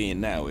human being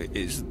now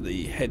is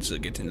the heads are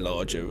getting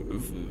larger.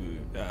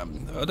 I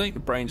don't think the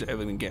brains are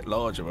ever going to get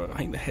larger, but I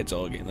think the heads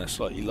are getting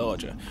slightly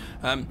larger.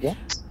 What?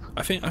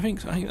 I think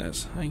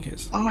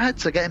it's. Our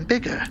heads are getting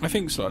bigger. I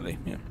think slightly,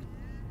 yeah.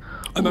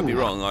 I might be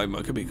wrong. I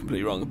could be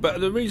completely wrong.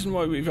 But the reason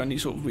why we've only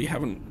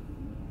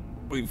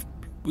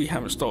we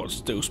haven't started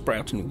still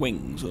sprouting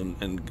wings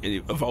and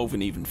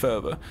evolving even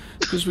further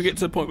because we get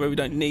to the point where we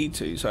don't need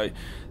to. So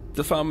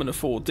the thumb and the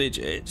 4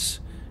 digits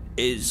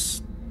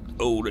is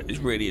all that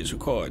really is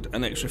required.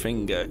 An extra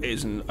finger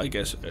isn't, I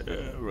guess,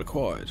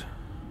 required.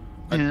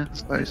 Yeah, I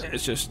suppose.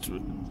 It's just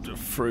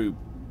through.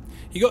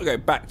 You got to go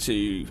back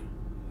to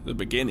the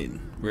beginning,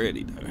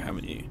 really, though,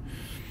 haven't you?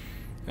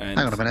 And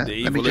hang on a minute.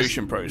 The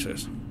evolution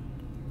process.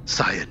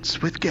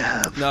 Science with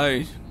Gav.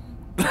 No.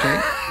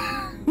 Okay.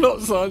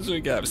 Not science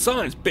with Gav.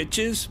 Science,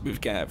 bitches, with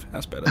Gav.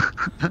 That's better.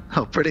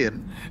 Oh,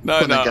 brilliant. No,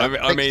 I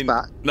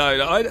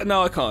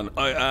can't.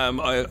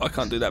 I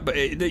can't do that. But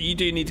you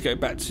do need to go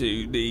back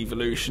to the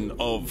evolution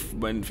of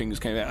when things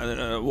came out, and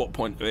at what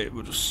point it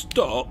would have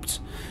stopped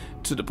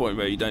to the point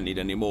where you don't need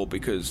any more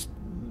because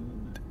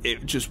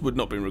it just would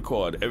not be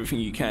required. Everything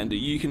you can do,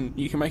 you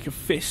can make a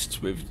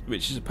fist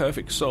which is a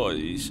perfect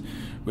size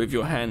with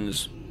your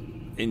hands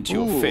into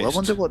your fist. I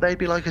wonder what they'd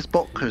be like as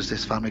boxers,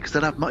 this family, because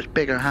they'd have much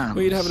bigger hands.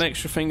 Well, you'd have an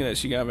extra finger there,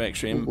 so you have an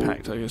extra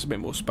impact. I guess a bit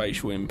more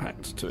spatial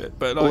impact to it.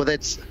 But or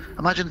they'd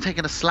imagine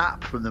taking a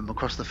slap from them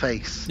across the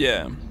face.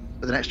 Yeah.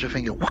 With an extra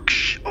finger.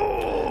 Whoosh.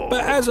 Oh.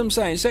 But as I'm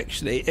saying,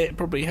 sexually, it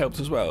probably helps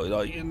as well.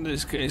 Like,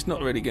 it's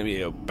not really going to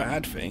be a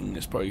bad thing.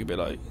 It's probably going to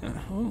be like,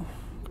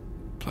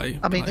 play.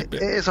 I mean, it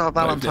is our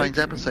Valentine's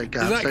episode,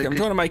 Gav. Exactly. So I'm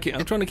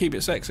trying to keep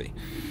it sexy.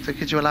 So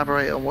could you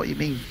elaborate on what you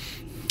mean?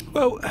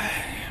 Well,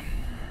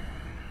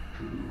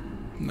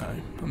 no,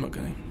 I'm not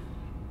going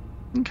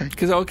to. Okay.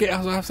 Because I'll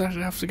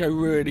have to go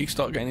really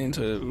start getting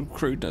into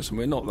crudeness, and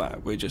we're not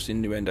that. We're just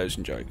innuendos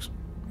and jokes.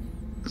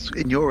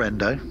 In your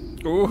endo.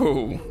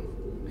 Ooh,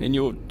 in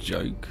your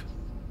joke.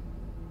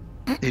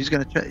 Who's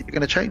going to you're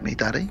going to choke me,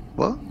 Daddy?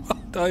 What?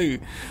 No.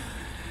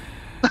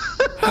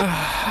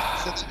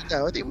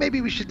 I think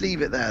maybe we should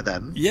leave it there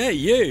then. Yeah,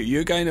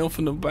 you're going off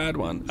on a bad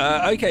one.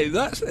 Okay,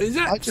 that's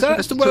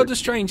the World of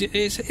Strange.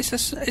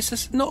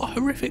 It's not a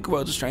horrific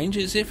World of Strange.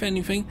 It's, if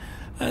anything,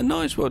 a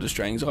nice World of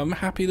Strange. I'm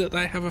happy that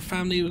they have a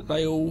family that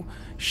they all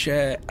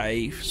share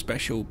a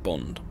special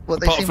bond. Well,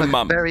 they seem like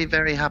a very,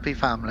 very happy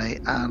family,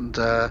 and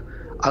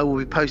I will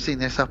be posting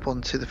this up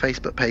onto the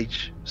Facebook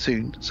page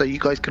soon, so you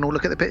guys can all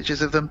look at the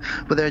pictures of them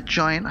with their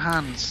giant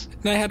hands.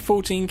 They had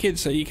 14 kids,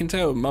 so you can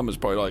tell Mum was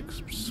probably like,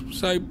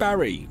 so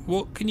Barry,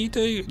 what can you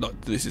do? Like,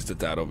 this is the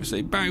dad,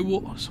 obviously. Barry,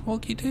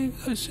 what can you do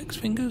with those 6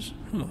 fingers?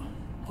 Oh,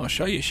 I'll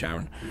show you,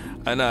 Sharon.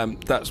 And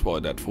that's why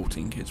they had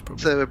 14 kids,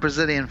 probably. So they're a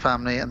Brazilian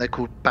family, and they're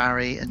called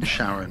Barry and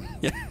Sharon.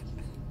 Yeah.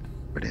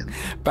 Brilliant.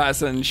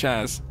 Baz and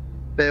Shaz.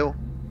 Bill,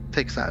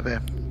 take us out of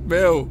here.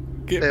 Bill,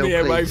 get Bill, me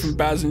away please. from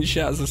Baz and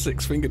Shaz, the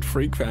 6-fingered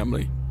freak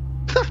family.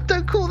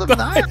 Don't call them that.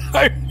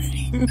 I don't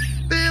mean...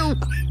 Bill.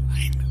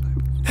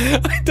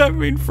 I don't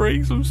mean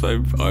freaks. I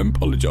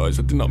apologise.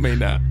 I did not mean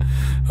that.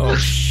 Oh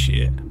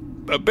shit.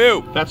 But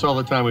Bill. That's all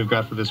the time we've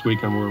got for this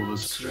week on World of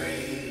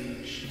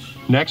Strange.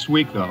 Next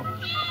week, though,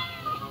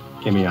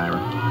 give me Ira.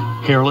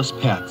 Hairless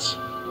pets.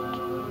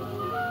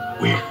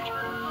 Weird.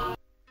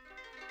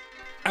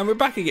 And we're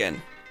back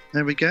again.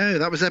 There we go.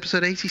 That was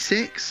episode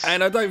 86.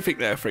 And I don't think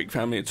they're a freak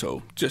family at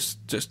all.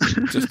 Just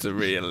to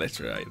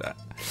reiterate that.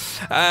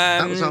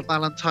 That was our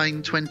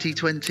Valentine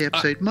 2020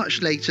 episode,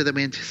 much later than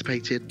we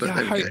anticipated. But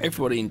I hope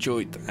everybody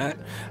enjoyed that.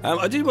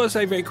 I did want to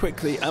say very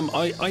quickly,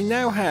 I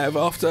now have,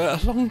 after a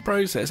long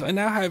process, I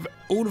now have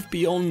all of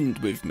Beyond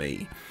with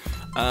me.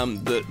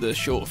 The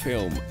short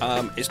film.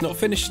 It's not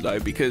finished though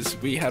because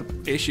we had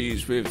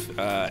issues with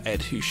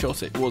Ed who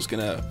shot it, was going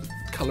to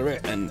colour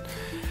it, and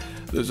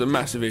there's a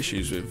massive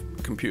issues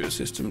with computer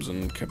systems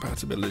and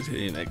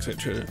compatibility and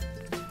etc.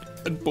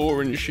 and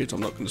boring shit I'm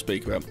not going to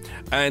speak about.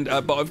 And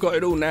but I've got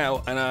it all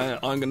now, and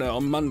I'm going to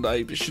on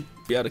Monday should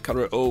be able to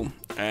colour it all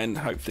and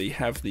hopefully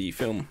have the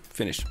film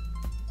finished.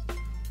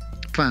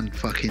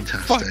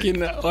 Fan-fucking-tastic.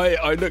 Fucking,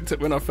 I looked at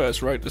when I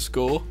first wrote the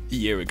score a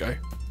year ago.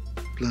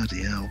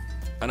 Bloody hell.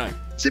 I know.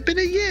 Has it been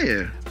a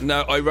year?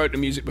 No, I wrote the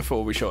music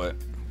before we shot it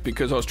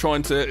because I was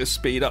trying to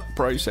speed up the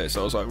process.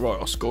 I was like, right,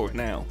 I'll score it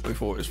now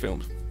before it was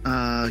filmed.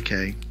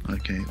 Okay,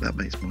 that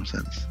makes more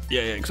sense.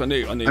 Yeah, because I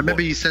knew. I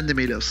remember you sending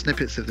me little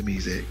snippets of the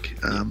music.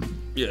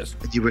 Yes.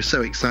 You were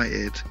so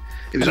excited.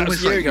 It was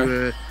almost like you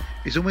were.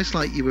 It was almost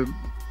like you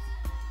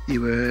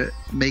were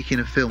making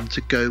a film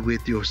to go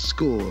with your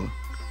score,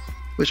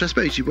 which I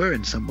suppose you were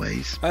in some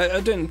ways. I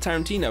done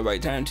Tarantino,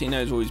 right?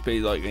 Tarantino's always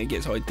be like, he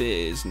gets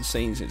ideas and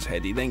scenes in his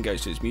head, he then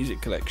goes to his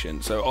music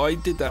collection. So I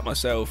did that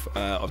myself.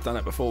 I've done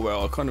it before where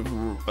I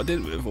did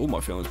it with all my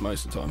films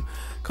most of the time,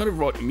 kind of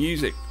write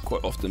music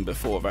quite often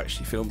before I've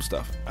actually filmed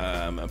stuff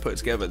and put it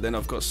together. Then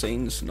I've got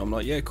scenes and I'm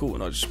like, yeah, cool,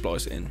 and I just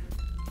splice it in.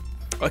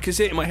 I can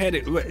see it in my head.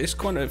 It's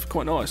quite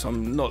nice.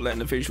 I'm not letting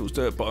the visuals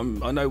do it, but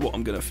I know what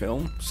I'm going to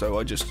film, so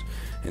I just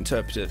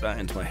interpret that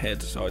into my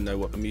head, so I know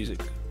what the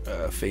music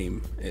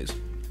theme is.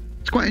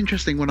 It's quite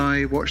interesting when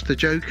I watched The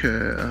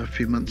Joker a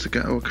few months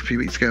ago or a few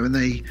weeks ago, and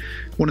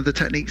one of the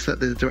techniques that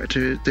the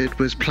director did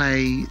was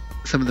play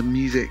some of the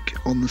music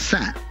on the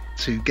set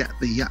to get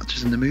the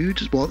actors in the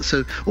mood as well.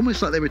 So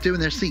almost like they were doing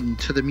their scene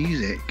to the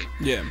music.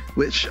 Yeah.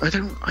 Which I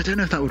don't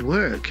know if that would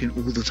work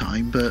all the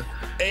time, but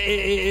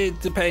it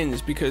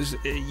depends because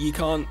you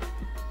can't.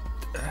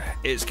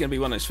 It's going to be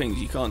one of those things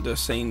you can't do a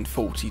scene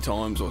 40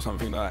 times or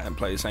something like that and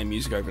play the same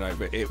music over and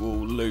over. It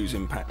will lose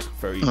impact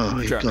very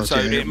quickly. So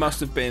it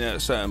must have been at a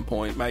certain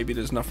point. Maybe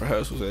there's enough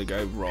rehearsals there to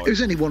go right. It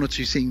was only one or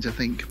two scenes, I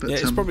think. But yeah,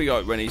 it's probably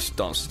like when he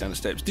dances down the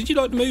steps. Did you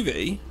like the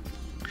movie?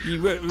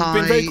 You've been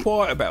very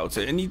quiet about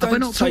it, and you don't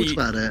have I not say talked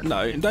about it? No,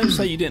 and don't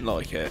say you didn't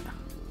like it.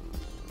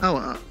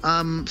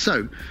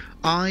 So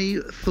I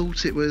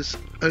thought it was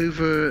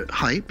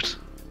overhyped.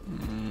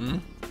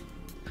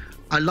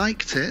 I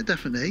liked it,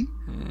 definitely.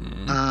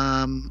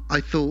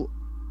 I thought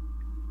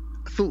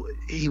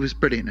he was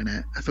brilliant in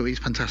it. I thought he was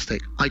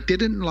fantastic. I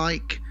didn't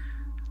like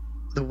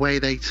the way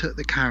they took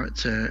the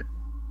character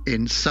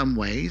in some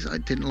ways. I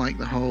didn't like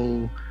the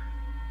whole...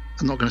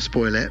 I'm not going to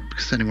spoil it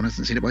because anyone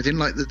hasn't seen it, but I didn't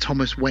like the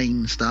Thomas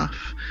Wayne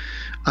stuff.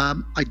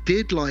 I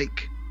did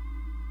like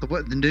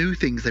the new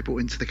things they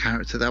brought into the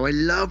character, though. I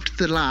loved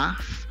the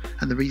laugh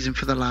and the reason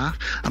for the laugh,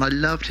 and I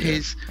loved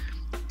his...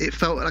 It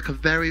felt like a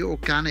very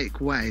organic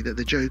way that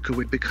the Joker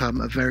would become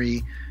a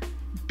very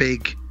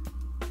big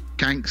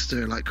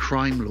gangster, like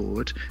crime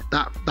lord.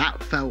 That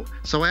felt...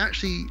 So I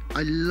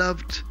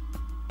loved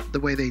the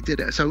way they did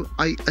it. So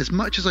as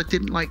much as I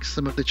didn't like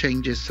some of the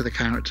changes to the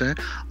character,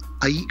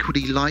 I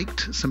equally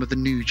liked some of the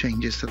new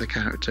changes to the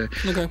character.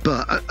 Okay.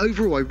 But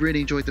overall, I really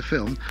enjoyed the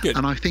film. Good.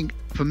 And I think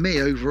for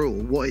me, overall,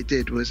 what it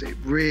did was it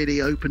really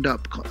opened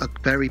up a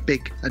very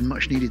big and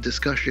much needed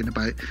discussion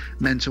about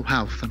mental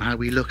health and how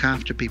we look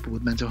after people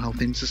with mental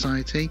health in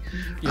society.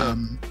 Yeah.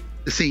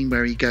 The scene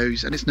where he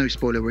goes, and it's no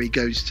spoiler, where he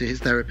goes to his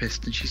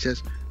therapist and she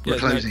says, we're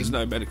closing. There's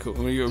no medical.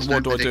 I mean,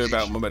 what do I do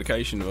about my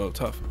medication? Well,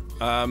 tough.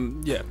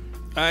 Yeah.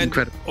 And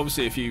incredible.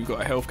 Obviously, if you've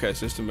got a healthcare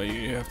system where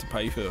you have to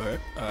pay for it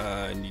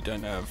and you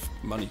don't have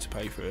money to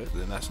pay for it,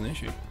 then that's an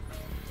issue.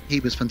 He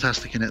was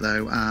fantastic in it,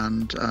 though,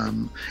 and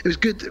it was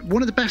good.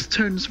 One of the best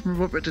turns from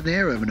Robert De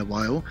Niro in a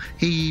while.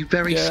 He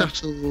very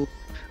subtle.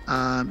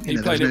 He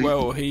played it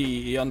well.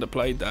 He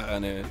underplayed that,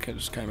 and it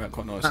just came out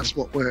quite nicely. That's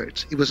what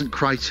worked. He wasn't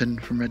Crichton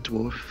from Red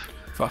Dwarf.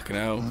 Fucking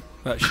hell.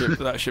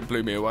 That shit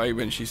blew me away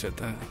when she said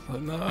that.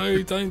 Like,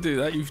 no, don't do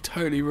that. You've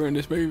totally ruined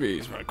this movie.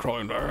 It's like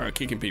crying,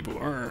 kicking people.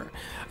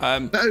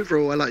 But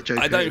overall, I like Joker.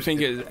 I don't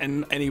think it's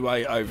in any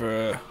way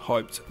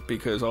overhyped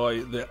because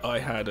I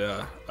had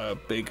a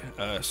big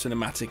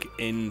cinematic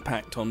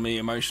impact on me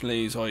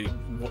emotionally as I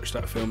watched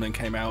that film, then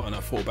came out and I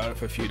thought about it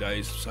for a few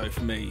days. So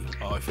for me,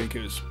 I think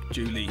it was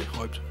duly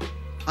hyped.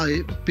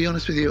 I'll be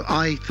honest with you,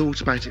 I thought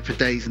about it for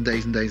days and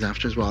days and days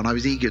after as well, and I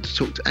was eager to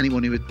talk to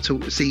anyone who had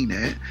seen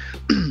it.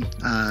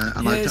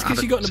 It's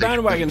because you got in the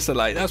bandwagon so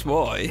late, that's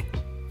why.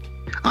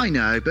 I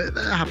know, but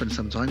that happens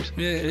sometimes.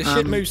 Yeah,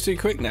 shit moves too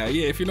quick now.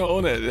 Yeah, if you're not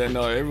on it, then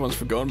everyone's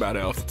forgotten about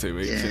it after 2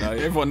 weeks. Yeah. You know,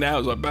 everyone now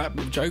is like,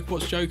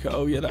 what's Joker?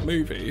 Oh yeah, that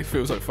movie. It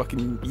feels like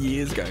fucking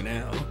years ago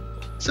now.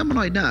 Someone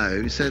I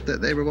know said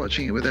that they were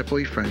watching it with their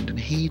boyfriend, and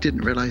he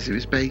didn't realise it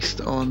was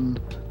based on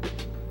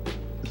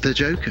the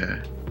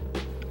Joker.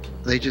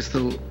 They just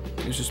thought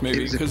it's just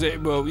movie because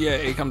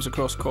it comes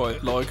across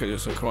quite like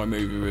just a crime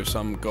movie with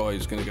some guy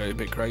who's going to go a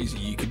bit crazy.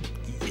 You could,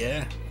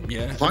 yeah.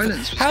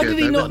 Violence was How good,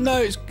 did he not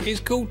know it's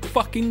called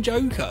fucking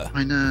Joker?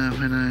 I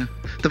know.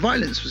 The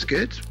violence was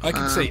good. I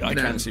can see where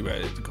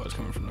the guy's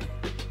coming from.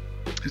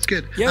 It's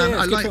good. Yeah,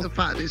 I like the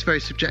fact that it's a very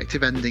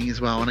subjective ending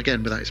as well. And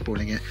again, without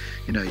spoiling it,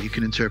 you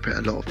can interpret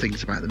a lot of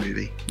things about the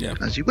movie. Yeah,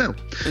 as you will.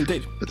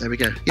 Indeed. But there we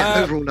go.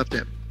 Yeah, overall loved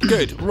it.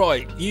 Good.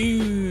 Right,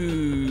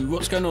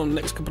 what's going on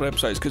next couple of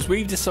episodes? Because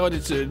we've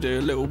decided to do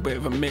a little bit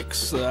of a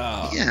mix.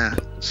 Yeah.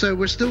 So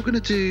we're still going to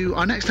do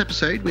our next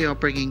episode. We are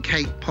bringing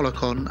Kate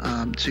Pollock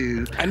on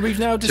to. And we've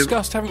now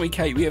discussed, haven't we,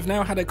 Kate? We have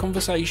now had a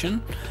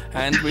conversation,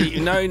 and we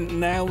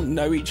now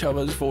know each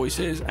other's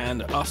voices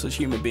and us as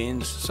human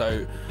beings.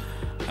 So.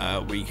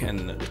 we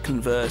can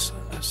converse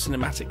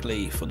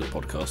cinematically for the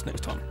podcast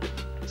next time.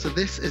 So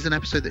this is an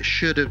episode that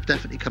should have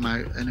definitely come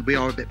out, and we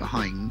are a bit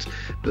behind.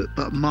 But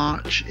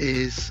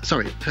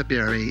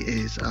February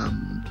is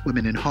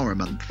Women in Horror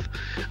Month,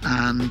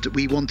 and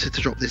we wanted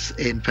to drop this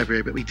in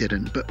February, but we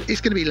didn't. But it's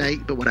going to be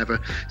late, but whatever.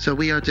 So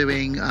we are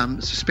doing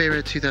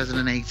Suspiria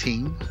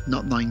 2018,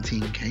 not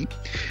 19, Kate,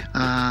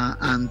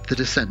 and The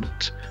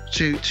Descent.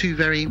 Two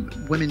very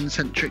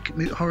women-centric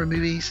horror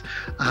movies.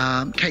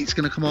 Kate's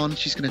going to come on.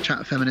 She's going to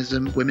chat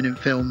feminism, women in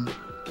film.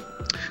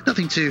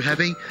 Nothing too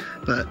heavy,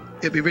 but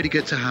it'd be really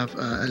good to have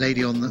a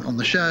lady on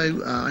the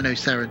show. I know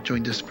Sarah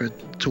joined us for a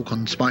talk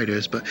on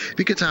spiders, but it'd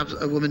be good to have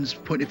a woman's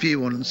point of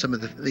view on some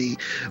of the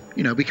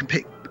we can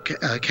pick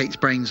Kate's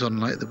brains on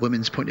like the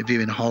women's point of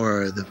view in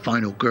horror, the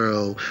final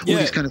girl, all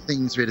these kind of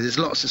things. Really, there's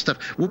lots of stuff.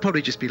 We'll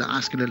probably just be like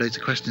asking her loads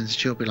of questions.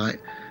 She'll be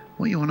like,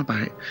 "What are you on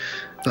about?"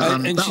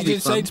 But, and she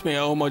did say to me,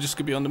 "Oh, am I just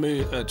going to be on the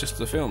movie, just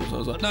the films?" I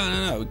was like,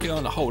 "No, get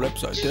on the whole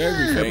episode, do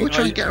everything." We'll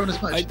try and get her on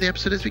as much of the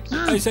episode as we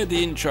can. I said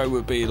the intro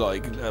would be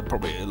like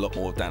probably a lot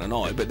more of Dan and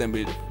I, but then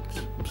we'd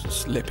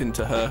slip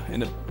into her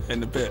in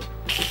a bit.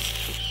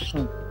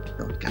 Oh,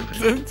 God,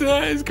 Gavin. It's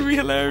going to be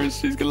hilarious.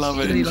 She's going to love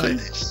it. You're going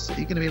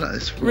to be like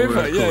this. For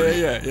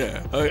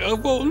Yeah.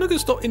 Well, I'm not going to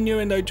stop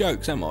innuendo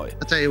jokes, am I?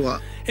 I'll tell you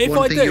what. If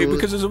I do,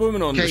 because there's a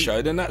woman on the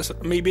show, then that's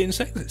me being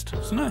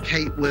sexist. So no.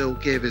 Kate will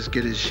give as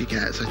good as she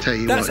gets. I tell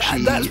you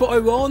that's what I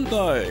want,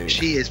 though.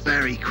 She is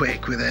very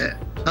quick with it.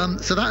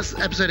 So that's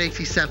episode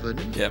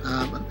 87. Yep.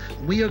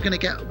 We are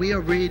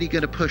really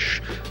going to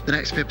push the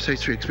next few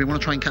episodes through because we want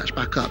to try and catch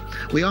back up.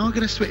 We are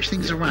going to switch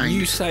things around.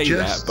 You say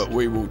that, but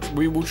we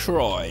will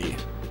try.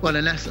 Well,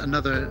 unless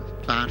another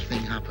bad thing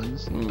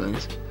happens.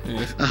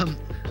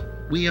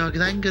 We are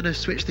then going to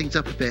switch things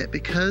up a bit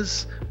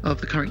because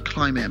of the current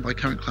climate, and by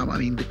current climate I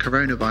mean the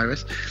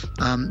coronavirus.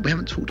 We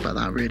haven't talked about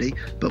that really,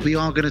 but we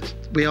are going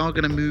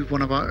to move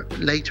one of our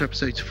later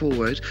episodes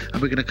forward,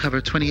 and we're going to cover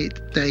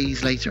 28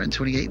 days later and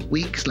 28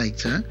 weeks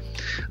later.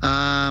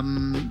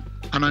 And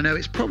I know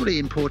it's probably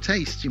in poor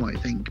taste, you might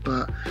think,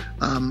 but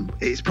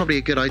it's probably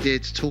a good idea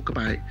to talk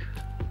about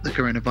the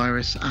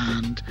coronavirus,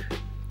 and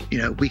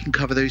we can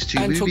cover those two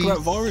movies. And talk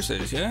about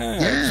viruses, we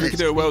can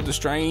do a World of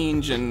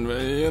Strange, and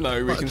we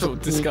can sort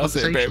of discuss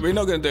it a bit. We're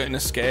not going to do it in a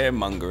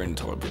scaremongering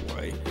type of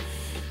way.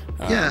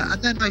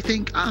 And then I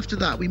think after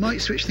that we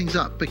might switch things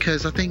up,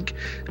 because I think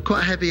quite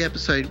a heavy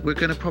episode. We're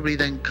going to probably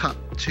then cut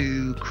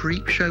to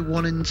Creepshow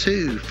 1 and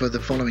 2 for the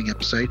following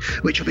episode,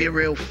 which will be a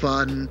real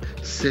fun,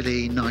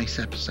 silly, nice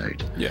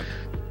episode. Yeah.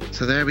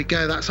 So there we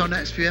go. That's our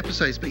next few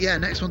episodes. But yeah,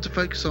 next one to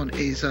focus on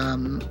is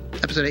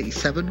episode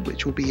 87,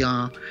 which will be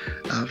our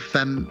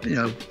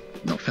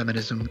not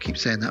feminism, I keep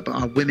saying that, but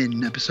our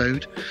women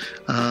episode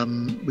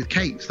with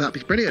Kate. So that'd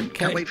be brilliant.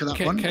 Can't wait for that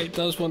one. Kate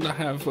does want to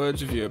have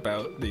words with you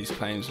about these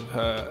claims of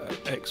her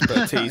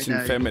expertise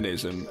in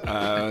feminism,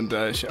 and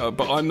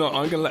but I'm not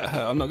going to let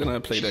her. I'm not going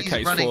to plead her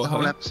case for the her.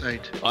 Whole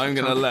episode. I'm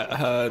going to let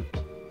her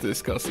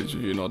discuss this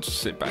with you, and I'll just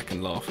sit back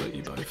and laugh at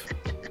you both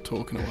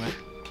talking away.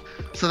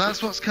 So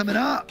that's what's coming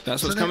up.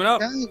 That's what's coming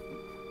up.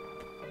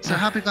 So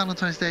happy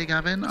Valentine's Day,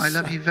 Gavin. I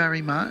love you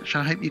very much.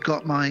 I hope you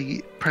got my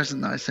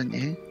present that I sent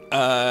you.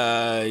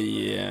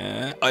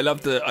 Yeah. I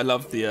love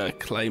the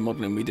clay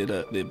modelling we did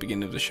at the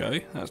beginning of the show.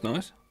 That's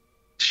nice.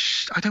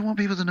 Shh, I don't want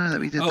people to know that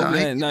we did that. Oh,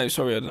 yeah, no,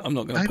 sorry. I'm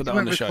not going to put that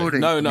on the show.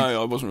 No,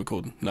 I wasn't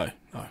recording. No.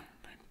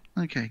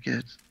 Okay,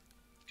 good.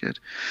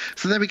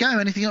 So there we go.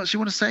 Anything else you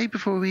want to say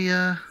before we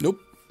Nope.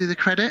 do the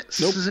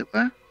credits, as it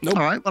were? Nope.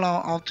 All right, well,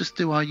 I'll just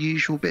do our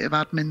usual bit of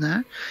admin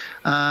there.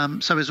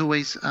 So as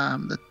always,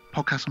 the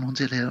podcast on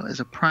Haunted Hill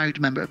is a proud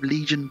member of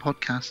Legion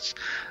Podcasts.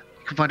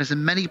 You can find us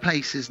in many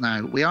places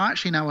now. We are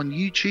actually now on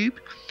YouTube,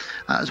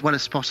 as well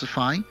as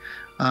Spotify.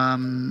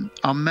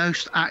 Our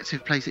most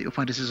active place that you'll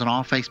find us is on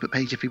our Facebook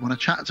page if you want to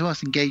chat to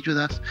us, engage with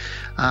us.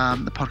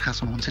 The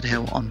podcast on Haunted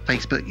Hill on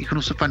Facebook. You can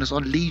also find us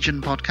on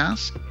Legion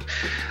Podcasts.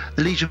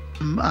 The Legion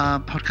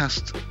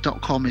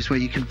podcast.com is where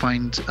you can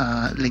find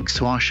links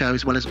to our show,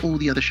 as well as all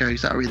the other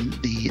shows that are in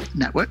the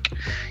network.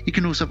 You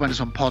can also find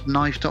us on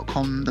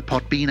podknife.com, the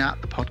Podbean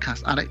app, the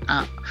Podcast Addict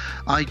app,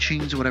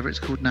 iTunes, or whatever it's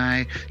called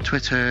now,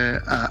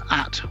 Twitter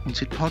at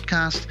Haunted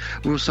Podcast.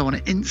 We're also on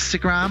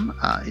Instagram.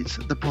 It's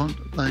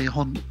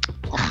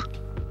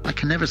I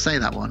can never say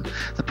that one.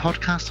 The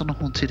Podcast on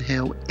Haunted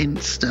Hill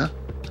Insta.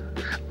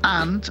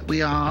 And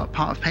we are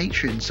part of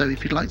Patreon, so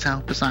if you'd like to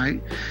help us out,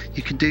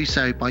 you can do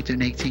so by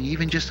donating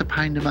even just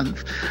 £1 a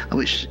month,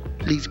 which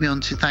leads me on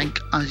to thank,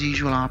 as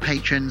usual, our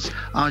patrons,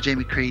 RJ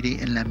McCready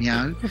and Lem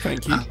Yao.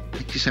 Thank you.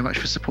 Thank you so much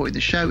for supporting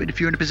the show. And if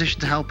you're in a position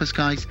to help us,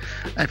 guys,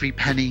 every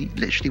penny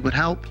literally would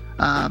help,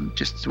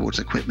 just towards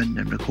equipment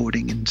and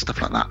recording and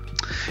stuff like that.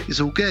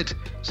 It's all good.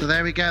 So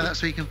there we go.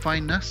 That's where you can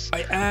find us.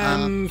 I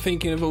am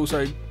thinking of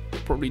also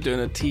probably doing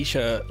a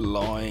t-shirt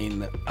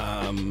line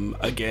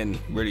again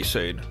really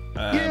soon.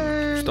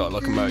 Start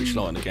like a merch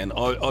line again.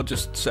 I'll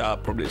just set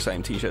up probably the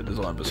same t-shirt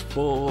design as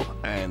before,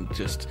 and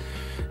just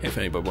if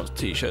anybody wants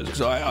t-shirts,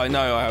 because I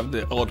know I have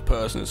the odd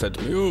person that said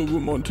to me, "Oh, I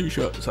want my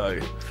t-shirt," so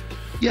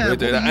Yeah, we'll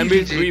do what that. we And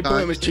usually we do, put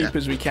them as guys, cheap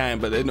as we can,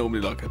 but they're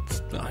normally like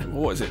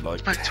what is it,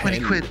 like about 20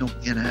 quid,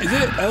 you know. Is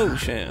it? Oh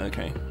shit,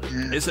 okay.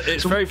 Yeah.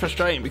 It's very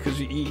frustrating because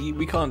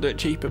we can't do it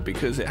cheaper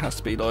because it has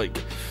to be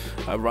like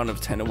a run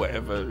of 10 or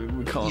whatever.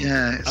 We can't,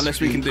 Yeah,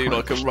 unless we can do really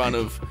like a quite run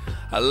of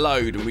a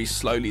load and we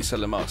slowly sell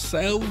them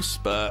ourselves,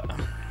 but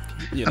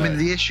you know. I mean,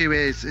 the issue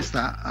is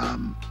that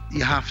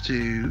you have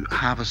to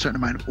have a certain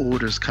amount of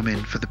orders come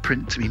in for the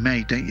print to be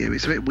made, don't you?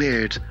 It's a bit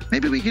weird.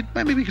 Maybe we could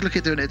look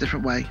at doing it a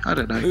different way. I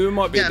don't know. It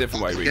might be a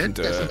different way we can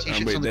do Get some it.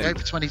 t-shirts on the go for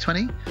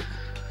 2020.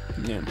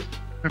 Yeah.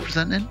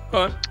 Representing.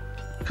 All right.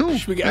 Cool.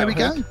 Should we get there out we of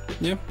go. here?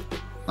 Yeah.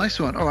 Nice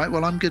one. All right.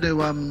 Well, I'm going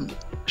to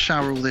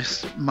shower all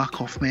this muck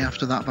off me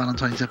after that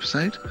Valentine's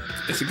episode.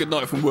 It's a good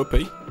night from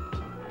Whoopi.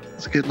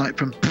 It's a good night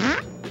from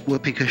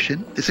Whoopi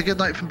Cushion. It's a good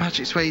night from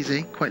Patrick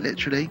Swayze, quite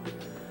literally.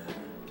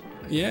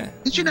 Yeah.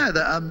 Did you know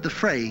that the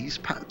phrase,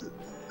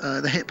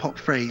 the hip hop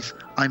phrase,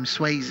 "I'm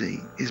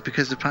Swayze," is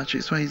because of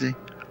Patrick Swayze?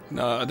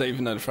 No, I don't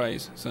even know the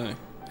phrase. So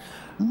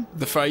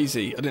the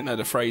phrasey, I didn't know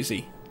the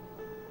phrasey.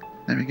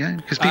 There we go.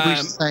 Because people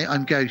used to say,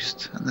 "I'm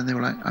Ghost," and then they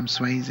were like, "I'm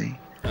Swayze."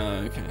 Oh,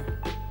 okay.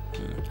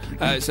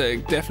 Yeah. It's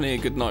definitely a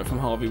good night from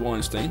Harvey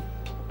Weinstein.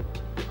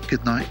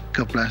 Good night.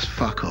 God bless.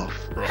 Fuck off.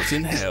 Rot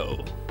in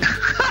hell.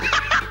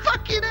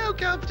 Fucking hell,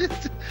 Gav.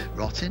 Just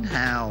rot in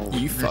hell.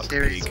 You fuck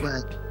pig.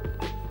 Way.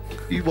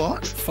 You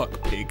what?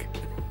 Fuck pig.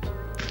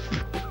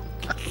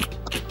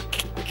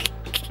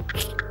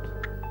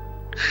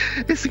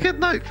 It's a good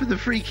night for the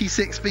freaky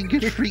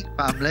six-fingered freak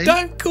family.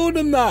 Don't call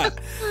them that.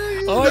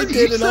 I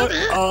did, and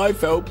I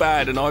felt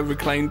bad, and I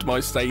reclaimed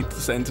my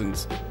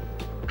sentence.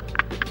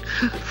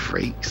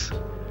 Freaks.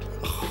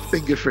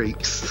 Finger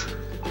freaks.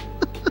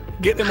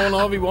 Get them on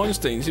Harvey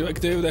Weinstein. See what I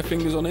can do with their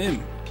fingers on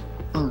him.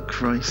 Oh,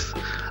 Christ.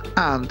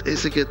 And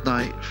it's a good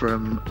night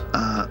from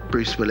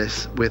Bruce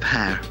Willis with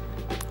hair.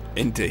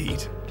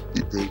 Indeed.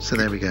 So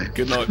there we go.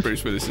 Good night,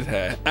 Bruce Willis's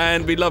hair.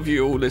 And we love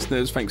you all,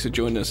 listeners. Thanks for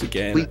joining us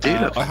again. We do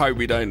love you. I hope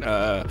we don't,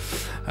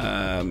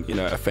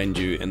 offend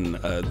you in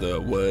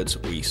the words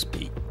we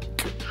speak.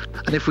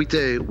 And if we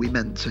do, we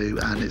meant to,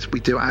 and we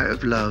do it out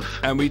of love.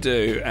 And we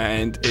do.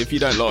 And if you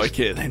don't like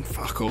it, then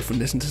fuck off and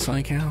listen to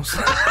something else.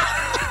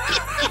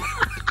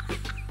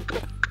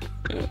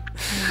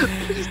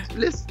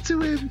 Listen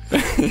to him.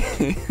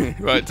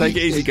 Right, take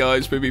it easy,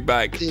 guys. We'll be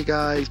back. See you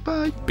guys.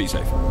 Bye. Be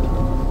safe.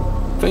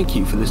 Thank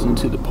you for listening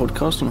to the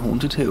podcast on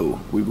Haunted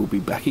Hill. We will be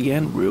back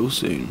again real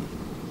soon.